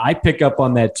yeah, right. I pick up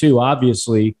on that too,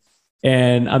 obviously.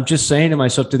 And I'm just saying to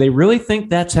myself, do they really think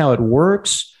that's how it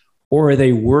works? Or are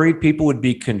they worried people would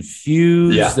be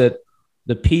confused that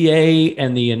the PA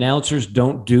and the announcers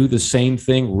don't do the same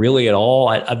thing really at all?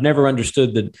 I've never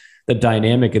understood the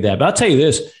dynamic of that. But I'll tell you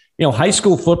this, high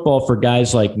school football for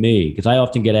guys like me, because I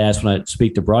often get asked when I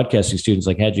speak to broadcasting students,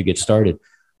 like, how'd you get started?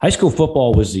 High school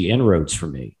football was the inroads for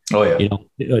me. Oh,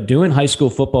 yeah. Doing high school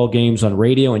football games on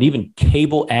radio and even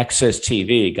cable access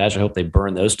TV, guys, I hope they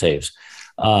burn those tapes,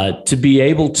 to be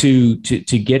able to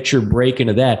get your break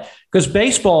into that. Because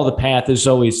baseball, the path is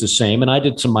always the same. And I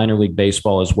did some minor league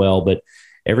baseball as well. But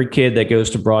every kid that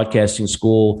goes to broadcasting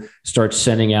school starts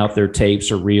sending out their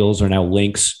tapes or reels or now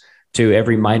links to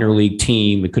every minor league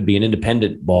team. It could be an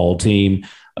independent ball team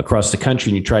across the country.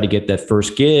 And you try to get that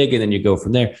first gig and then you go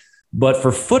from there. But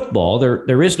for football,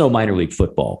 there is no minor league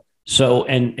football. So,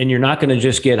 and you're not going to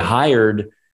just get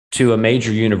hired to a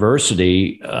major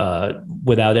university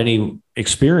without any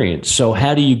experience. So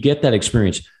how do you get that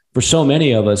experience? For so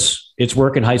many of us, it's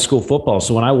working high school football.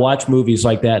 So when I watch movies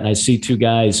like that and I see two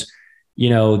guys,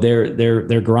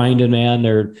 they're grinding,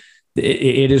 man.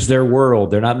 It is their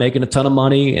world. They're not making a ton of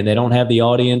money and they don't have the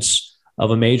audience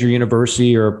of a major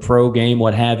university or a pro game,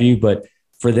 what have you. But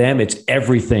for them, it's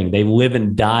everything. They live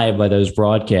and die by those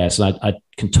broadcasts. And I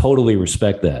can totally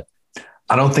respect that.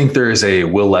 I don't think there is a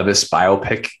Will Levis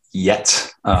biopic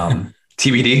yet.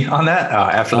 TBD on that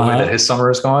after the way that his summer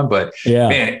is going. But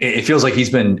man, it feels like he's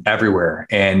been everywhere.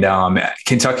 And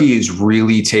Kentucky is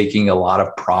really taking a lot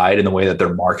of pride in the way that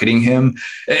they're marketing him.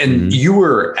 And you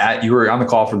were on the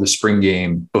call for the spring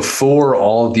game before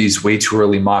all of these way too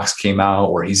early mocks came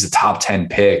out where he's the top 10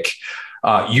 pick.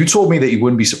 You told me that you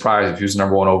wouldn't be surprised if he was the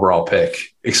number 1 overall pick.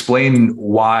 Explain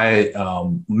why,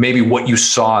 maybe what you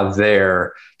saw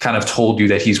there kind of told you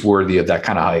that he's worthy of that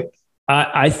kind of hype.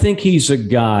 I think he's a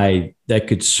guy that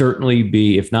could certainly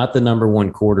be, if not the number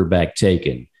 1 quarterback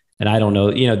taken. And I don't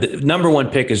know, the number 1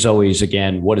 pick is always,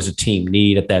 again, what does a team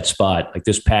need at that spot? Like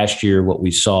this past year, what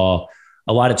we saw,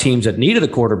 a lot of teams that needed a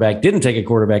quarterback didn't take a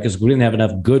quarterback because we didn't have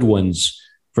enough good ones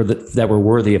that were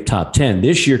worthy of top 10.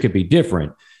 This year could be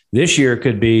different. This year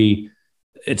could be,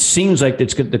 it seems like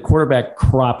the quarterback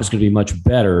crop is going to be much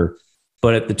better,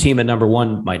 but the team at number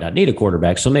 1 might not need a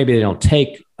quarterback. So maybe they don't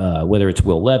take, whether it's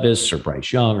Will Levis or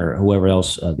Bryce Young or whoever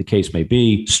else the case may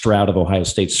be. Stroud of Ohio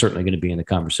State's certainly going to be in the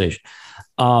conversation.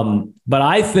 But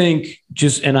I think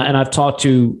and I've talked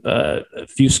to a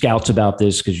few scouts about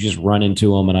this because you just run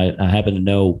into them. And I happen to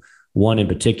know one in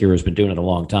particular has been doing it a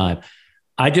long time.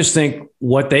 I just think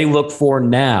what they look for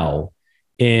now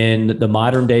in the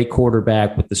modern day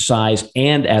quarterback with the size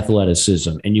and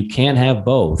athleticism, and you can't have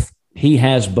both. He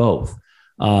has both.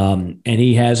 And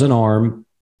he has an arm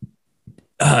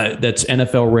that's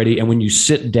NFL ready. And when you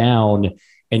sit down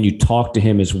and you talk to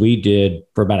him, as we did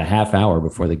for about a half hour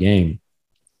before the game,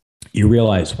 you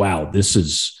realize, wow, this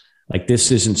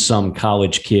isn't some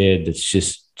college kid that's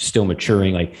just still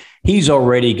maturing. Like he's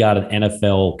already got an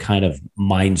NFL kind of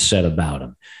mindset about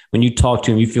him. When you talk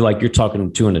to him, you feel like you're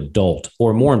talking to an adult,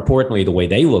 or more importantly, the way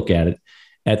they look at it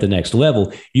at the next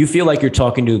level, you feel like you're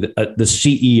talking to the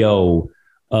CEO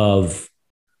of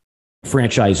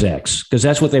franchise X, because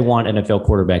that's what they want NFL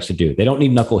quarterbacks to do. They don't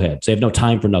need knuckleheads. They have no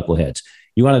time for knuckleheads.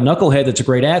 You want a knucklehead that's a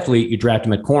great athlete, you draft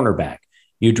him at cornerback.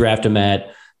 You draft him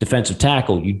at defensive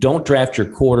tackle. You don't draft your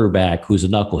quarterback who's a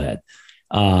knucklehead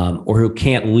or who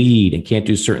can't lead and can't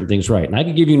do certain things right. And I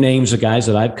can give you names of guys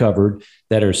that I've covered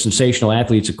that are sensational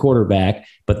athletes at quarterback,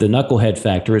 but the knucklehead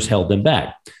factor has held them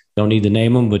back. Don't need to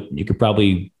name them, but you could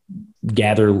probably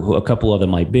gather who a couple of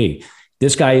them might be.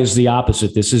 This guy is the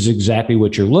opposite. This is exactly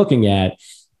what you're looking at,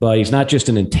 but he's not just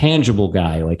an intangible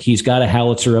guy. Like he's got a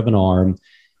howitzer of an arm.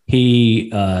 He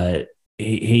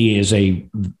is a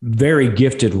very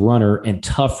gifted runner and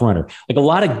tough runner. Like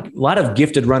a lot of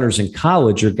gifted runners in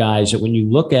college are guys that when you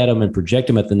look at them and project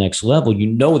them at the next level, you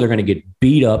know they're going to get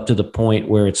beat up to the point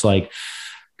where it's like,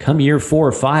 come year 4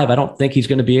 or 5, I don't think he's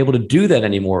going to be able to do that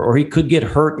anymore. Or he could get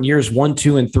hurt in years 1,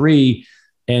 2, and 3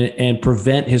 and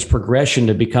prevent his progression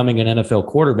to becoming an NFL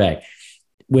quarterback.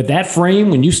 With that frame,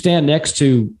 when you stand next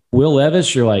to Will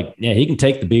Levis, you're like, yeah, he can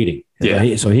take the beating.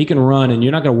 Yeah. So he can run, and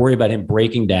you're not going to worry about him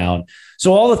breaking down.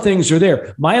 So all the things are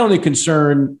there. My only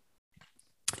concern,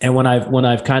 and when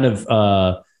I've kind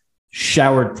of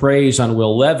showered praise on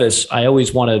Will Levis, I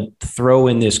always want to throw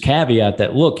in this caveat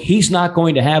that, look, he's not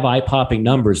going to have eye-popping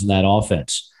numbers in that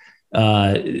offense.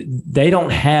 They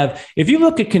don't have – if you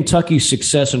look at Kentucky's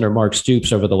success under Mark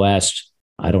Stoops over the last,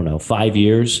 5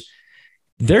 years,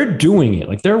 they're doing it.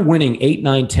 Like, they're winning 8,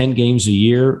 9, 10 games a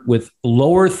year with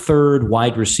lower third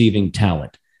wide receiving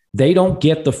talent. They don't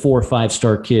get the 4 or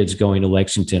 5-star kids going to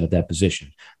Lexington at that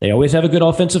position. They always have a good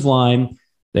offensive line.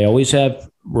 They always have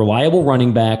reliable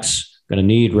running backs. Going to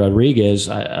need Rodriguez.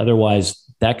 Otherwise,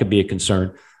 that could be a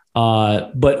concern.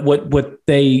 But what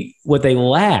they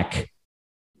lack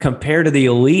compared to the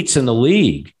elites in the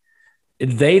league,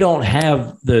 they don't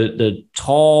have the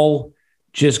tall,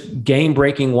 just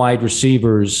game-breaking wide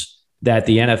receivers that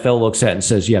the NFL looks at and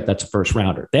says, yeah, that's a first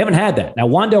rounder. They haven't had that. Now,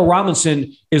 Wan'Dale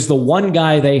Robinson is the one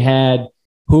guy they had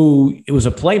who was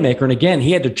a playmaker. And again,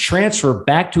 he had to transfer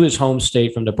back to his home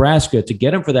state from Nebraska to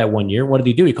get him for that 1 year. What did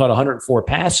he do? He caught 104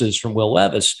 passes from Will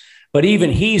Levis. But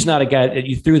even he's not a guy that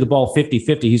you threw the ball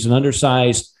 50-50. He's an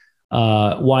undersized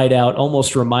wideout.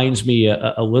 Almost reminds me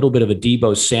a little bit of a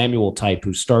Deebo Samuel type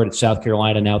who started South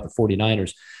Carolina, now at the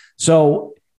 49ers.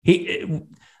 So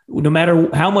no matter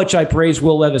how much I praise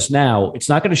Will Levis now, it's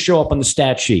not going to show up on the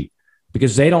stat sheet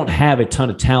because they don't have a ton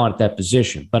of talent at that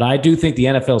position. But I do think the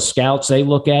NFL scouts, they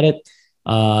look at it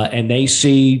and they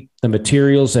see the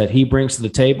materials that he brings to the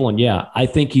table. And yeah, I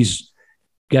think he's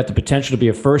got the potential to be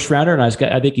a first rounder. And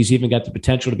I think he's even got the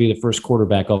potential to be the first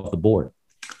quarterback off the board.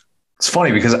 It's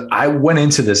funny because I went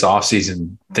into this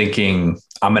offseason thinking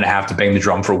I'm going to have to bang the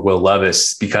drum for Will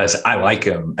Levis because I like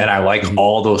him and I like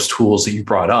all those tools that you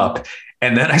brought up.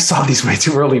 And then I saw these way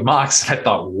too early mocks and I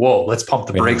thought, whoa, let's pump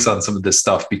the brakes on some of this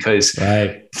stuff because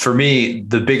for me,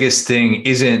 the biggest thing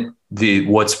isn't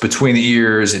what's between the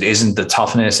ears. It isn't the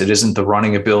toughness. It isn't the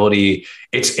running ability.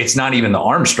 It's not even the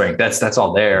arm strength. That's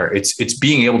all there. It's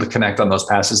being able to connect on those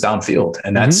passes downfield.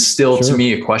 And that's still to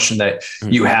me a question that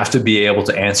you have to be able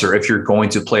to answer if you're going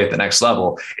to play at the next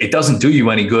level. It doesn't do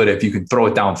you any good if you can throw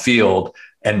it downfield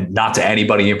and not to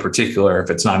anybody in particular,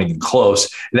 if it's not even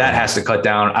close. That has to cut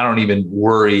down. I don't even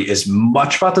worry as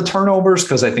much about the turnovers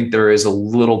because I think there is a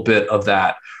little bit of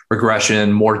that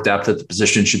regression, more depth at the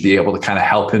position should be able to kind of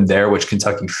help him there, which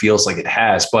Kentucky feels like it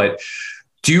has. But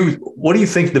what do you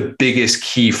think the biggest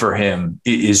key for him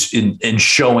is in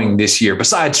showing this year,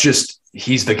 besides just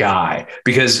he's the guy?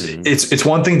 Because it's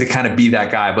one thing to kind of be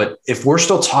that guy, but if we're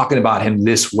still talking about him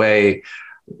this way,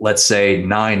 let's say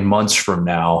 9 months from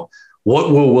now,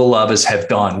 what will Will Levis have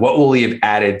done? What will he have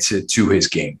added to his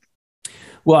game?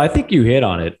 Well, I think you hit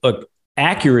on it. Look,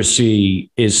 accuracy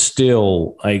is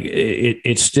still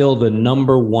it's still the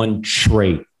number one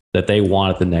trait that they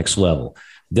want at the next level.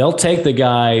 They'll take the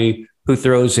guy who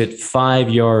throws it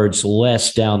 5 yards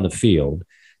less down the field.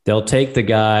 They'll take the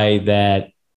guy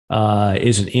that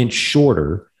is an inch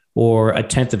shorter or a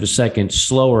tenth of a second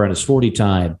slower on his 40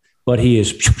 time, but he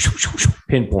is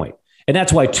pinpoint. And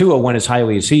that's why Tua went as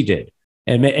highly as he did.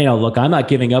 And, look, I'm not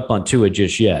giving up on Tua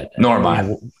just yet. Nor am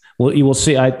I. Well, you will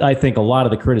see. I think a lot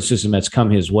of the criticism that's come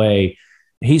his way,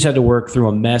 he's had to work through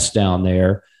a mess down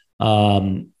there.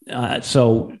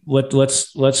 So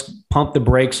let's pump the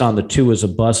brakes on the Tua as a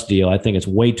bust deal. I think it's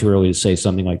way too early to say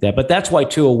something like that. But that's why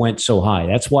Tua went so high.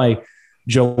 That's why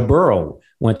Joe Burrow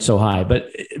went so high. But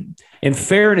in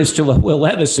fairness to Will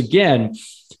Levis, again,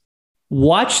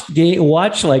 watch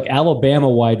like Alabama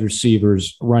wide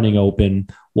receivers running open.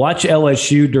 Watch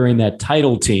LSU during that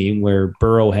title team where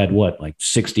Burrow had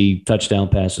 60 touchdown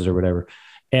passes or whatever.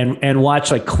 And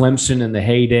watch like Clemson in the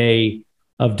heyday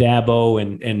of Dabo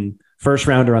and first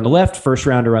rounder on the left, first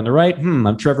rounder on the right.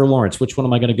 I'm Trevor Lawrence. Which one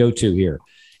am I going to go to here?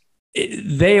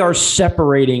 They are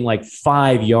separating like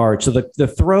 5 yards. So the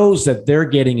throws that they're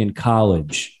getting in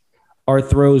college are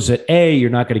throws that A, you're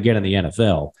not going to get in the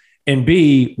NFL. And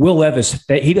B, Will Levis,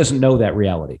 he doesn't know that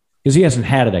reality because he hasn't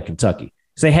had it at Kentucky.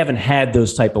 Because they haven't had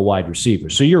those type of wide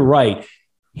receivers. So you're right.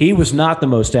 He was not the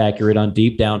most accurate on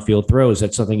deep downfield throws.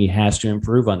 That's something he has to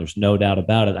improve on. There's no doubt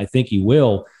about it. I think he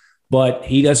will. But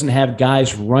he doesn't have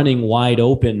guys running wide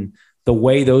open the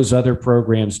way those other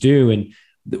programs do. And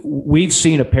we've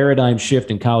seen a paradigm shift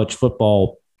in college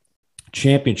football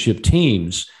championship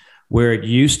teams where it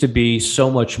used to be so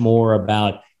much more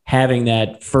about having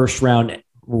that first round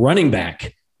running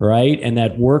back, right? And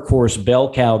that workhorse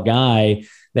bell cow guy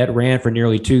that ran for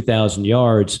nearly 2,000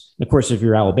 yards. Of course, if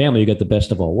you're Alabama, you got the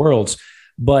best of all worlds.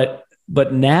 But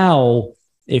now,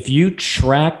 if you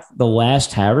track the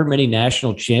last however many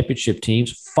national championship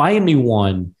teams, find me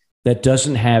one that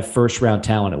doesn't have first-round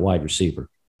talent at wide receiver.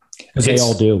 Because they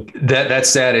all do. That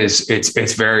stat is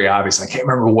it's very obvious. I can't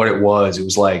remember what it was. It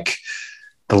was like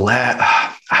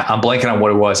I I'm blanking on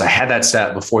what it was. I had that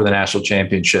stat before the national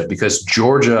championship because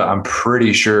Georgia, I'm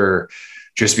pretty sure,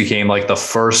 just became like the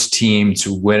first team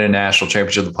to win a national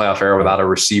championship of the playoff era without a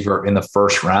receiver in the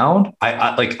first round.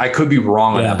 I could be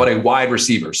wrong on that, but a wide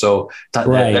receiver. So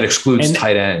that excludes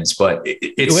tight ends, but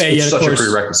it's such a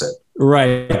prerequisite.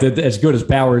 Right. As good as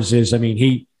Bowers is, I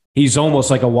mean, he's almost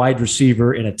like a wide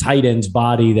receiver in a tight end's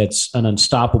body. That's an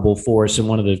unstoppable force and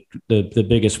one of the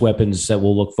biggest weapons that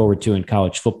we'll look forward to in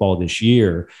college football this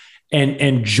year.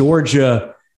 And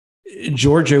Georgia,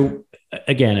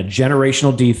 again, a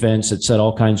generational defense that set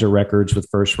all kinds of records with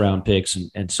first round picks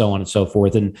and so on and so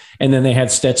forth. And then they have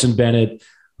Stetson Bennett,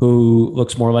 who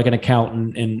looks more like an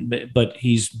accountant, but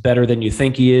he's better than you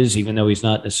think he is, even though he's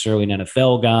not necessarily an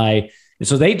NFL guy. And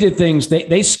so they did things,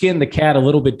 they skinned the cat a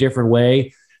little bit different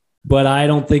way, but I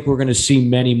don't think we're going to see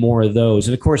many more of those.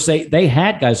 And of course, they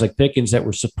had guys like Pickens that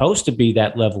were supposed to be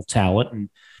that level talent, and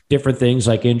different things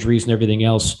like injuries and everything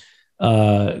else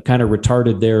kind of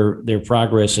retarded their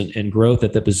progress and growth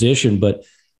at the position. But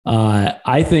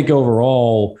I think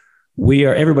overall,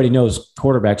 everybody knows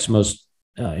quarterback's the most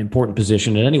important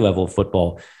position at any level of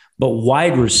football, but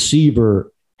wide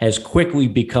receiver has quickly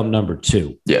become number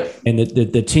two. Yeah. And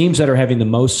the teams that are having the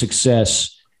most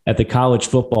success at the college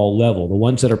football level, the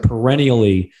ones that are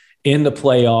perennially in the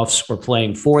playoffs or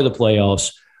playing for the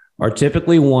playoffs, are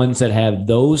typically ones that have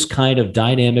those kind of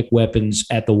dynamic weapons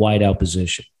at the wideout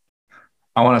position.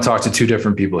 I want to talk to two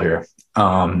different people here.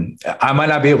 I might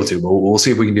not be able to, but we'll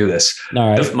see if we can do this. All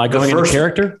right. Am I going into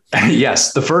character?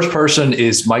 Yes. The first person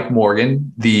is Mike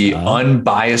Morgan, the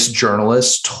unbiased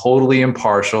journalist, totally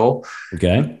impartial.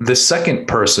 Okay. The second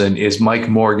person is Mike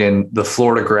Morgan, the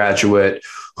Florida graduate,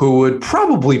 who would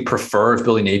probably prefer if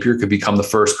Billy Napier could become the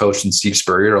first coach in Steve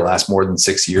Spurrier to last more than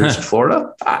 6 years in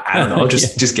Florida. I don't know,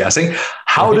 just guessing.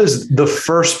 How does the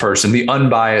first person, the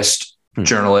unbiased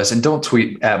journalist, and don't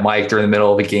tweet at Mike during the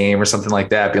middle of a game or something like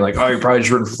that, being like, oh, you're probably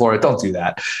just rooting for Florida. Don't do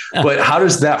that. But how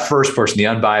does that first person, the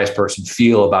unbiased person,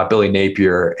 feel about Billy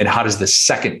Napier? And how does the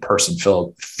second person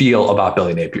feel about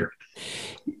Billy Napier?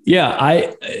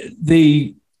 Yeah,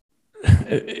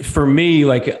 for me,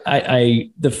 like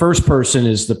the first person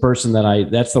is the person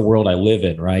that's the world I live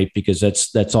in, right? Because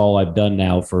that's all I've done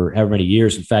now for however many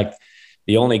years. In fact,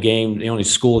 the only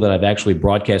school that I've actually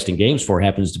broadcasting games for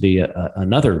happens to be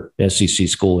another SEC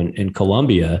school in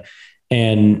Columbia.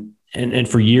 And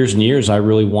for years and years, I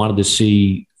really wanted to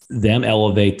see them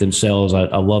elevate themselves.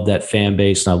 I love that fan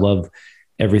base, and I love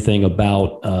everything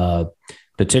about,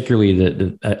 particularly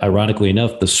the ironically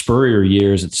enough, the Spurrier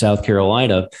years at South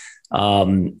Carolina.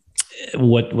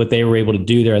 What they were able to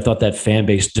do there, I thought that fan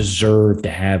base deserved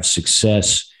to have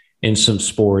success in some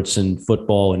sports and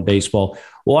football and baseball.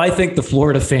 Well, I think the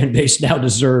Florida fan base now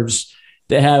deserves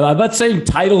to have, I'm not saying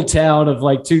title town of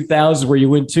like 2000 where you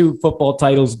win 2 football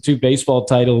titles and 2 basketball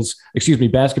titles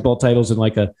in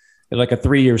like a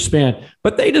 3-year span,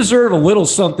 but they deserve a little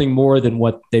something more than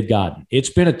what they've gotten. It's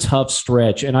been a tough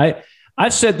stretch. And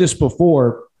I've said this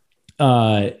before,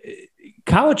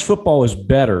 college football is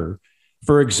better.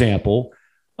 For example,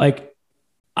 like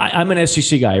I'm an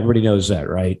SEC guy. Everybody knows that,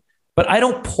 right? But I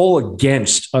don't pull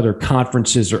against other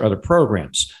conferences or other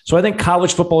programs. So I think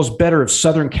college football is better if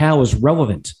Southern Cal is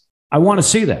relevant. I want to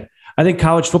see that. I think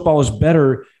college football is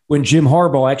better when Jim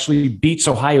Harbaugh actually beats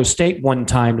Ohio State one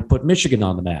time to put Michigan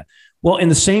on the map. Well, in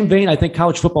the same vein, I think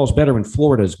college football is better when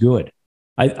Florida is good.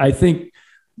 I think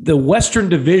the Western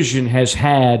Division has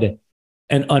had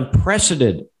an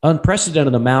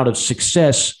unprecedented amount of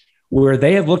success where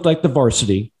they have looked like the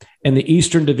varsity and the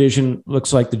Eastern Division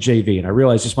looks like the JV. And I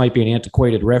realize this might be an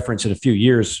antiquated reference in a few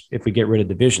years if we get rid of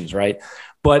divisions, right?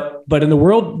 But in the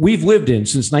world we've lived in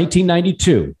since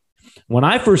 1992, when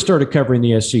I first started covering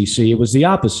the SEC, it was the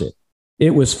opposite.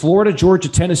 It was Florida, Georgia,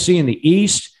 Tennessee in the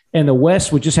East, and the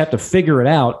West would just have to figure it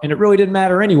out. And it really didn't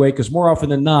matter anyway, because more often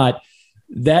than not,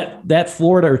 that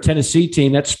Florida or Tennessee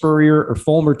team, that Spurrier or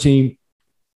Fulmer team,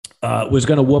 was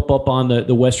going to whoop up on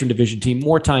the Western Division team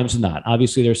more times than not.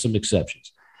 Obviously, there's some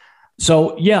exceptions.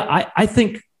 So, yeah, I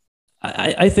think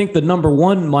the number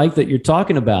one, Mike, that you're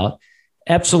talking about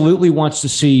absolutely wants to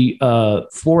see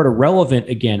Florida relevant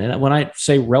again. And when I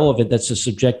say relevant, that's a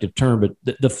subjective term, but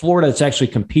the Florida that's actually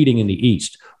competing in the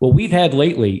East. What we've had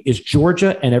lately is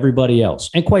Georgia and everybody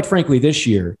else. And quite frankly, this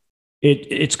year,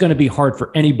 it's going to be hard for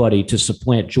anybody to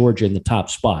supplant Georgia in the top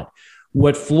spot.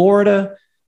 What Florida,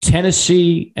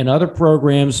 Tennessee, and other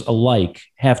programs alike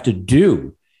have to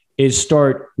do is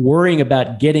start worrying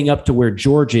about getting up to where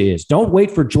Georgia is. Don't wait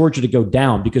for Georgia to go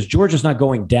down, because Georgia's not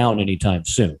going down anytime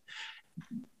soon.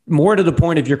 More to the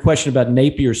point of your question about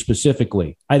Napier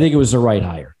specifically, I think it was the right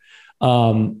hire.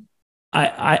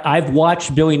 I've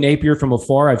watched Billy Napier from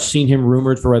afar. I've seen him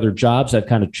rumored for other jobs. I've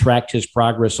kind of tracked his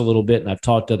progress a little bit, and I've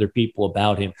talked to other people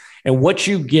about him. And what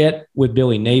you get with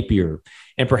Billy Napier,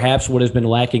 and perhaps what has been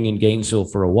lacking in Gainesville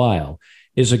for a while,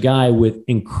 is a guy with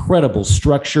incredible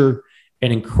structure,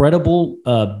 an incredible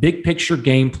big picture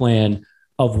game plan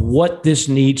of what this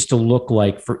needs to look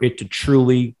like for it to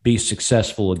truly be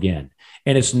successful again.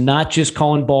 And it's not just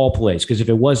calling ball plays, because if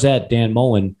it was that, Dan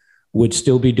Mullen would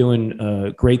still be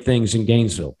doing great things in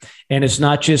Gainesville. And it's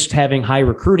not just having high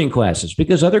recruiting classes,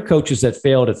 because other coaches that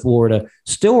failed at Florida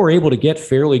still were able to get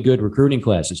fairly good recruiting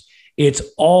classes. It's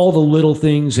all the little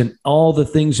things and all the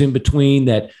things in between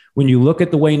that when you look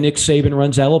at the way Nick Saban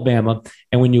runs Alabama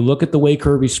and when you look at the way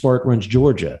Kirby Smart runs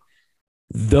Georgia,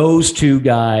 those two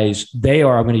guys, they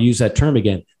are, I'm going to use that term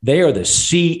again, they are the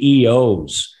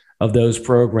CEOs of those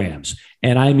programs.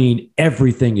 And I mean,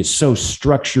 everything is so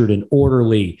structured and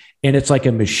orderly, and it's like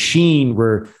a machine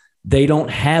where they don't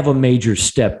have a major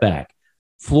step back.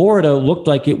 Florida looked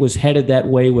like it was headed that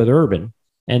way with Urban.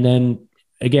 And then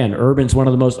again, Urban's one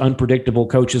of the most unpredictable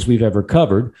coaches we've ever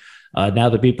covered. Now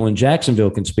the people in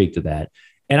Jacksonville can speak to that.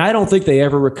 And I don't think they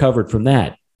ever recovered from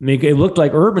that. I mean, it looked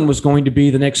like Urban was going to be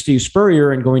the next Steve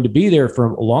Spurrier and going to be there for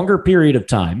a longer period of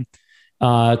time,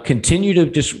 continue to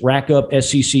just rack up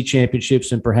SEC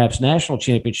championships and perhaps national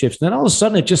championships. And then all of a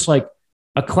sudden, it just like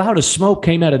a cloud of smoke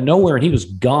came out of nowhere and he was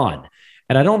gone.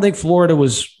 And I don't think Florida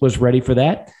was ready for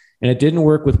that. And it didn't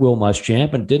work with Will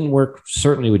Muschamp, and it didn't work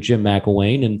certainly with Jim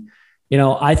McElwain. And, you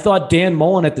know, I thought Dan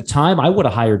Mullen at the time, I would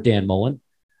have hired Dan Mullen,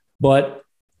 but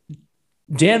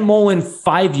Dan Mullen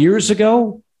 5 years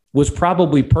ago was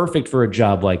probably perfect for a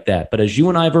job like that. But as you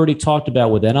and I have already talked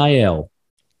about with NIL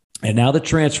and now the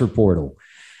transfer portal,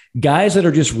 guys that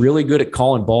are just really good at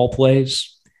calling ball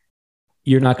plays,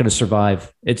 you're not going to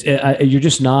survive. You're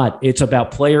just not. It's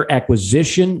about player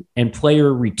acquisition and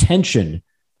player retention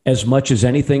as much as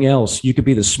anything else. You could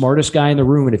be the smartest guy in the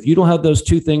room, and if you don't have those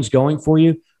two things going for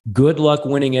you, good luck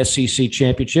winning SEC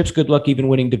championships. Good luck even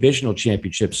winning divisional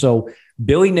championships. So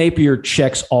Billy Napier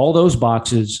checks all those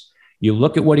boxes. You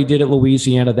look at what he did at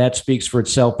Louisiana, that speaks for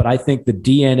itself. But I think the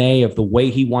DNA of the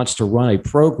way he wants to run a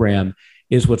program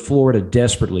is what Florida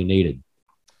desperately needed.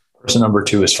 Person number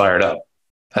 2 is fired up.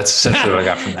 That's essentially what I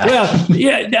got from that. Well,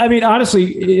 yeah, I mean,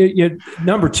 honestly,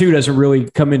 number 2 doesn't really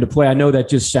come into play. I know that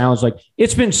just sounds like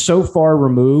it's been so far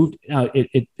removed.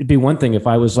 It'd be one thing if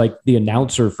I was like the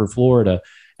announcer for Florida,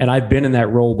 and I've been in that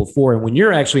role before. And when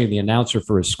you're actually the announcer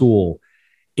for a school,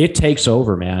 it takes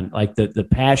over, man. Like the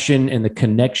passion and the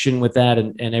connection with that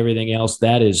and everything else,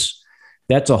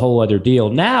 that's a whole other deal.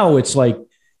 Now it's like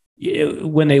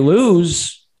when they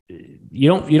lose, you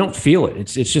don't feel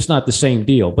it. It's just not the same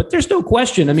deal. But there's no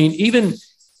question. I mean, even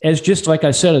as just like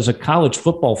I said, as a college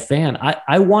football fan,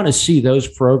 I want to see those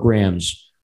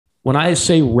programs. When I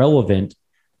say relevant,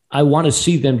 I want to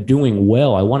see them doing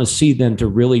well. I want to see them to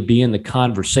really be in the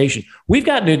conversation. We've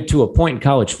gotten to a point in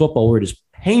college football where it is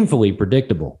painfully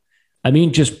predictable. I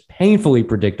mean, just painfully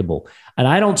predictable. And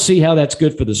I don't see how that's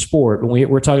good for the sport when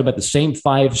we're talking about the same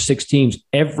 5-6 teams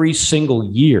every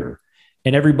single year,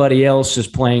 and everybody else is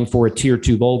playing for a tier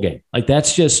 2 bowl game. Like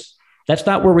that's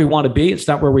not where we want to be. It's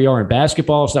not where we are in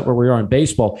basketball. It's not where we are in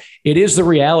baseball. It is the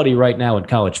reality right now in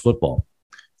college football.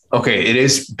 Okay, it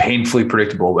is painfully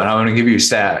predictable, but I'm going to give you a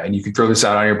stat, and you can throw this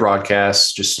out on your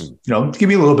broadcast. Just, give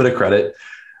me a little bit of credit.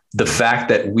 The fact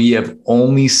that we have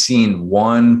only seen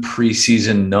one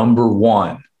preseason number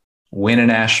 1 win a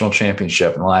national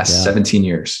championship in the last 17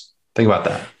 years. Think about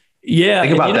that. Yeah.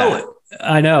 Think about that.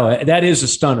 I know that is a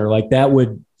stunner. Like that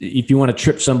would, if you want to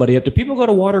trip somebody up, do people go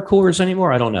to water coolers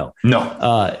anymore? I don't know.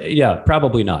 No. Yeah,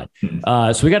 probably not.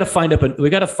 So we got to find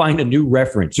a new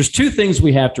reference. There's 2 things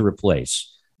we have to replace.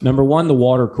 Number 1, the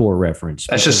water cooler reference.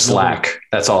 That's just Slack.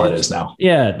 That's all it is now.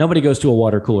 Yeah. Nobody goes to a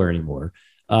water cooler anymore.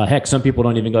 Heck, some people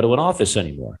don't even go to an office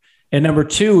anymore. And number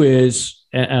 2 is,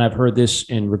 and I've heard this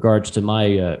in regards to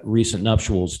my recent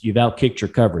nuptials, you've outkicked your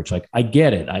coverage. Like, I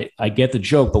get it. I get the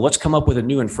joke, but let's come up with a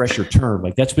new and fresher term.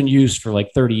 Like, that's been used for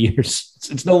like 30 years.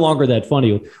 It's no longer that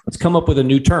funny. Let's come up with a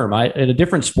new term in a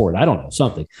different sport. I don't know,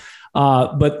 something.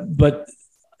 But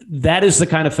that is the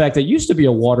kind of fact that used to be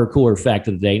a water cooler fact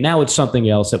of the day. Now it's something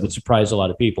else that would surprise a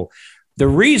lot of people. The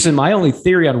reason, my only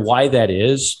theory on why that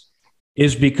is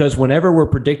because whenever we're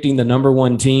predicting the number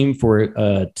 1 team for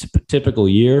a typical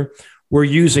year, we're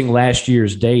using last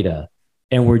year's data,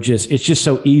 and it's just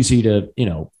so easy to,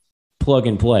 plug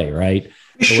and play, right?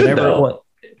 We should, I'm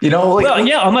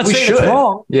not saying it's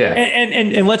wrong. Yeah.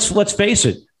 And let's face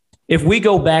it. If we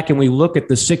go back and we look at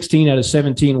the 16 out of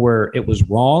 17 where it was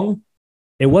wrong,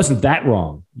 it wasn't that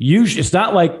wrong. Usually, it's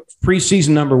not like preseason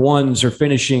number ones are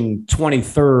finishing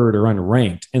 23rd or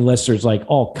unranked, unless there's like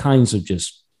all kinds of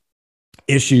just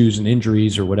issues and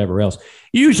injuries or whatever else.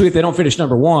 Usually if they don't finish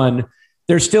number one,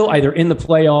 they're still either in the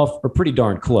playoff or pretty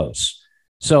darn close.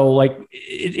 So like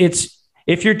it's,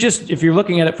 if you're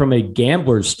looking at it from a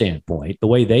gambler's standpoint, the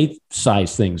way they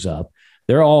size things up,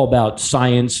 they're all about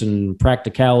science and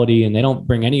practicality, and they don't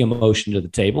bring any emotion to the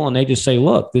table. And they just say,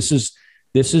 look, this is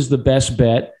the best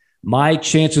bet. My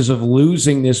chances of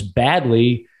losing this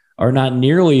badly are not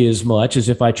nearly as much as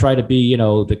if I try to be,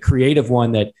 the creative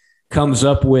one that comes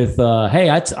up with, hey,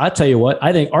 I tell you what,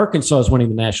 I think Arkansas is winning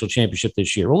the national championship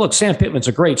this year. Well, look, Sam Pittman's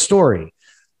a great story.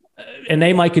 And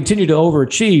they might continue to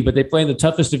overachieve, but they play in the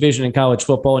toughest division in college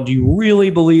football. And do you really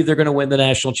believe they're going to win the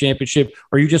national championship?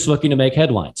 Or are you just looking to make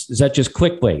headlines? Is that just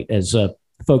clickbait, as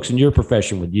folks in your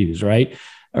profession would use, right?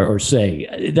 Or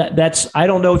say that's, I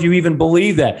don't know if you even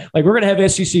believe that. Like, we're going to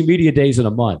have SEC media days in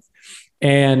a month.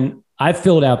 And I've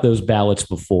filled out those ballots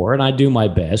before, and I do my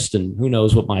best, and who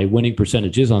knows what my winning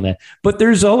percentage is on that. But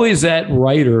there's always that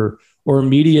writer or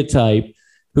media type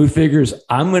who figures,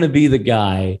 I'm going to be the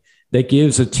guy that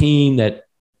gives a team that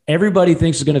everybody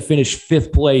thinks is going to finish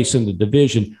 5th place in the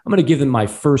division, I'm going to give them my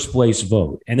first place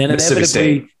vote. And then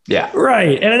inevitably,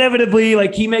 right. And inevitably,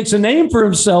 like, he makes a name for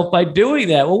himself by doing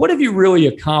that. Well, what have you really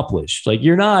accomplished? Like,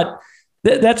 you're not,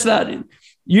 that's not,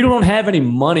 you don't have any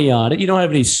money on it. You don't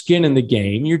have any skin in the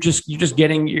game. You're just being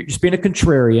a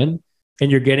contrarian,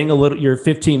 and you're getting your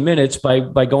 15 minutes by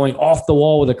going off the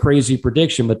wall with a crazy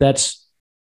prediction. But that's,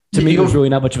 to me, there's really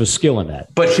not much of a skill in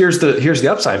that. But here's the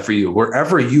upside for you.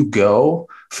 Wherever you go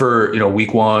for,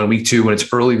 week 1, week 2, when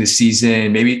it's early in the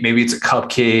season, maybe it's a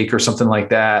cupcake or something like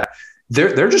that.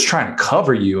 They're just trying to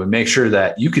cover you and make sure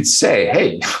that you could say,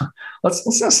 hey,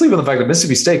 let's not sleep on the fact that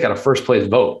Mississippi State got a first place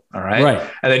vote. All right.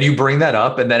 Right. And then you bring that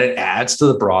up, and then it adds to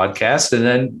the broadcast, and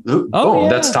then boom,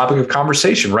 that's topic of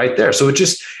conversation right there. So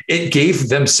it gave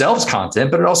themselves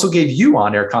content, but it also gave you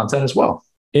on-air content as well.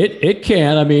 It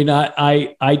can. I mean,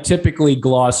 I typically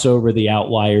gloss over the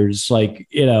outliers. Like,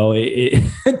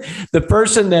 the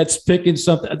person that's picking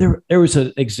something. There was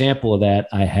an example of that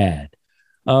I had.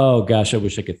 Oh gosh, I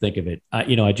wish I could think of it.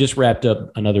 I just wrapped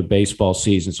up another baseball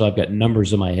season, so I've got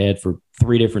numbers in my head for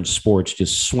 3 different sports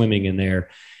just swimming in there.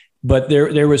 But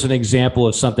there was an example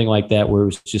of something like that where it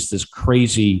was just this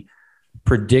crazy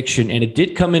prediction, and it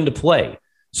did come into play.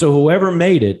 So whoever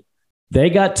made it, they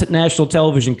got national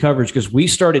television coverage because we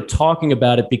started talking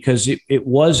about it, because it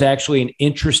was actually an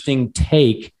interesting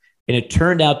take, and it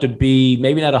turned out to be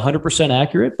maybe not 100%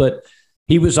 accurate, but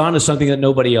he was onto something that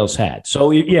nobody else had.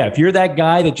 So yeah, if you're that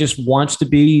guy that just wants to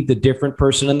be the different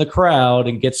person in the crowd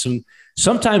and get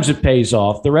sometimes it pays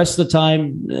off. The rest of the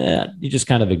time, you just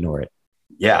kind of ignore it.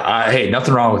 Yeah. Hey,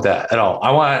 nothing wrong with that at all.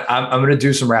 I'm going to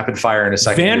do some rapid fire in a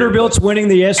second. Vanderbilt's winning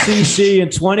the SEC in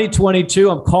 2022.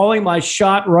 I'm calling my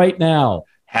shot right now.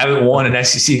 Haven't won an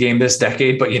SEC game this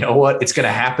decade, but you know what? It's going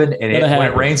to happen. And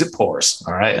when it rains, it pours.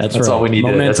 All right. That's right. All we need.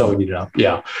 That's all we need to know.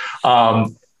 Yeah.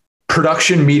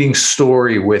 Production meeting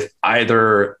story with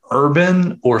either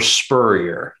Urban or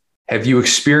Spurrier. Have you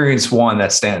experienced one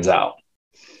that stands out?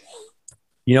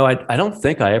 I don't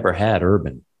think I ever had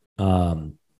Urban.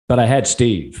 But I had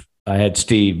Steve. I had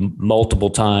Steve multiple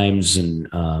times, and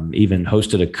even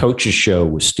hosted a coach's show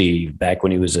with Steve back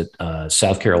when he was at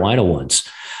South Carolina once.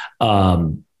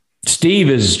 Steve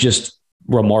is just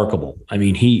remarkable. I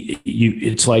mean,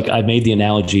 it's like, I made the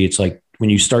analogy. It's like when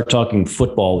you start talking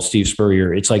football with Steve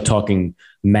Spurrier, it's like talking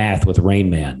math with Rain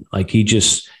Man. Like,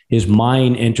 his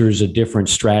mind enters a different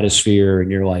stratosphere,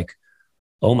 and you're like,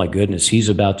 oh my goodness, he's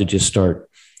about to just start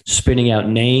spinning out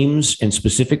names and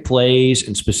specific plays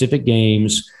and specific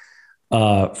games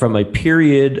from a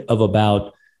period of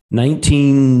about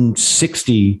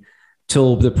 1960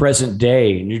 till the present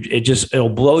day. And it'll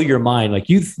blow your mind. Like,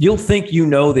 you'll think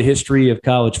the history of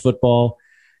college football,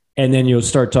 and then you'll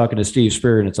start talking to Steve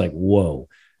Spurrier, and it's like, whoa.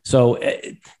 So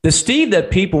the Steve that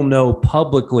people know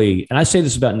publicly, and I say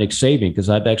this about Nick Saban because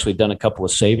I've actually done a couple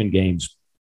of Saban games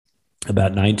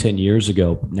about 9-10 years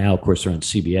ago. Now, of course, they're on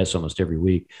CBS almost every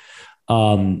week.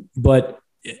 But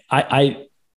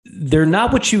they're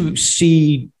not what you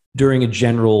see during a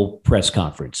general press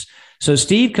conference. So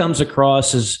Steve comes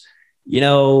across as,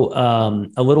 a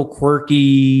little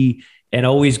quirky and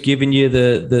always giving you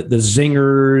the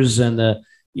zingers and the,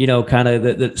 kind of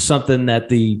the something that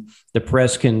the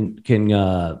press can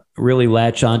really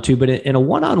latch onto. But in a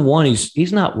one-on-one,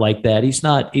 he's not like that.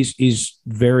 He's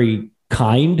very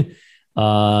kind.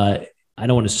 I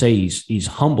don't want to say he's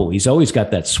humble. He's always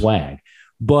got that swag,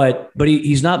 but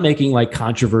he's not making like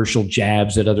controversial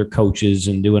jabs at other coaches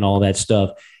and doing all that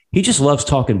stuff. he just loves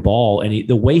talking ball, and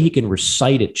the way he can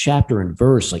recite it chapter and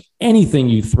verse, like anything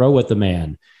you throw at the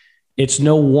man, it's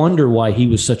no wonder why he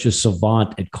was such a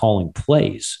savant at calling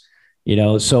plays.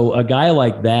 So a guy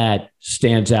like that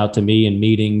stands out to me in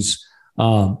meetings.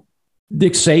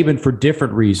 Nick Saban, for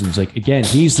different reasons. Like, again,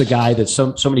 he's the guy that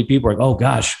so many people are like, oh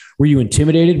gosh, were you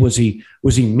intimidated? Was he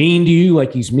mean to you?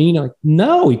 Like, he's mean? Like,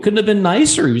 no, he couldn't have been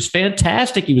nicer. He was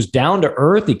fantastic. He was down to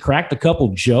earth. He cracked a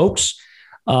couple jokes.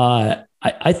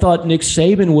 I thought Nick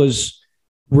Saban was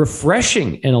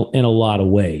refreshing in a lot of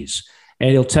ways.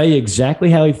 And he'll tell you exactly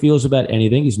how he feels about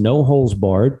anything. He's no holds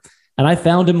barred. And I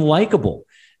found him likable.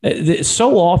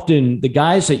 So often the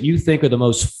guys that you think are the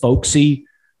most folksy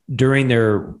during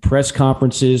their press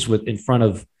conferences in front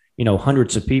of,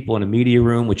 hundreds of people in a media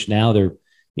room, which now they're,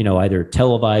 either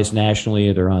televised nationally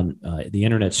or they're on the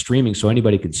internet streaming so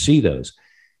anybody can see those.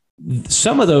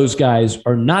 Some of those guys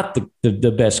are not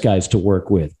the best guys to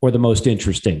work with or the most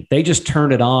interesting. They just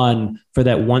turn it on for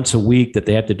that once a week that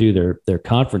they have to do their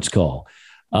conference call.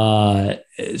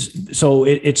 So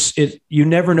you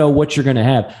never know what you're going to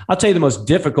have. I'll tell you the most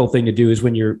difficult thing to do is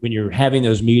when you're having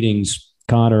those meetings,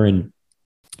 Connor, and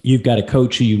you've got a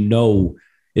coach who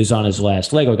is on his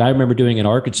last leg. Like, I remember doing an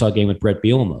Arkansas game with Brett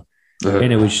Bielema,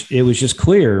 and it was just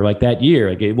clear, like, that year,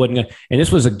 like, it wasn't. And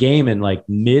this was a game in like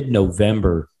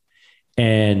mid-November,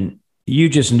 and you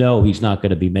just know he's not going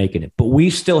to be making it. But we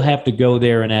still have to go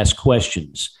there and ask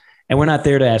questions, and we're not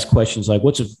there to ask questions like,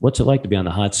 what's it like to be on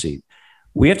the hot seat?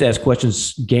 We have to ask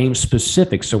questions game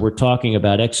specific. So we're talking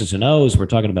about X's and O's. We're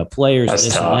talking about players. That's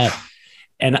and this tough.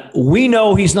 and that. And we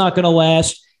know he's not going to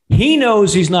last. He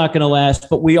knows he's not going to last,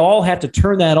 but we all have to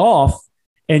turn that off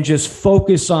and just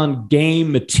focus on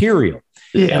game material.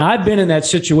 Yeah. And I've been in that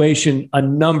situation a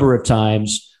number of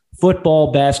times,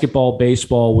 football, basketball,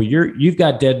 baseball, where you've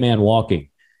got dead man walking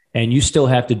and you still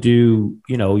have to do,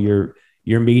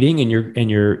 your meeting and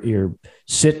your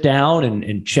sit down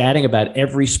and chatting about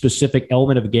every specific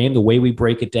element of a game, the way we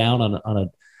break it down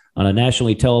on a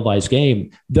nationally televised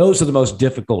game. Those are the most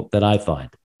difficult that I find.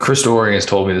 Chris Doering has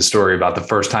told me the story about the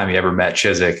first time he ever met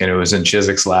Chizik, and it was in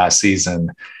Chizik's last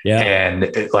season. Yeah. And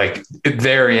it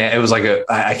was like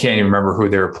I can't even remember who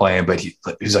they were playing, but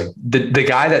he's like the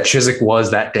guy that Chizik was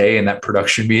that day in that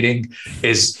production meeting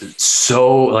is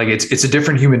so like, it's a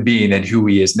different human being than who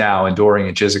he is now. And Doering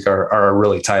and Chizik are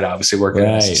really tight, obviously working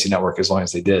at the SEC Network as long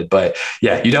as they did. But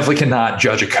yeah, you definitely cannot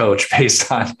judge a coach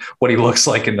based on what he looks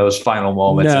like in those final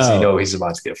moments as he's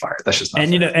about to get fired. That's just not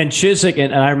fair. And Chizik,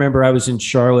 and I remember I was in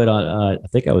Charlotte on I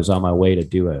think I was on my way to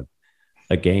do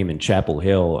a game in Chapel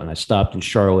Hill, and I stopped in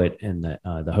Charlotte, and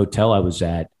the hotel I was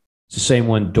at, it's the same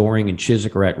one Doering and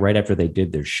Chizik are at right after they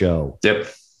did their show. Yep.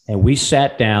 And we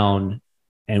sat down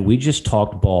and we just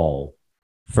talked ball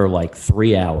for like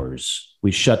 3 hours.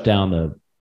 We shut down the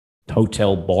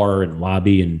hotel bar and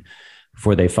lobby, and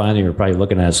before they finally were probably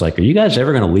looking at us like, are you guys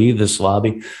ever going to leave this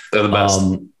lobby? They're the best.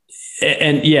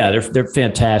 And yeah, they're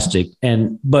fantastic.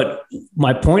 But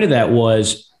my point of that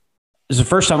was the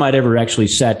first time I'd ever actually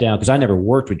sat down, because I never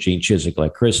worked with Gene Chizik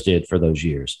like Chris did for those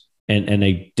years, and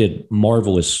they did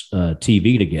marvelous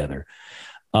TV together.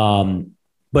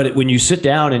 But when you sit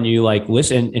down and you like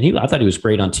listen, and I thought he was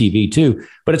great on TV too.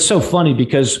 But it's so funny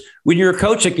because when you're a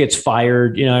coach that gets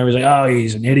fired, everyone's like, oh,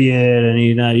 he's an idiot and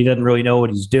he doesn't really know what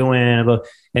he's doing. And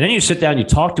then you sit down and you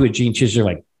talk to a Gene Chizik, you're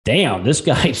like, damn, this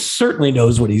guy certainly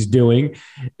knows what he's doing.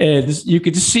 And you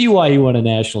could see why he won a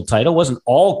national title. It wasn't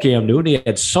all Cam Newton. He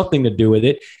had something to do with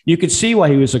it. You could see why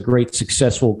he was a great,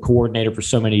 successful coordinator for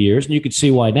so many years. And you could see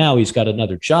why now he's got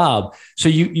another job. So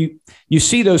you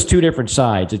see those two different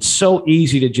sides. It's so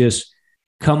easy to just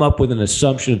come up with an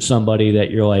assumption of somebody that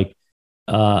you're like,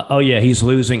 oh, yeah, he's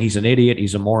losing. He's an idiot.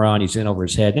 He's a moron. He's in over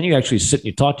his head. Then you actually sit and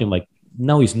you talk to him like,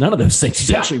 no, he's none of those things.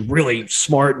 He's actually really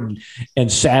smart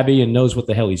and savvy and knows what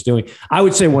the hell he's doing. I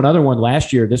would say one other one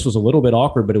last year, this was a little bit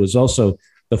awkward, but it was also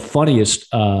the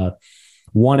funniest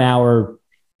 1 hour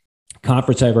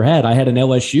conference I ever had. I had an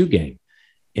LSU game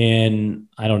and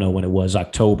I don't know when it was,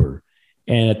 October.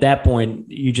 And at that point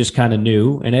you just kind of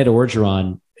knew, and Ed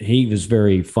Orgeron, he was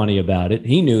very funny about it.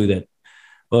 He knew that,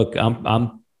 look,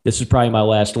 this is probably my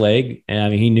last leg. And I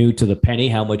mean, he knew to the penny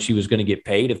how much he was going to get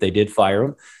paid if they did fire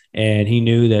him. And he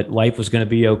knew that life was going to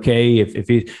be okay if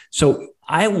he. So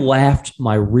I laughed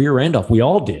my rear end off. We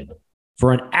all did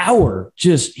for an hour.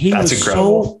 That's was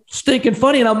incredible. So stinking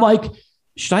funny. And I'm like,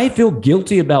 should I feel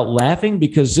guilty about laughing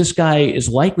because this guy is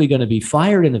likely going to be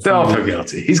fired in the future? Don't feel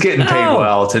guilty. He's getting paid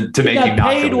well to make you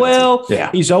not paid feel well. Guilty.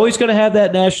 Yeah. He's always going to have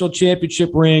that national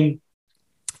championship ring.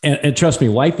 And trust me,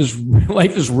 life is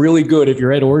really good. If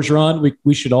you're Ed Orgeron,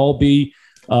 we should all be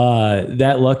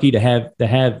that lucky to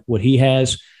have what he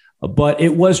has. But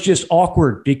it was just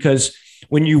awkward because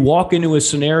when you walk into a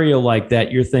scenario like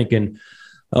that, you're thinking,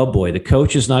 oh boy, the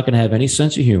coach is not going to have any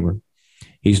sense of humor.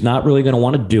 He's not really going to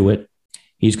want to do it.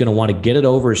 He's going to want to get it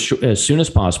over as soon as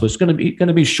possible. It's going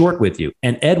to be short with you.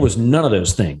 And Ed was none of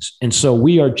those things. And so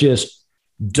we are just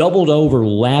doubled over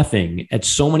laughing at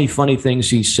so many funny things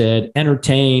he said,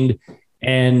 entertained,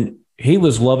 and he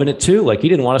was loving it too. Like he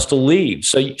didn't want us to leave.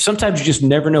 So sometimes you just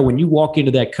never know when you walk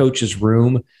into that coach's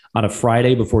room on a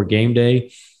Friday before game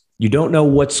day, you don't know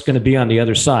what's going to be on the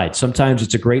other side. Sometimes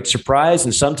it's a great surprise.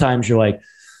 And sometimes you're like,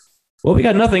 well, we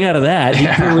got nothing out of that. He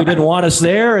clearly didn't want us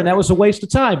there. And that was a waste of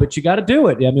time, but you got to do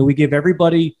it. I mean, we give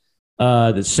everybody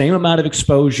the same amount of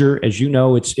exposure. As you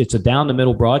know, it's a down the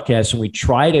middle broadcast. And we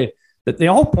try to, the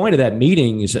whole point of that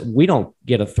meeting is that we don't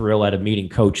get a thrill out of meeting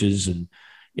coaches. And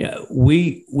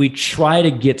we try to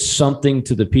get something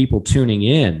to the people tuning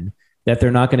in that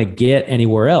they're not going to get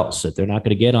anywhere else, that they're not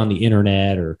going to get on the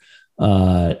internet or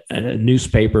a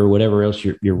newspaper or whatever else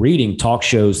you're reading, talk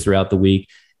shows throughout the week.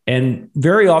 And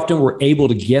very often we're able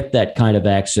to get that kind of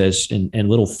access and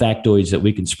little factoids that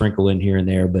we can sprinkle in here and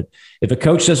there. But if a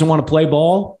coach doesn't want to play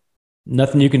ball,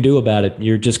 nothing you can do about it.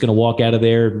 You're just going to walk out of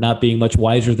there not being much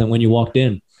wiser than when you walked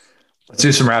in. Let's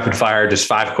do some rapid fire, just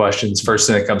 5 questions. First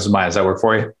thing that comes to mind. Does that work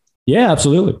for you? Yeah,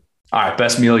 absolutely. All right.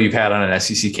 Best meal you've had on an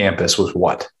SEC campus was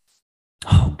what?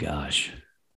 Oh, gosh.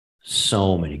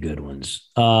 So many good ones.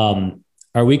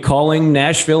 Are we calling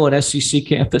Nashville an SEC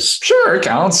campus? Sure, it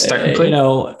counts technically.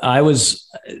 I'll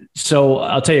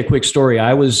tell you a quick story.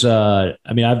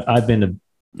 I've been to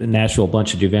Nashville a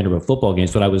bunch to do Vanderbilt football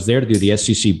games, but I was there to do the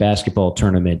SEC basketball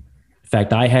tournament. In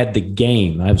fact, I had the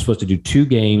game. I was supposed to do 2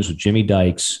 games with Jimmy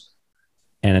Dykes,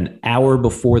 and an hour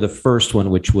before the first one,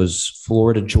 which was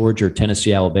Florida, Georgia, or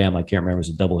Tennessee, Alabama, I can't remember, it was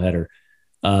a doubleheader.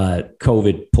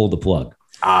 COVID pulled the plug.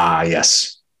 Ah,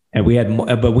 yes. And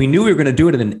but we knew we were going to do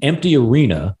it in an empty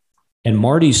arena. And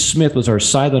Marty Smith was our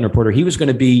sideline reporter. He was going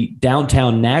to be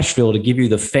downtown Nashville to give you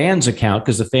the fans account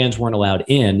because the fans weren't allowed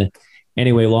in.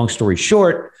 Anyway, long story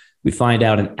short, we find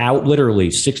out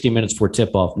literally 60 minutes before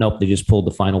tip-off. Nope, they just pulled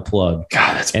the final plug.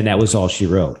 God, and that was all she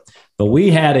wrote. But we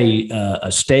had a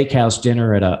steakhouse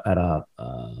dinner at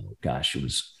it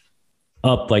was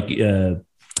up like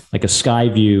a sky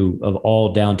view of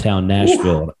all downtown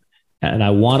Nashville. Ooh. And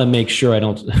I want to make sure I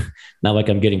don't, not like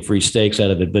I'm getting free steaks out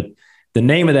of it, but the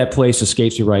name of that place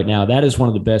escapes me right now. That is one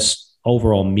of the best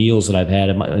overall meals that I've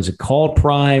had. Is it called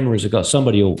Prime or is it called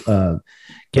somebody will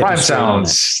get Prime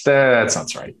sounds, that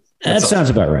sounds right. That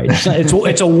sounds about right.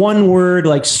 It's a one word,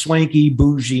 like swanky,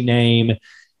 bougie name.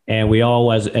 And we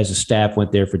all, as a staff,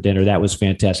 went there for dinner. That was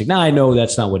fantastic. Now I know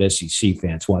that's not what SEC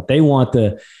fans want. They want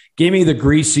give me the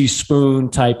greasy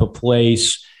spoon type of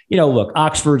place. Look,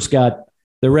 Oxford's got,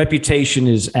 the reputation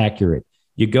is accurate.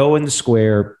 You go in the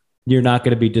square, you're not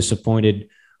going to be disappointed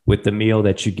with the meal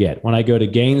that you get. When I go to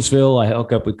Gainesville, I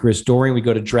hook up with Chris Doring. We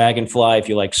go to Dragonfly. If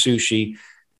you like sushi,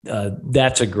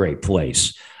 that's a great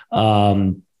place.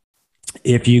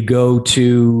 If you go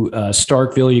to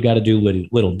Starkville, you got to do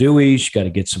Little Dewey's. You got to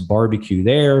get some barbecue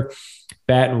there.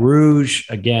 Baton Rouge,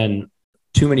 again,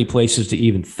 too many places to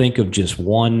even think of just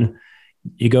one.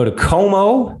 You go to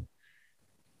Como.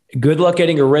 Good luck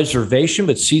getting a reservation,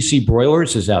 but CC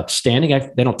Broilers is outstanding.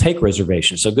 They don't take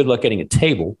reservations, so good luck getting a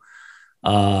table.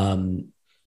 And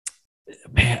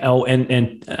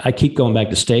I keep going back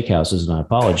to steakhouses, and I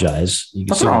apologize. You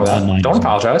can What's wrong with that? Don't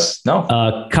apologize.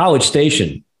 No. College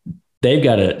Station, they've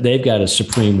got a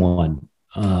supreme one,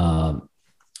 and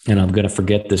I'm going to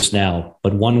forget this now.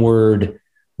 But one word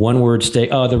steak.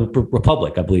 Oh, the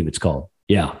Republic, I believe it's called.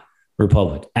 Yeah,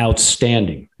 Republic,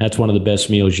 outstanding. That's one of the best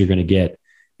meals you're going to get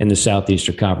in the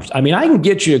Southeastern Conference. I mean, I can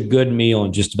get you a good meal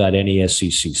in just about any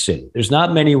SEC city. There's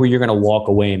not many where you're going to walk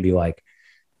away and be like,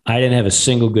 I didn't have a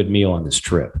single good meal on this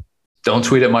trip. Don't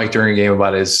tweet at Mike during a game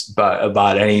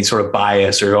about any sort of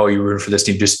bias or, you root for this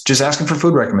team. Just ask him for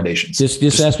food recommendations.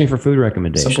 Just ask me for food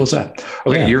recommendations. Simple as that.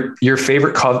 Okay. Yeah. Your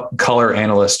favorite color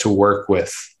analyst to work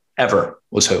with ever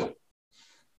was who?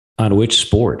 On which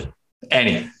sport?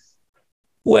 Any.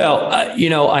 Well,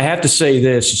 I have to say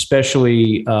this,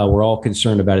 especially we're all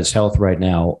concerned about his health right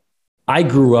now. I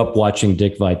grew up watching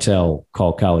Dick Vitale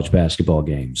call college basketball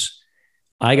games.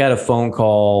 I got a phone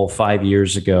call 5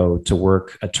 years ago to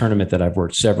work a tournament that I've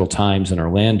worked several times in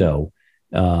Orlando.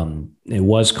 It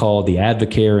was called the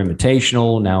Advocare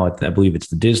Invitational. Now I believe it's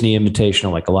the Disney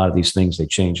Invitational. Like a lot of these things, they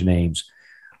change names.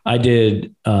 I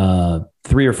did 3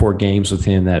 or 4 games with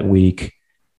him that week,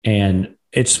 and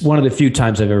it's one of the few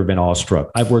times I've ever been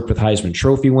awestruck. I've worked with Heisman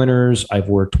Trophy winners. I've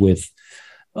worked with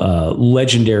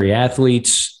legendary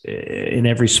athletes in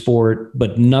every sport,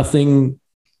 but nothing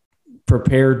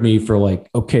prepared me for like,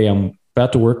 okay, I'm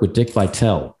about to work with Dick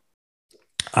Vitale.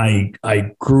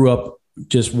 I grew up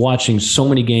just watching so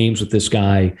many games with this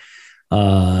guy.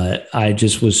 I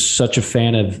just was such a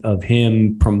fan of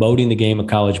him promoting the game of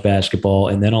college basketball.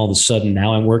 And then all of a sudden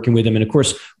now I'm working with him. And of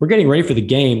course, we're getting ready for the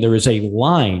game. There is a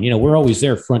line, we're always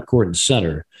there front court and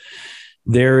center.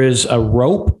 There is a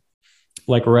rope,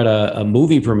 like we're at a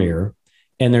movie premiere,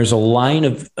 and there's a line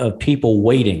of people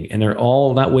waiting, and they're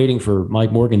all not waiting for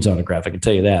Mike Morgan's autograph. I can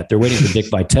tell you that. They're waiting for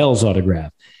Dick Vitale's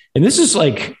autograph. And this is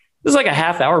like a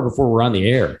half hour before we're on the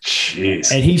air.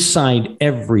 Jeez. And he signed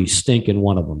every stinking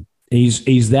one of them.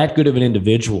 He's that good of an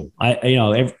individual.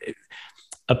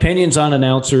 Opinions on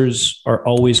announcers are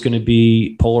always going to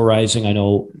be polarizing. I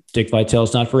know Dick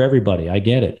Vitale's not for everybody. I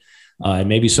get it. And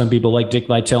maybe some people like Dick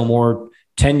Vitale more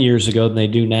 10 years ago than they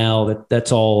do now.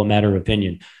 That's all a matter of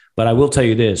opinion. But I will tell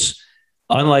you this,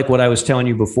 unlike what I was telling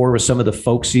you before with some of the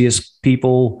folksiest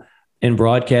people in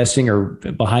broadcasting or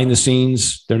behind the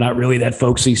scenes, they're not really that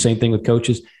folksy. Same thing with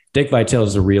coaches. Dick Vitale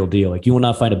is the real deal. Like, you will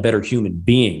not find a better human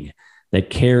being that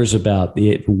cares about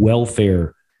the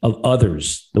welfare of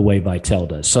others the way Vitale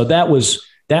does. So that was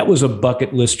a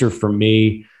bucket lister for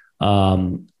me.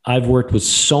 I've worked with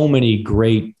so many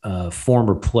great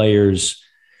former players.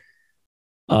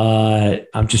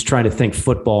 I'm just trying to think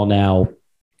football now.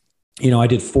 I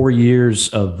did 4 years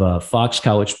of Fox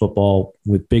College football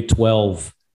with Big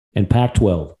 12 and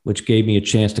Pac-12, which gave me a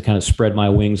chance to kind of spread my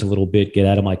wings a little bit, get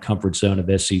out of my comfort zone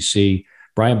of SEC.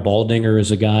 Brian Baldinger is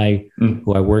a guy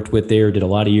who I worked with there, did a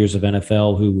lot of years of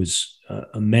NFL, who was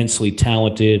immensely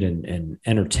talented and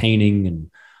entertaining,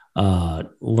 and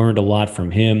learned a lot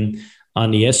from him.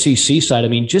 On the SEC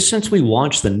side, just since we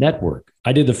launched the network,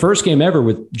 I did the first game ever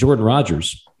with Jordan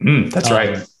Rodgers. That's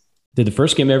right. Did the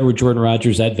first game ever with Jordan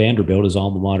Rodgers at Vanderbilt, his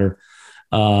alma mater.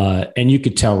 And you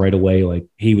could tell right away, like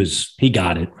he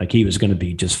got it, like he was going to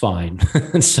be just fine.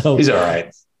 So he's all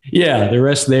right. Yeah. The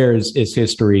rest there is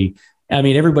history.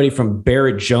 Everybody from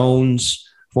Barrett Jones,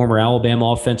 former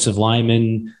Alabama offensive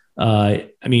lineman.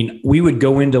 We would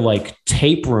go into like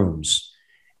tape rooms,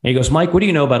 and he goes, "Mike, what do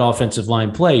you know about offensive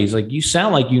line play?" He's like, "You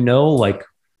sound like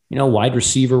wide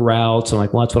receiver routes." I'm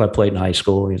like, "Well, that's what I played in high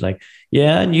school." He's like,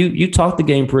 "Yeah, and you talk the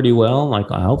game pretty well." I'm like,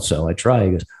 "I hope so. I try."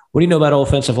 He goes, "What do you know about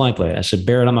offensive line play?" I said,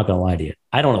 "Barrett, I'm not going to lie to you.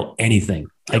 I don't know anything.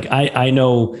 Like I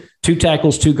know 2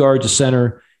 tackles, 2 guards, a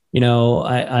center.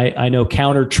 I know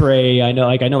counter tray. I know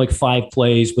like 5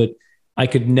 plays, but I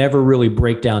could never really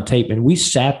break down tape." And we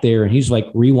sat there, and he's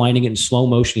like rewinding it in slow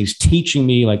motion. He's teaching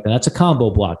me like, that's a combo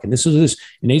block, and this is this.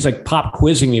 And he's like pop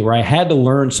quizzing me where I had to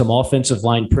learn some offensive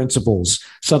line principles,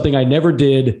 something I never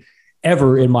did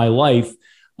ever in my life.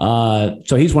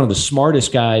 So he's one of the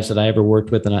smartest guys that I ever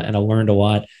worked with, and I learned a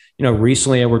lot.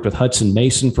 Recently I worked with Hudson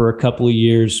Mason for a couple of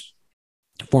years,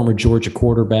 former Georgia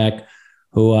quarterback,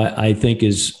 who I think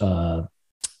is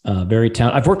very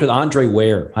talented. I've worked with Andre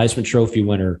Ware, Heisman Trophy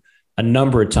winner, a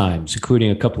number of times,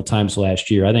 including a couple of times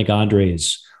last year. I think Andre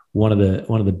is one of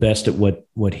the best at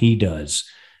what he does.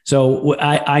 So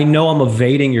I know I'm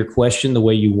evading your question the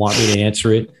way you want me to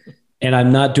answer it, and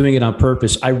I'm not doing it on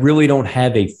purpose. I really don't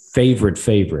have a favorite.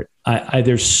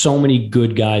 There's so many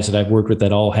good guys that I've worked with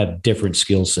that all have different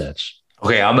skill sets.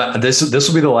 Okay, this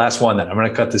will be the last one then. I'm going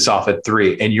to cut this off at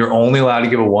 3, and you're only allowed to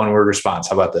give a 1-word response.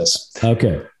 How about this?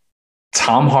 Okay.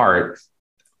 Tom Hart,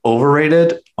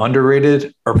 overrated,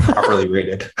 underrated, or properly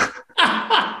rated?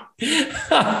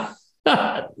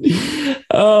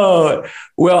 Oh,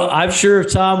 well, I'm sure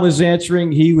if Tom was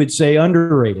answering, he would say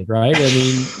underrated, right?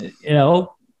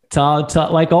 Tom,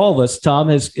 like all of us, Tom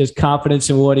has confidence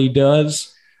in what he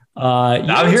does.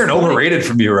 I'm hearing overrated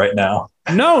from you right now.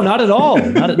 No, not at all.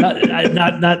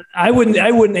 Not. I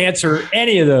wouldn't answer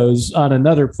any of those on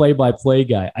another play-by-play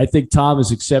guy. I think Tom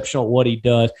is exceptional at what he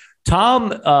does.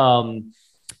 Tom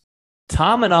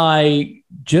and I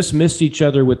just missed each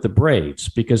other with the Braves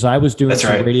because I was doing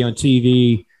some radio and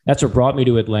TV. That's what brought me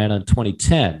to Atlanta in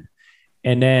 2010.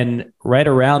 And then right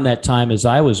around that time, as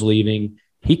I was leaving,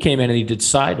 he came in and he did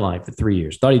sideline for 3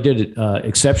 years. Thought he did it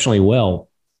exceptionally well.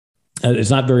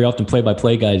 It's not very often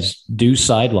play-by-play guys do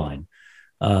sideline,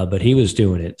 but he was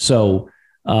doing it. So,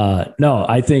 no,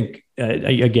 I think,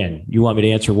 again, you want me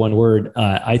to answer one word.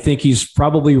 I think he's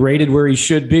probably rated where he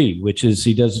should be, which is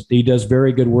he does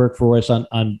very good work for us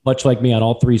on much like me on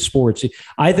all 3 sports.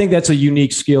 I think that's a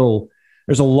unique skill.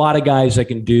 There's a lot of guys that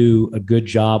can do a good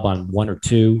job on 1 or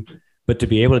 2, but to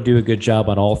be able to do a good job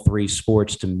on all 3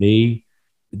 sports, to me,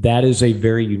 that is a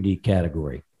very unique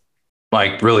category.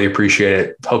 Mike, really appreciate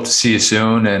it. Hope to see you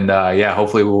soon. And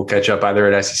hopefully we'll catch up either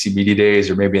at SEC Media Days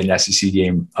or maybe an SEC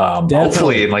game,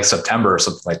 hopefully in like September or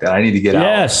something like that. I need to get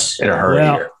out in a hurry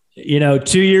here.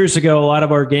 2 years ago, a lot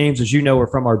of our games, as you know, were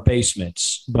from our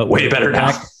basements, but Way better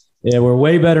now. Yeah, we're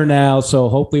way better now. So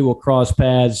hopefully we'll cross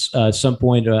paths at some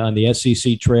point on the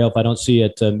SEC trail if I don't see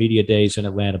it at Media Days in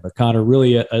Atlanta. But Connor,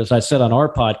 really, as I said on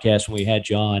our podcast when we had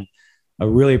you on, I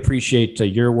really appreciate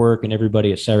your work and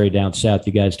everybody at Saturday Down South.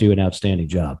 You guys do an outstanding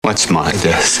job. What's my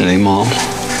destiny, Mom?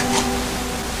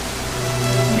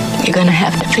 You're going to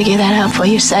have to figure that out for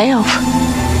yourself.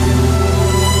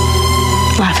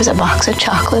 Life is a box of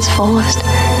chocolates, Forrest.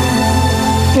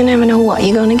 You never know what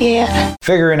you're going to get.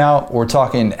 Figuring out, we're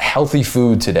talking healthy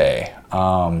food today.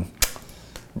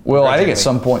 Will, I think at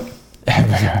some point,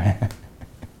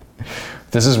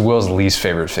 this is Will's least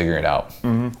favorite figuring out.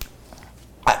 Mm-hmm.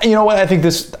 You know what? I think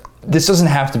this doesn't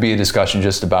have to be a discussion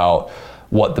just about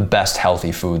what the best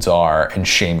healthy foods are and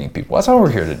shaming people. That's not what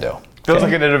we're here to do. Feels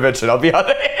like an intervention, I'll be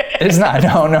honest. It is not.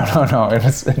 No.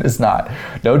 It is not.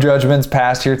 No judgments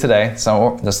passed here today. That's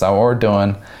not what we're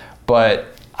doing. But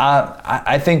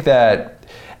I think that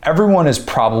everyone has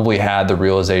probably had the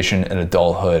realization in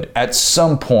adulthood at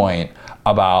some point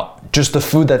about just the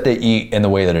food that they eat and the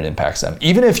way that it impacts them.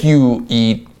 Even if you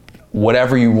eat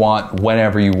whatever you want,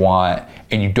 whenever you want,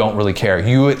 and you don't really care,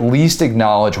 you at least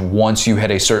acknowledge once you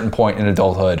hit a certain point in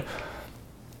adulthood,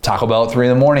 Taco Bell at 3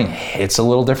 a.m. hits a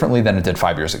little differently than it did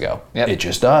 5 years ago. Yep. It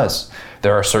just does.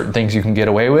 There are certain things you can get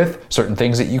away with, certain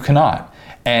things that you cannot.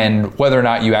 And whether or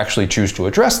not you actually choose to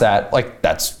address that,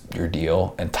 that's your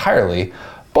deal entirely.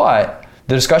 But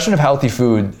the discussion of healthy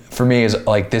food for me is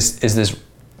this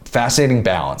fascinating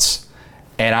balance.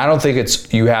 And I don't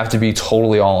think you have to be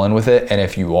totally all in with it. And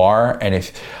if you are, and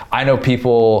if I know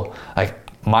people like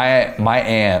my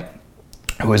aunt,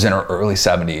 who was in her early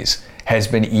 70s, has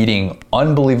been eating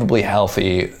unbelievably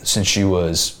healthy since she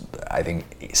was, I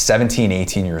think, 17,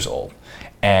 18 years old.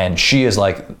 And she is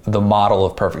like the model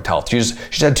of perfect health. She's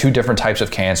had 2 different types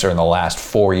of cancer in the last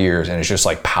 4 years, and it's just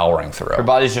like powering through. Her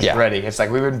body's just ready. It's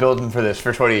like, we've been building for this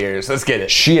for 20 years. Let's get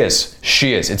it. She is.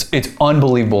 It's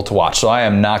unbelievable to watch. So I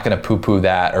am not going to poo-poo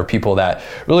that, or people that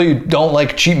really don't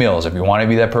like cheat meals. If you want to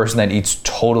be that person that eats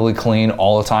totally clean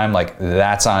all the time,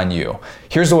 that's on you.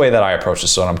 Here's the way that I approach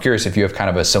this. So I'm curious if you have kind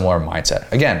of a similar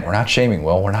mindset. Again, we're not shaming,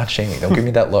 Will. We're not shaming. Don't give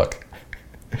me that look.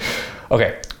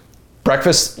 Okay.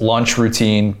 Breakfast, lunch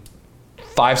routine,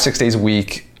 5-6 days a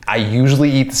week. I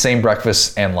usually eat the same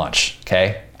breakfast and lunch,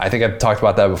 okay? I think I've talked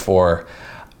about that before.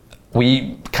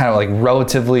 We kind of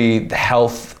relatively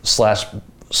health slash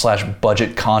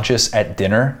budget conscious at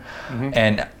dinner. Mm-hmm.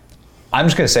 And I'm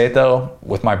just gonna say it though,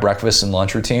 with my breakfast and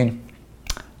lunch routine,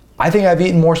 I think I've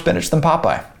eaten more spinach than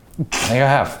Popeye. I think I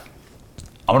have.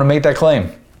 I'm gonna make that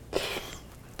claim.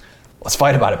 Let's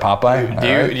fight about it, Popeye.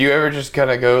 Do you ever just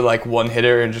kind of go one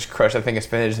hitter and just crush a thing of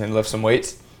spinach and lift some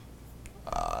weights?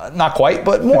 Not quite,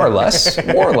 but more or less.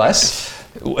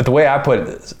 With the way I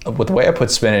put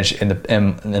spinach in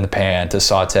the pan to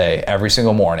saute every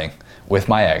single morning with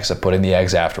my eggs. I put in the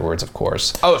eggs afterwards, of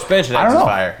course. Oh, spinach and eggs is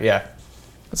fire. Yeah.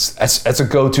 That's a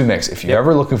go-to mix. If you're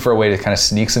ever looking for a way to kind of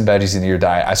sneak some veggies into your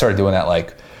diet, I started doing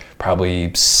that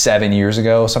probably 7 years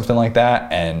ago, something like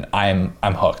that, and I'm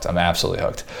hooked. I'm absolutely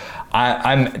hooked.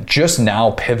 I'm just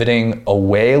now pivoting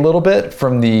away a little bit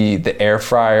from the air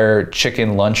fryer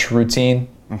chicken lunch routine,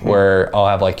 mm-hmm. where I'll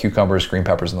have cucumbers, green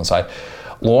peppers on the side.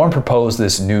 Lauren proposed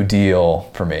this new deal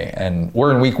for me, and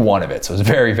we're in week 1 of it, so it's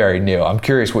very, very new. I'm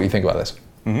curious what you think about this.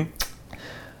 Mm-hmm.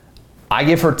 I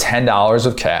give her $10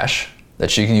 of cash that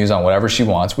she can use on whatever she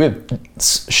wants. We have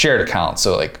shared accounts,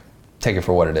 so take it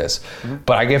for what it is. Mm-hmm.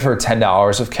 But I give her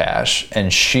 $10 of cash,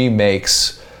 and she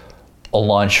makes a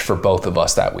lunch for both of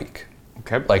us that week.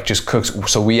 Okay. Just cooks,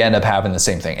 so we end up having the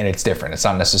same thing, and it's different. It's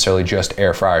not necessarily just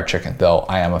air fryer chicken, though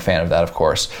I am a fan of that, of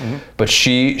course. Mm-hmm. But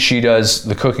she does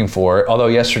the cooking for it. Although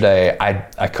yesterday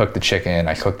I cooked the chicken,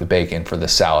 I cooked the bacon for the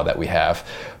salad that we have,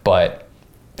 but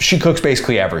she cooks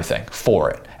basically everything for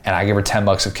it, and I give her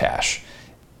 $10 of cash.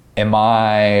 Am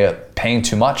I paying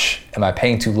too much? Am I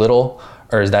paying too little?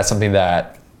 Or is that something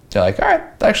that you're like, all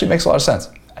right, that actually makes a lot of sense?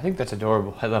 I think that's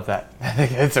adorable. I love that. I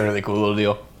think it's a really cool little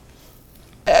deal.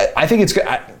 I think it's good.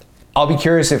 I'll be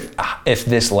curious if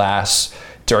this lasts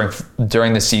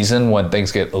during the season when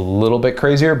things get a little bit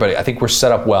crazier, but I think we're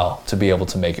set up well to be able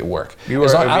to make it work. You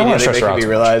are immediately making me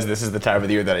realize this is the time of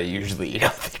the year that I usually eat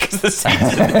healthy because the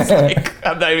season is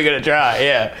I'm not even going to try.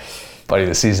 Yeah. Buddy,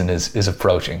 the season is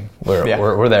approaching.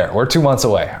 We're there. We're 2 months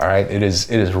away. All right, it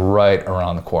is right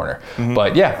around the corner. Mm-hmm.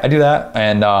 But yeah, I do that,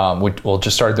 and we'll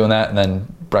just start doing that, and then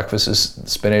breakfast is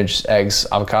spinach, eggs,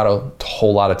 avocado, a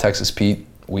whole lot of Texas Pete,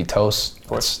 wheat toast,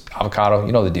 it's avocado.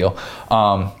 You know the deal.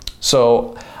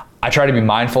 So I try to be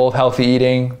mindful of healthy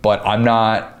eating, but I'm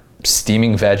not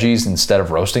steaming veggies instead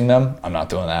of roasting them. I'm not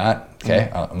doing that.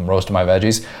 Okay, I'm roasting my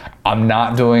veggies. I'm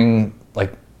not doing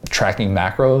like tracking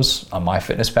macros on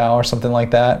MyFitnessPal or something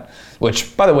like that,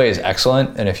 which by the way is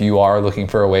excellent. And if you are looking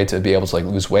for a way to be able to like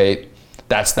lose weight,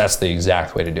 that's the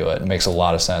exact way to do it. It makes a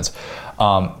lot of sense.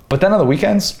 But then on the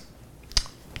weekends,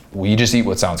 we just eat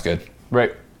what sounds good.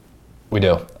 Right. We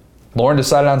do. Lauren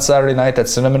decided on Saturday night that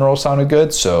cinnamon roll sounded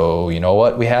good, so you know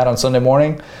what we had on Sunday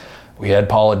morning? We had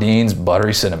Paula Deen's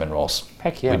buttery cinnamon rolls.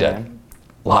 Heck yeah, we did. man.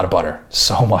 A lot of butter,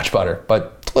 so much butter,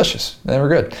 but delicious. They were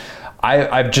good.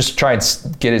 I've just tried to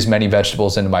get as many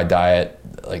vegetables into my diet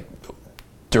like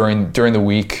during the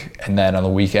week, and then on the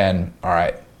weekend, all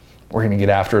right, we're gonna get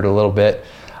after it a little bit.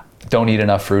 Don't eat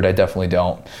enough fruit, I definitely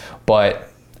don't. But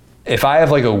if I have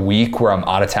like a week where I'm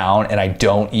out of town and I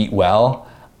don't eat well,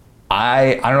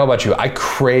 I don't know about you, I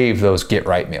crave those get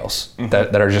right meals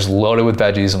that are just loaded with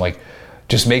veggies and like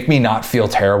just make me not feel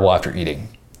terrible after eating.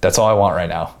 That's all I want right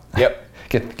now. Yep.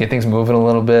 Get things moving a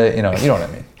little bit, you know what I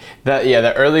mean.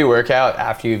 The early workout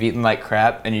after you've eaten like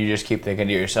crap and you just keep thinking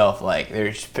to yourself like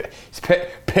there's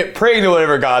praying to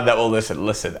whatever God that will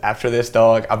listen after this,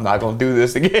 dog, I'm not gonna do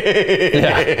this again.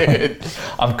 Yeah.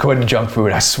 I'm quitting junk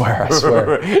food, I swear.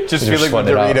 Just feeling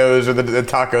the Doritos or the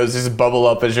tacos just bubble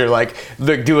up as you're like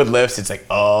doing lifts. It's like,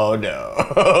 oh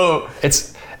no.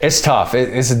 It's tough.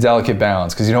 It's a delicate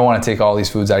balance because you don't want to take all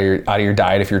these foods out of your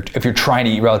diet if you're trying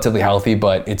to eat relatively healthy,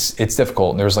 but it's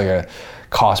difficult. And there's like a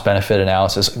cost benefit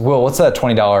analysis. Will, what's that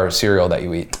 $20 cereal that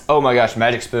you eat? Oh my gosh,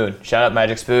 Magic Spoon. Shout out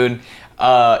Magic Spoon.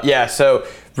 So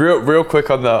real quick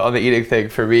on the eating thing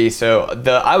for me. So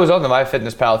I was on the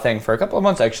MyFitnessPal thing for a couple of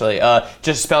months actually.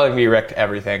 Just spelling bee wrecked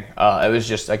everything. It was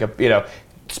just like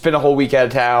spent a whole week out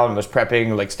of town, was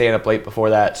prepping, like staying up late before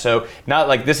that. So not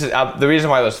like this is the reason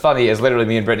why it was funny is literally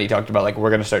me and Brittany talked about like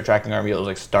we're gonna start tracking our meals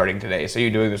like starting today. So you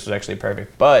doing this was actually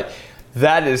perfect. But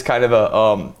that is kind of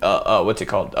a what's it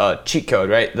called? Cheat code,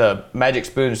 right? The Magic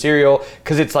Spoon cereal,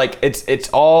 because it's like it's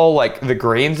all like the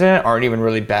grains in it aren't even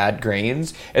really bad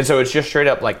grains, and so it's just straight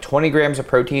up like 20 grams of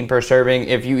protein per serving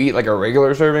if you eat like a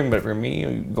regular serving. But for me,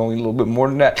 I'm going a little bit more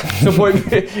than that.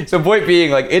 So point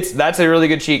being, like that's a really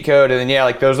good cheat code, and then yeah,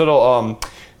 like those little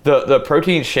the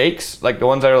protein shakes, like the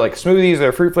ones that are like smoothies,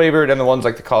 they're fruit flavored, and the ones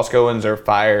like the Costco ones are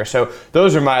fire. So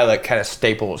those are my like kind of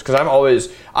staples because I'm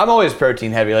always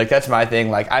protein heavy. Like that's my thing.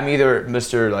 Like I'm either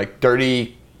Mr. like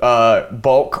dirty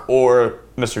bulk or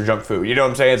Mr. junk food. You know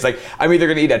what I'm saying? It's like I'm either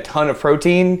gonna eat a ton of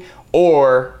protein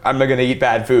or I'm gonna eat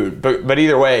bad food. But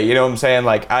either way, you know what I'm saying?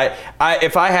 Like I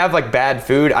if I have like bad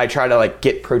food, I try to like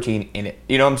get protein in it.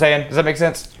 You know what I'm saying? Does that make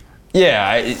sense?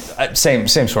 Yeah, same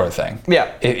sort of thing.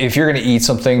 Yeah. If you're going to eat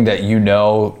something that you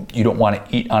know you don't want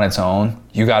to eat on its own,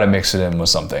 you got to mix it in with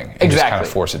something and just kind of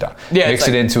force it down. Yeah, mix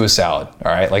it into a salad.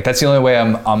 All right, like that's the only way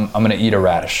I'm going to eat a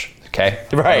radish. Okay.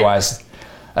 Right. Otherwise,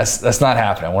 that's not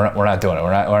happening. We're not doing it.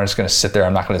 We're just going to sit there.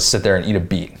 I'm not going to sit there and eat a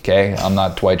beet. Okay. I'm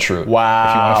not Dwight Schrute. Wow.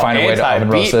 If you want to find a way to oven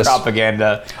roast this,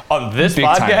 propaganda on this big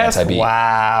time podcast. anti-beet.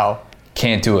 Wow.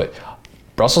 Can't do it.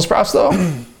 Brussels sprouts though.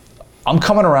 I'm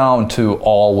coming around to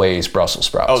always Brussels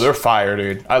sprouts. Oh, they're fire,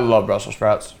 dude. I love Brussels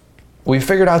sprouts. We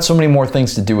figured out so many more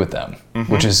things to do with them,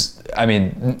 which is, I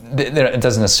mean, it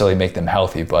doesn't necessarily make them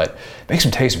healthy, but it makes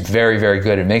them taste very, very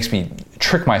good. It makes me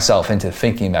trick myself into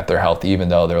thinking that they're healthy, even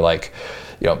though they're like,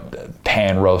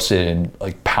 pan roasted in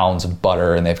like pounds of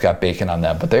butter and they've got bacon on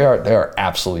them, but they are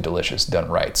absolutely delicious done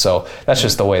right. So that's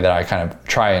just the way that I kind of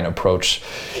try and approach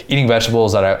eating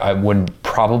vegetables that I wouldn't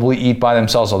probably eat by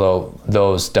themselves, although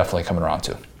those definitely coming around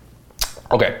too.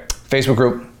 Okay, Facebook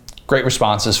group, great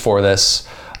responses for this.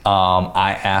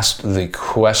 I asked the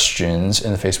questions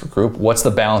in the Facebook group. What's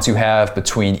the balance you have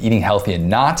between eating healthy and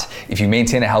not? If you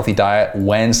maintain a healthy diet,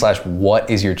 when/what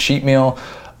is your cheat meal?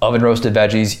 Oven roasted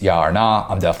veggies, yeah or nah?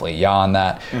 I'm definitely yeah on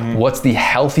that. What's the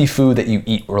healthy food that you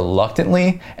eat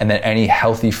reluctantly? And then any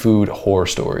healthy food horror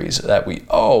stories that we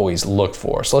always look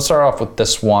for. So let's start off with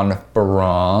this one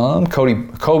from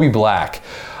Kobe Black.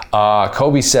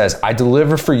 Kobe says, I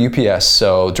deliver for UPS,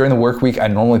 so during the work week, I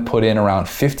normally put in around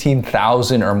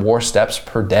 15,000 or more steps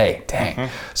per day. Dang.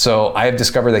 So I have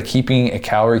discovered that keeping a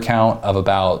calorie count of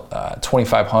about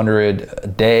 2,500 a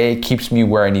day keeps me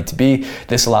where I need to be.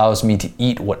 This allows me to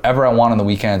eat whatever I want on the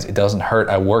weekends. It doesn't hurt.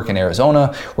 I work in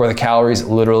Arizona where the calories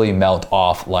literally melt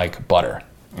off like butter.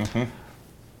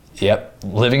 Yep.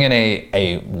 Living in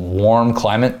a warm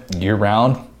climate year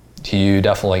round, you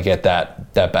definitely get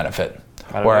that benefit.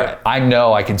 Where I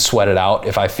know I can sweat it out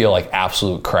if I feel like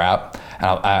absolute crap,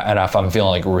 and if I'm feeling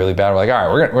like really bad, we're like, all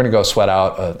right, we're gonna go sweat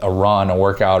out a run, a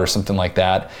workout, or something like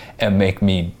that, and make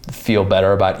me feel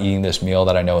better about eating this meal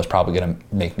that I know is probably gonna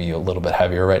make me a little bit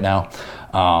heavier right now.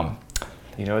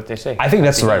 You know what they say? I think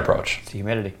that's the right approach. It's the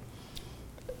humidity.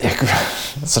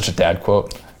 That's such a dad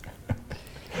quote.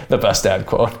 The best dad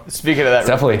quote. Speaking of that,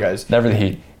 Definitely, guys, never the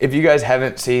heat. if you guys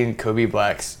haven't seen Kobe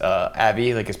Black's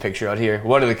Abby, like his picture out here,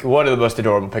 one of the most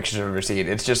adorable pictures I've ever seen.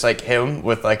 It's just like him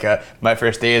with like a my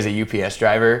first day as a UPS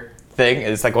driver thing.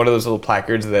 It's like one of those little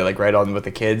placards that they like write on with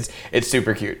the kids. It's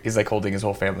super cute. He's like holding his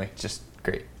whole family. It's just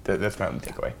great. That's my only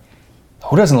takeaway.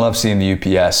 Who doesn't love seeing the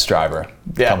UPS driver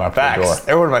come up to the door? Facts.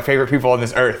 They're one of my favorite people on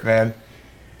this earth, man.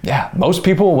 Yeah, most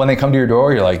people, when they come to your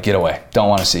door, you're like, get away. Don't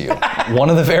want to see you. One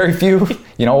of the very few,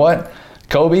 you know what?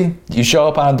 Kobe, you show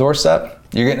up on a doorstep,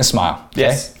 you're getting a smile. Okay?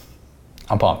 Yes.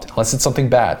 I'm pumped. Unless it's something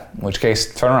bad, in which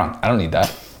case, turn around. I don't need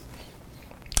that.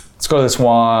 Let's go to this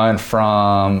one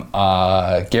from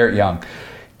Garrett Young.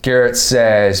 Garrett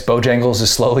says, Bojangles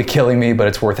is slowly killing me, but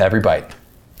it's worth every bite.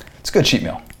 It's a good cheat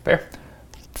meal. Fair.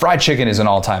 Fried chicken is an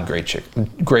all-time great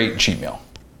cheat meal.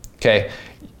 Okay?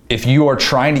 If you are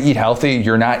trying to eat healthy,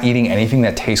 you're not eating anything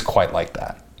that tastes quite like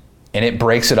that. And it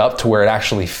breaks it up to where it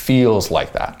actually feels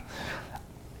like that.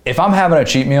 If I'm having a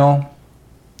cheat meal,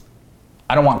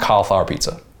 I don't want cauliflower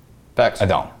pizza. Facts. I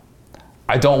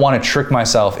don't want to trick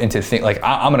myself into thinking like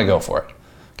I'm gonna go for it.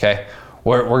 Okay?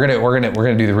 We're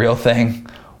gonna do the real thing.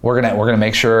 We're gonna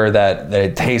make sure that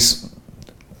it tastes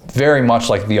very much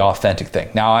like the authentic thing.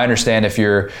 Now, I understand if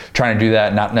you're trying to do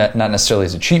that, not necessarily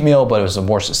as a cheat meal, but it was a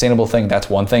more sustainable thing, that's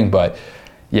one thing. But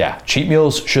yeah, cheat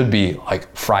meals should be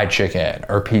like fried chicken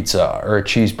or pizza or a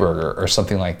cheeseburger or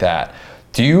something like that.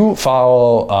 Do you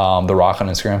follow The Rock on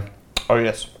Instagram? Oh,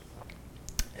 yes.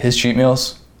 His cheat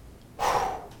meals,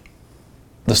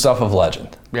 the stuff of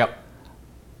legend. Yep.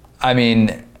 I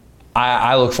mean,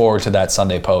 I look forward to that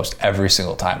Sunday post every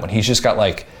single time when he's just got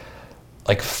like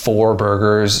 4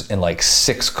 burgers and like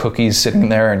 6 cookies sitting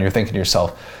there, and you're thinking to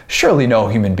yourself, surely no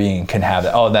human being can have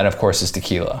that. Oh, and then of course is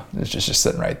tequila. It's just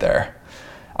sitting right there.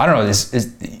 I don't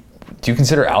know. Do you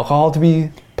consider alcohol to be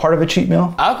part of a cheat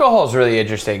meal? Alcohol is really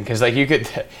interesting because like you could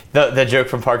the joke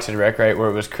from Parks and Rec, right, where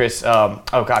it was Chris. Oh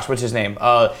gosh, what's his name?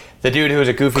 The dude who was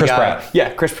a goofy Chris guy. Pratt.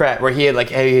 Yeah, Chris Pratt, where he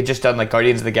had just done like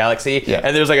Guardians of the Galaxy, Yeah.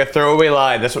 and there's like a throwaway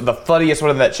line. That's the funniest one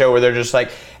in that show where they're just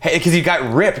like, hey, because he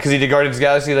got ripped because he did Guardians of the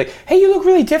Galaxy. Like, hey, you look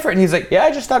really different. And he's like, yeah,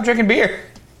 I just stopped drinking beer.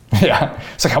 Yeah.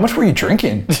 It's like, how much were you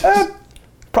drinking?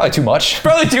 Probably too much.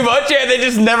 Probably too much. Yeah, they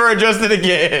just never adjusted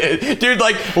again. Dude,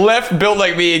 like left built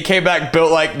like me and came back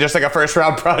built like just like a first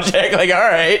round project. Like, all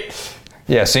right.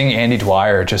 Yeah, seeing Andy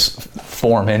Dwyer just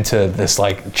form into this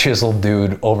like chiseled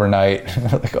dude overnight.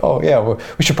 Like, oh yeah,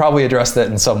 we should probably address that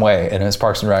in some way. And as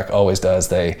Parks and Rec always does,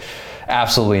 they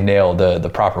absolutely nail the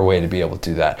proper way to be able to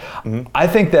do that. Mm-hmm. I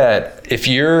think that if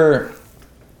you're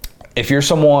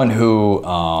someone who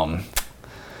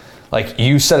like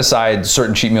you set aside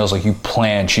certain cheat meals, like you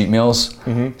plan cheat meals,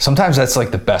 sometimes that's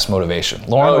like the best motivation.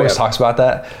 Lauren always talks about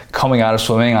that. Coming out of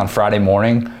swimming on Friday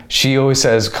morning, she always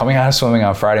says coming out of swimming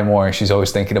on Friday morning, she's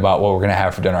always thinking about what we're gonna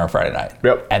have for dinner on Friday night.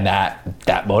 Yep. And that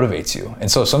motivates you. And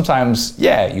so sometimes,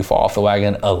 yeah, you fall off the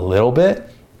wagon a little bit,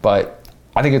 but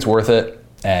I think it's worth it.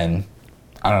 And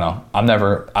I don't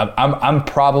know, I'm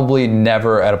probably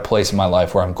never at a place in my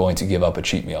life where I'm going to give up a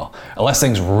cheat meal, unless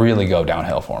things really go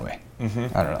downhill for me.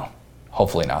 I don't know.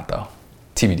 Hopefully not, though.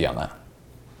 TBD on that.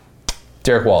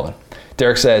 Derek Walden.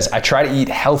 Derek says, I try to eat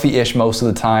healthy-ish most of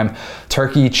the time.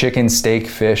 Turkey, chicken, steak,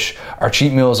 fish. Our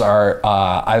cheat meals are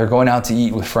either going out to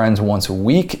eat with friends once a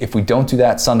week. If we don't do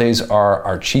that, Sundays are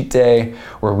our cheat day,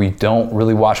 where we don't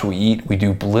really watch what we eat. We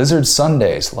do Blizzard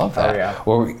Sundays. Love that.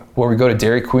 Oh, yeah. Where we go to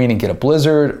Dairy Queen and get a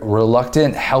Blizzard.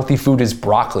 Reluctant, healthy food is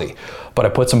broccoli, but I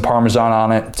put some Parmesan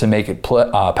on it to make it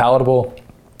palatable.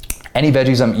 Any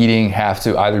veggies I'm eating have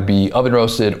to either be oven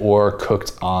roasted or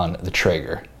cooked on the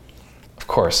Traeger. Of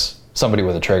course, somebody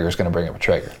with a Traeger is going to bring up a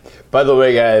Traeger. By the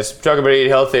way, guys, talking about eating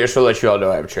healthy, I just want to let you all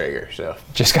know I have a Traeger. So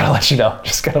just gotta let you know.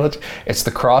 It's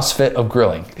the CrossFit of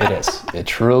grilling. It is. It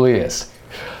truly is.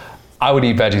 I would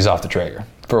eat veggies off the Traeger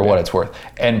for what it's worth.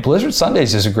 And Blizzard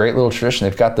Sundays is a great little tradition.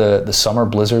 They've got the summer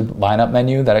Blizzard lineup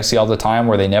menu that I see all the time,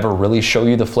 where they never really show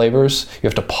you the flavors. You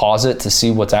have to pause it to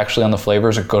see what's actually on the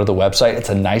flavors or go to the website. It's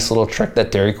a nice little trick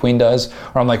that Dairy Queen does,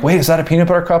 where I'm like, wait, is that a peanut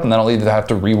butter cup? And then I'll either have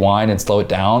to rewind and slow it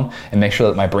down and make sure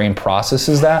that my brain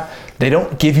processes that. They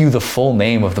don't give you the full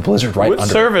name of the Blizzard right under. What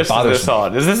service is this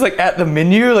on? Is this like at the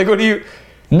menu? Like, what do you?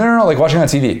 No, like watching on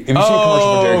TV. If you see a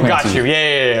commercial for Dairy Queen got on TV, you.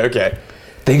 Yeah, okay.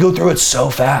 they go through it so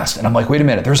fast, and I'm like, wait a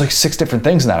minute, there's like 6 different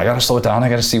things in that. I gotta slow it down, I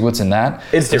gotta see what's in that.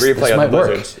 Instant replay on the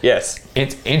Blizzards. Yes.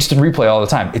 It's instant replay all the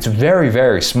time. It's very,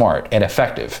 very smart and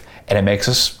effective, and it makes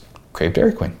us crave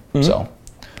Dairy Queen. So,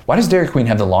 why does Dairy Queen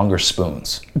have the longer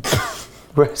spoons?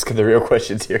 We're asking the real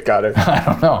questions here, Connor.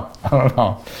 I don't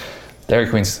know. Dairy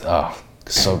Queen's,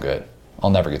 so good. I'll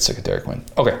never get sick of Dairy Queen.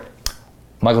 Okay.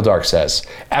 Michael Dark says,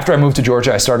 after I moved to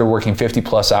Georgia, I started working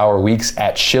 50-plus hour weeks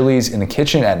at Chili's in the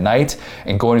kitchen at night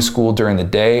and going to school during the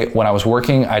day. When I was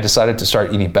working, I decided to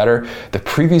start eating better. The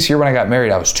previous year when I got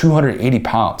married, I was 280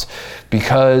 pounds.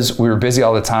 Because we were busy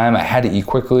all the time, I had to eat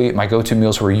quickly. My go-to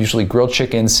meals were usually grilled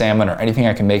chicken, salmon, or anything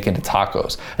I can make into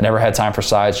tacos. I never had time for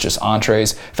sides, just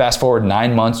entrees. Fast forward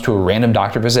 9 months to a random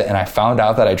doctor visit, and I found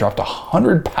out that I dropped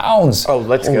 100 pounds. Oh,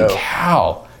 let's Holy go.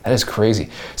 cow. That is crazy.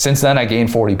 Since then, I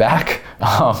gained 40 back.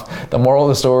 The moral of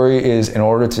the story is in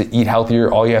order to eat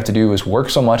healthier, all you have to do is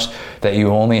work so much that you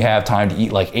only have time to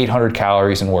eat like 800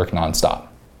 calories and work nonstop.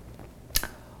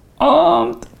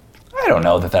 I don't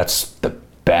know that that's the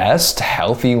best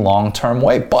healthy long-term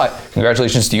way, but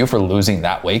congratulations to you for losing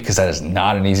that weight, because that is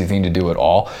not an easy thing to do at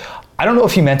all. I don't know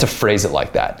if he meant to phrase it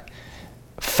like that.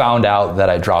 Found out that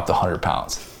I dropped 100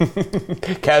 pounds.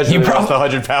 Casually lost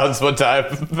 100 pounds one time.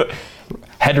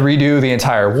 Had to redo the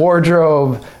entire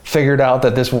wardrobe, figured out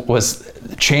that this was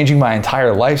changing my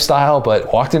entire lifestyle,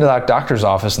 but walked into that doctor's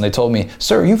office and they told me,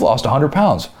 sir, you've lost 100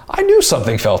 pounds. I knew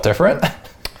something felt different.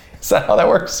 Is that how that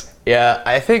works? Yeah,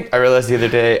 I realized the other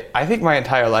day, I think my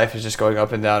entire life is just going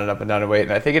up and down and up and down in weight,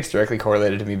 and I think it's directly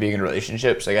correlated to me being in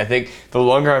relationships. Like, I think the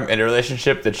longer I'm in a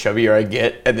relationship, the chubbier I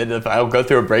get, and then if I'll go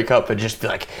through a breakup and just be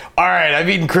like, all right, I'm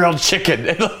eating grilled chicken,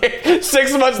 and like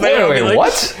 6 months later, Wait, I'll be like,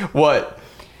 what? What?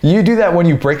 You do that when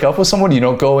you break up with someone? You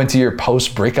don't go into your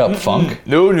post-breakup funk?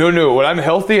 No. When I'm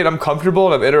healthy and I'm comfortable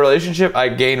and I'm in a relationship, I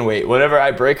gain weight. Whenever I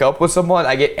break up with someone,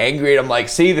 I get angry and I'm like,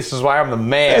 see, this is why I'm the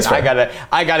man. That's fair.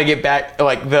 I gotta get back.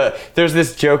 Like there's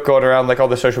this joke going around like all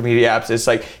the social media apps. It's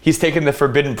like he's taking the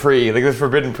forbidden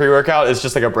pre-workout is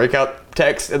just like a breakout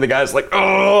text, and the guy's like,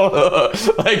 oh,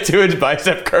 like 2-inch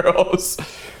bicep curls.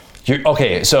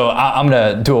 Okay, so I'm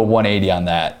gonna do a 180 on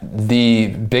that. The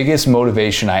biggest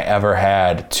motivation I ever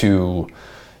had to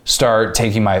start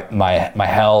taking my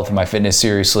health and my fitness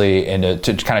seriously and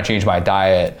to kind of change my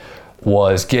diet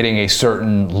was getting a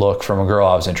certain look from a girl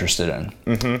I was interested in.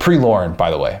 Mm-hmm. Pre-Lauren, by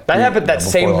the way. That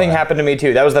same thing happened to me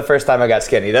too. That was the first time I got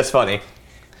skinny. That's funny.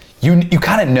 You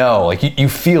kind of know, like you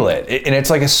feel it, and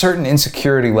it's like a certain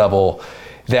insecurity level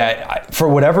that for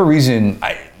whatever reason,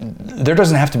 there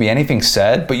doesn't have to be anything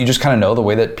said, but you just kind of know the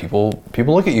way that people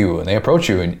look at you and they approach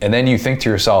you. And then you think to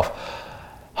yourself,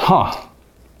 I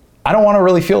don't want to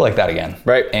really feel like that again.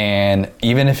 Right. And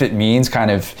even if it means kind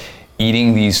of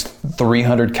eating these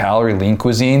 300 calorie lean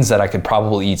cuisines that I could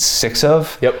probably eat 6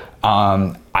 of, yep.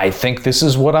 I think this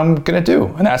is what I'm going to do.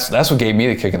 And that's what gave me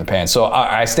the kick in the pants. So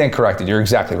I stand corrected. You're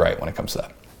exactly right when it comes to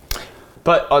that.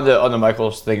 But on the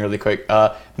Michaels thing really quick,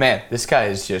 man, this guy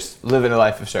is just living a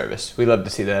life of service. We love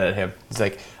to see that at him. He's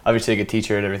like obviously a good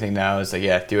teacher and everything now. It's like,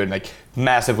 yeah, doing like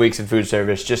massive weeks in food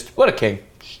service. Just what a king,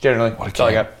 generally. That's all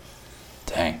I got.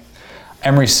 Dang.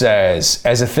 Emery says,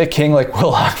 as a thick king like Will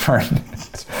Lockburn,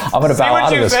 I'm going to bow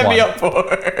out of this one. See what you set me up for.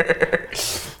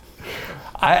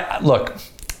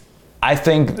 I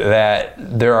think that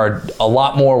there are a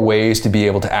lot more ways to be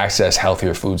able to access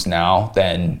healthier foods now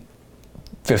than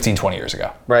 15, 20 years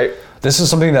ago. Right. This is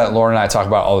something that Lauren and I talk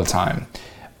about all the time.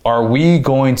 Are we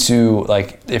going to,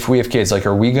 like, if we have kids, like,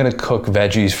 are we going to cook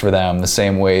veggies for them the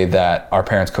same way that our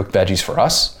parents cooked veggies for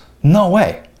us? No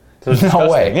way. No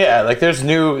way. Yeah, like there's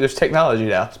technology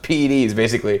now. It's PEDs,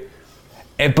 basically.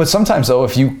 But sometimes, though,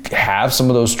 if you have some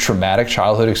of those traumatic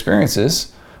childhood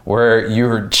experiences where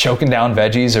you're choking down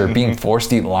veggies or being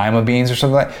forced to eat lima beans or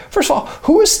something like that, first of all,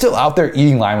 who is still out there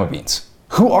eating lima beans?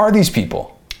 Who are these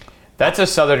people? That's a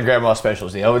Southern grandma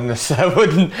specialty. I wouldn't sell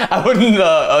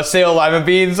lima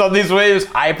beans on these waves.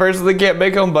 I personally can't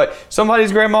make them, but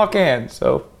somebody's grandma can.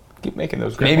 So keep making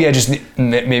those. Maybe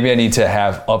I need to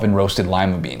have oven roasted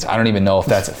lima beans. I don't even know if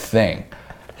that's a thing.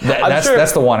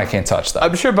 That's the one I can't touch, though.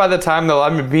 I'm sure by the time the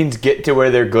lima beans get to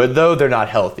where they're good, though, they're not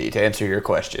healthy. To answer your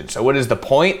question, so what is the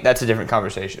point? That's a different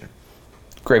conversation.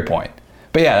 Great point.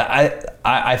 But yeah,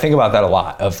 I think about that a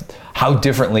lot. Of how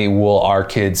differently will our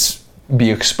kids be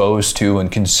exposed to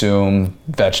and consume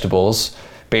vegetables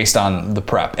based on the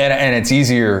prep. And it's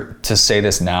easier to say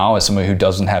this now as somebody who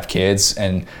doesn't have kids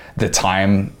and the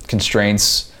time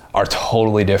constraints are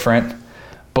totally different.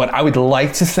 But I would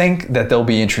like to think that they'll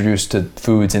be introduced to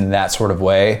foods in that sort of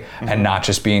way, mm-hmm. and not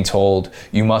just being told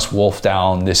you must wolf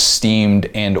down this steamed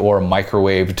and or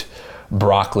microwaved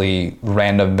broccoli,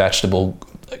 random vegetable,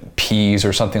 peas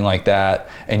or something like that,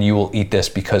 and you will eat this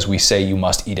because we say you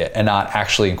must eat it, and not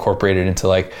actually incorporate it into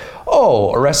like,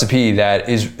 a recipe that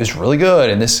is really good,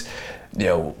 and this,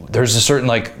 there's a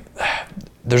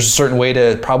certain way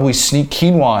to probably sneak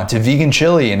quinoa into vegan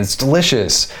chili and it's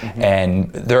delicious. Mm-hmm.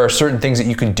 And there are certain things that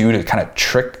you can do to kind of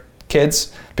trick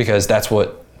kids, because that's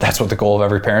what the goal of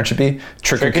every parent should be.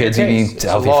 Trick your kids eating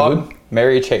healthy food.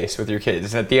 marry Chase with your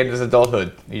kids. And at the end of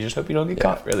adulthood, you just hope you don't get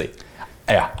caught, really.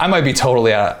 Yeah, I might be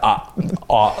totally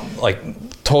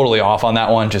totally off on that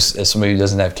one, just as somebody who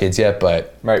doesn't have kids yet.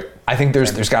 But right. I think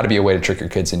there's got to be a way to trick your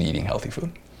kids into eating healthy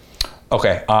food.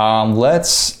 Okay,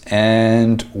 let's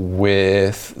end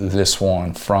with this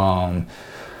one from.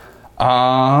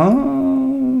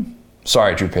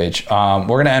 Sorry, Drew Page. We're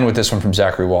gonna end with this one from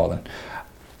Zachary Walden.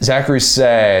 Zachary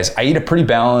says, I eat a pretty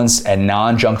balanced and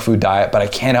non-junk food diet, but I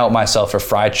can't help myself for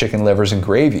fried chicken livers and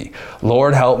gravy.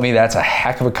 Lord help me, that's a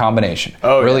heck of a combination.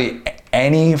 Oh, really, yeah.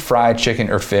 Any fried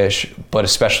chicken or fish, but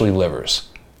especially livers.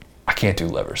 I can't do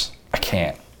livers. I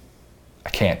can't.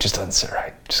 Just doesn't sit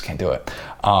right. Just can't do it.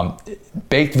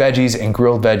 Baked veggies and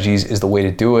grilled veggies is the way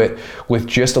to do it, with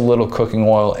just a little cooking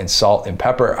oil and salt and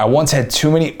pepper. I once had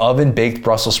too many oven-baked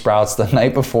Brussels sprouts the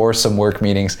night before some work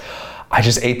meetings. I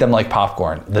just ate them like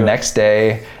popcorn. The next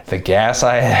day, the gas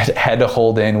I had to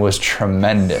hold in was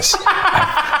tremendous. The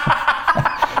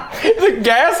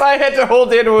gas I had to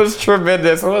hold in was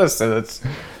tremendous. What a sentence.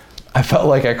 I felt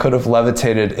like I could have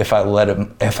levitated if I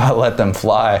let them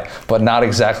fly, but not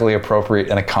exactly appropriate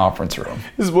in a conference room.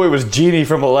 This boy was Genie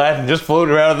from Aladdin, just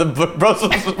floating around in the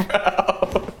Brussels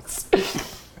sprouts.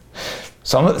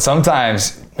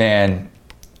 Sometimes, man,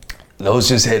 those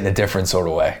just hit in a different sort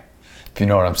of way. If you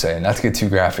know what I'm saying. Not to get too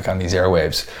graphic on these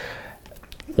airwaves.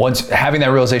 Once having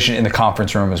that realization in the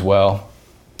conference room as well,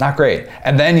 not great.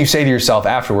 And then you say to yourself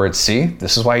afterwards, see,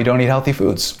 this is why you don't eat healthy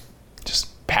foods.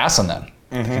 Just pass on them.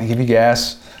 They're gonna give you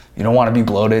gas. You don't want to be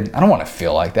bloated. I don't want to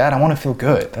feel like that. I want to feel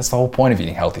good. That's the whole point of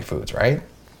eating healthy foods, right?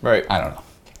 Right. I don't know.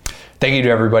 Thank you to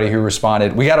everybody who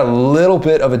responded. We got a little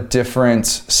bit of a different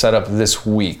setup this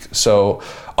week. So,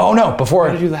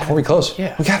 before we close,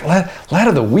 we got Lad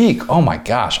of the Week. Oh my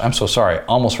gosh, I'm so sorry.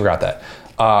 Almost forgot that.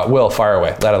 Will, fire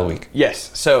away. Lad of the Week.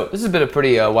 Yes. So this has been a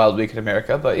pretty wild week in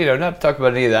America, but not to talk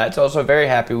about any of that. It's also a very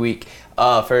happy week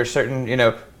for a certain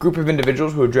group of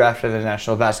individuals who were drafted in the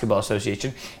National Basketball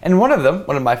Association, and one of them,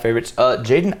 one of my favorites,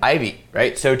 Jaden Ivey.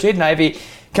 Right. So Jaden Ivey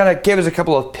kind of gave us a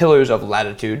couple of pillars of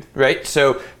latitude. Right.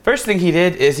 So first thing he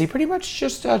did is he pretty much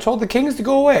just told the Kings to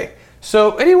go away.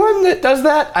 So anyone that does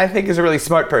that, I think, is a really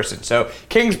smart person. So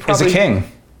Kings probably is a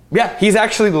king. Yeah, he's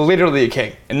actually literally a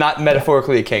king, and not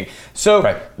metaphorically a king.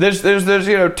 So there's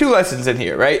two lessons in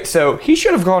here, right? So he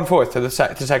should have gone forth to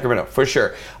Sacramento for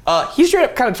sure. He straight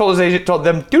up kind of told his agent, told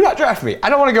them, do not draft me. I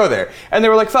don't want to go there. And they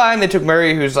were like, fine. They took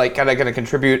Murray, who's like kind of going to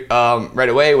contribute right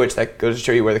away, which that goes to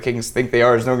show you where the Kings think they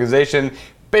are as an organization.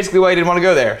 Basically why he didn't want to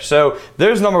go there. So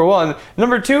there's number one.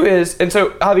 Number two is, and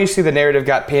so obviously the narrative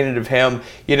got painted of him,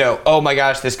 oh my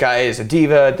gosh, this guy is a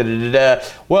diva, da-da-da-da.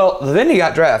 Well, then he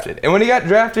got drafted. And when he got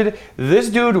drafted, this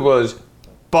dude was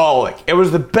balling. It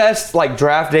was the best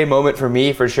draft day moment for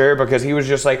me for sure, because he was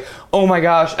just like, oh my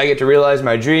gosh, I get to realize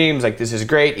my dreams. This is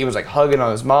great. He was hugging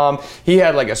on his mom. He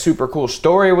had a super cool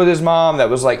story with his mom that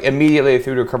was immediately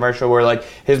through to a commercial where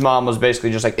his mom was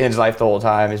basically just in his life the whole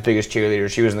time, his biggest cheerleader.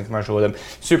 She was in the commercial with him.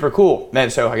 Super cool. Man,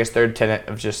 so I guess third tenet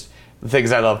of just the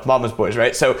things I love, mama's boys,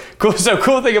 right? So cool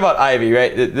thing about Ivy,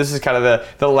 right? This is kind of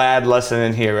the lad lesson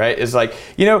in here, right? Is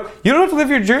you don't have to live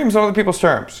your dreams on other people's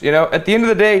terms. At the end of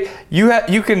the day,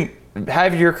 you can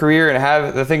have your career and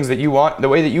have the things that you want the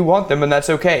way that you want them, and that's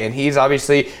okay. And he's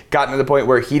obviously gotten to the point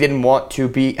where he didn't want to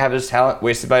have his talent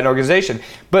wasted by an organization.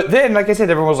 But then, like I said,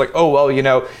 everyone was like, oh, well,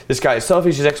 this guy is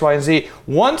selfish, he's X, Y, and Z.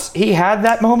 Once he had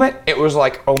that moment, it was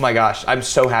like, oh my gosh, I'm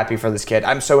so happy for this kid.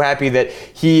 I'm so happy that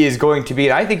he is going to be,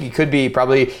 and I think he could be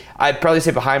I'd probably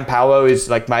say behind Paolo is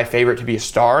my favorite to be a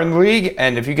star in the league.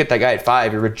 And if you get that guy at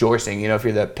 5, you're rejoicing, if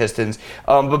you're the Pistons.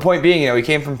 But point being, he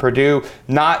came from Purdue,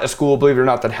 not a school, believe it or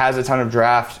not, that has a ton of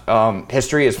draft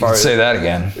history as far as... Say that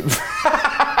again.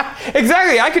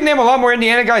 Exactly. I could name a lot more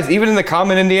Indiana guys, even in the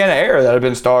common Indiana era, that have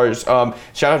been stars. Shout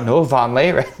out Noah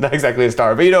Vonleh, right? Not exactly a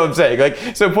star, but you know what I'm saying.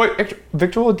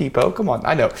 Victor Oladipo, come on,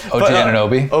 I know. OG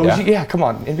Anunoby. Yeah, come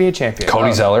on, NBA champion.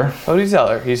 Cody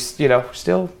Zeller, he's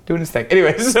still doing his thing.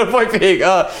 Anyway, so point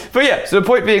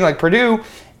being, Purdue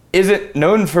isn't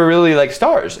known for really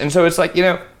stars, and so it's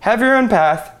have your own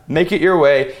path, make it your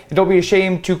way, and don't be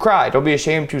ashamed to cry. Don't be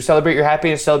ashamed to celebrate your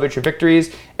happiness, celebrate your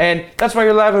victories, and that's why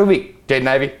you're Lad of the Week, Jaden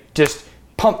Ivey. Just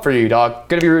pumped for you, dog.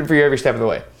 Gonna be rooting for you every step of the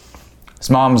way. His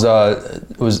mom's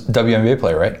was WNBA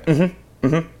player, right?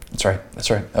 Mm-hmm. That's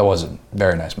right. That was a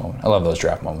very nice moment. I love those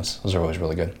draft moments. Those are always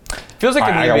really good. Feels like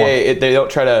in the NBA, they don't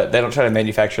try to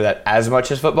manufacture that as much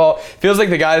as football. Feels like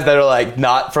the guys that are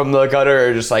not from the gutter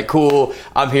are just cool,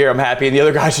 I'm here, I'm happy, and the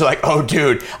other guys are like, oh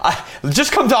dude,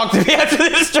 just come talk to me after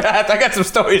this draft. I got some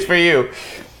stories for you.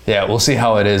 Yeah, we'll see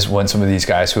how it is when some of these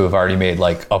guys who have already made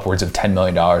upwards of $10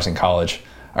 million in college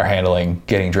are handling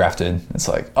getting drafted. It's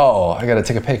oh, I got to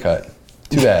take a pay cut.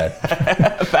 Too bad.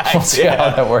 We'll see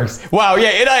how that works. Wow,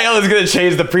 yeah, NIL is going to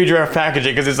change the pre-draft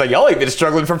packaging because it's like, y'all ain't been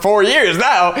struggling for 4 years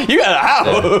now. You got a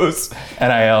house. Yeah.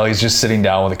 NIL, he's just sitting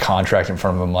down with a contract in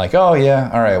front of him like, oh,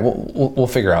 yeah, all right, we'll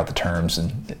figure out the terms.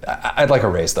 And I'd like a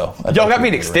raise, though. Y'all got me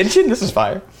an extension? This is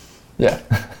fire. Yeah.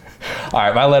 All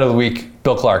right, my letter of the week,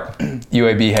 Bill Clark,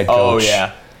 UAB head coach. Oh,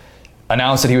 yeah.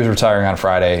 Announced that he was retiring on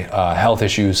Friday. Health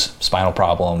issues, spinal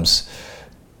problems.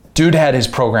 Dude had his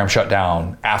program shut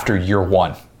down after year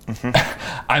one.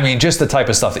 Mm-hmm. I mean, just the type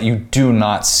of stuff that you do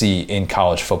not see in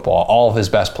college football. All of his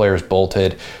best players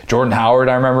bolted. Jordan Howard,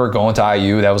 I remember going to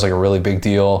IU. That was like a really big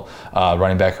deal.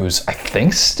 Running back who's, I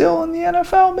think, still in the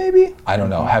NFL, maybe? I don't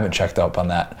know. I haven't checked up on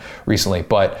that recently.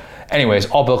 But anyways,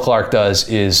 all Bill Clark does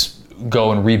is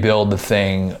go and rebuild the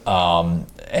thing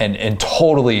and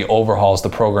totally overhauls the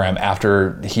program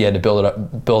after he had to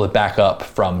build it back up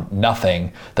from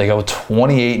nothing. They go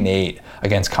 28-8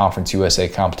 against Conference USA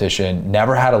competition.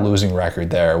 Never had a losing record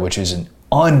there, which is an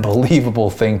unbelievable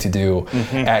thing to do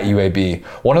at UAB.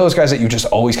 One of those guys that you just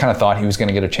always kind of thought he was going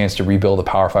to get a chance to rebuild a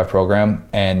Power 5 program,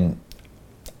 and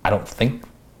I don't think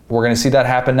we're going to see that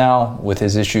happen now with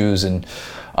his issues, and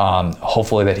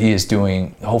hopefully he's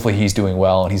doing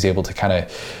well and he's able to kind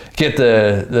of get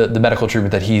the medical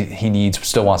treatment that he needs,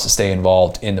 still wants to stay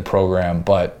involved in the program.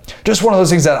 But just one of those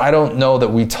things that I don't know that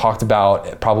we talked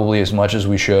about probably as much as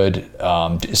we should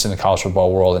just in the college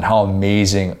football world, and how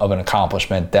amazing of an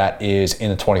accomplishment that is in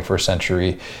the 21st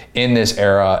century in this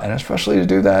era, and especially to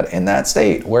do that in that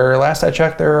state where last I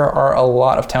checked there are a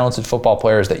lot of talented football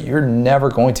players that you're never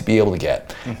going to be able to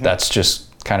get. That's just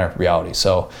kind of reality.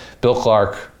 So Bill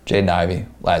Clark, Jaden Ivey,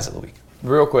 Lads of the Week.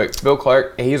 Real quick, Bill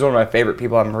Clark, he's one of my favorite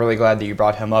people. I'm really glad that you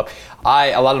brought him up.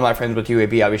 A lot of my friends with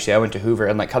UAB, obviously I went to Hoover,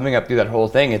 and like coming up through that whole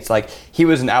thing, it's like he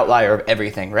was an outlier of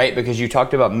everything, right? Because you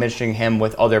talked about mentioning him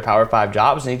with other Power 5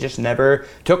 jobs, and he just never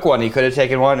took one. He could have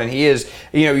taken one, and he is,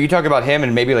 you talk about him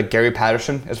and maybe like Gary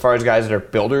Patterson as far as guys that are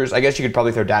builders. I guess you could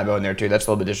probably throw Dabo in there too. That's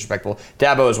a little bit disrespectful.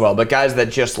 Dabo as well, but guys that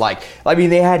just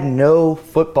they had no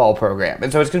football program.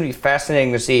 And so it's going to be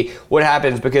fascinating to see what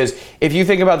happens, because if you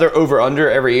think about their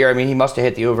over-under every year, I mean, he must have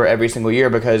hit the over every single year,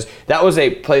 because that was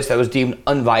a place that was deemed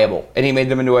unviable, and he made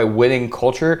them into a winning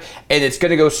culture. And it's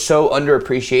going to go so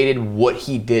underappreciated what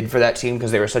he did for that team,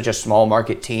 because they were such a small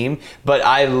market team. But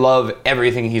I love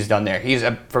everything he's done there. He's,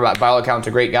 by all accounts,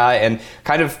 a great guy, and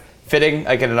kind of fitting,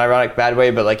 like in an ironic bad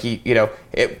way, but like he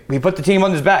put the team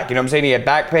on his back. You know what I'm saying? He had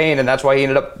back pain, and that's why he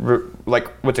ended up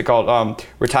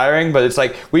retiring. But it's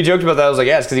like, we joked about that. I was like,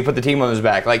 yeah, it's because he put the team on his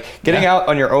back. Like getting out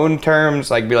on your own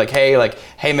terms, like be like, hey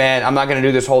man, I'm not gonna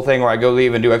do this whole thing where I go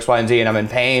leave and do X, Y, and Z, and I'm in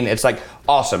pain. It's like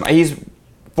awesome. He's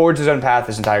forged his own path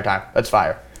this entire time. That's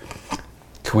fire.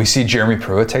 Could we see Jeremy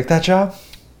Pruitt take that job?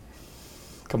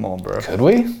 Come on, bro. Could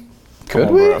we?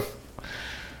 Bro.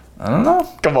 I don't know.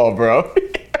 Come on, bro.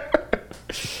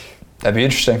 That'd be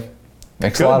interesting.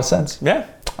 Makes a lot of sense. Yeah.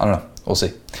 I don't know. We'll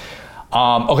see.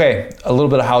 Okay, a little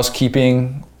bit of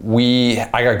housekeeping.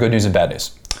 I got good news and bad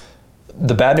news.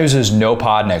 The bad news is no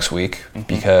pod next week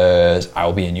because I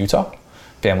will be in Utah.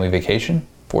 Family vacation,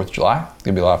 4th of July. It's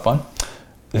going to be a lot of fun.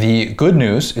 The good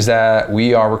news is that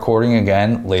we are recording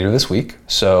again later this week.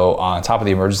 So on top of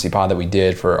the emergency pod that we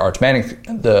did for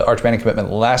the Arch Manning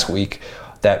commitment last week,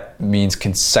 that means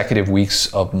consecutive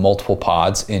weeks of multiple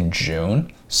pods in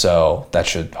June. So that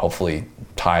should hopefully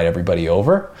tide everybody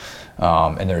over.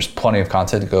 And there's plenty of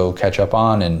content to go catch up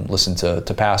on and listen to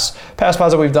past pods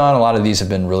that we've done. A lot of these have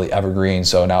been really evergreen,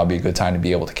 so now would be a good time to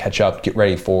be able to catch up, get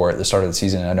ready for the start of the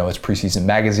season. I know it's preseason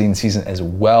magazine season as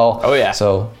well. Oh yeah.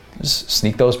 So just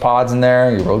sneak those pods in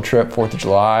there, your road trip, 4th of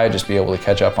July, just be able to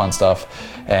catch up on stuff.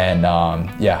 And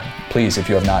please, if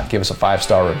you have not, give us a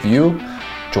 5-star review.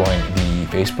 Join the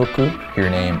Facebook group, hear your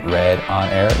name read on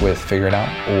air with Figure It Out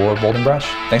or Bold and Brush.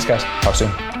 Thanks guys, talk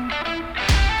soon.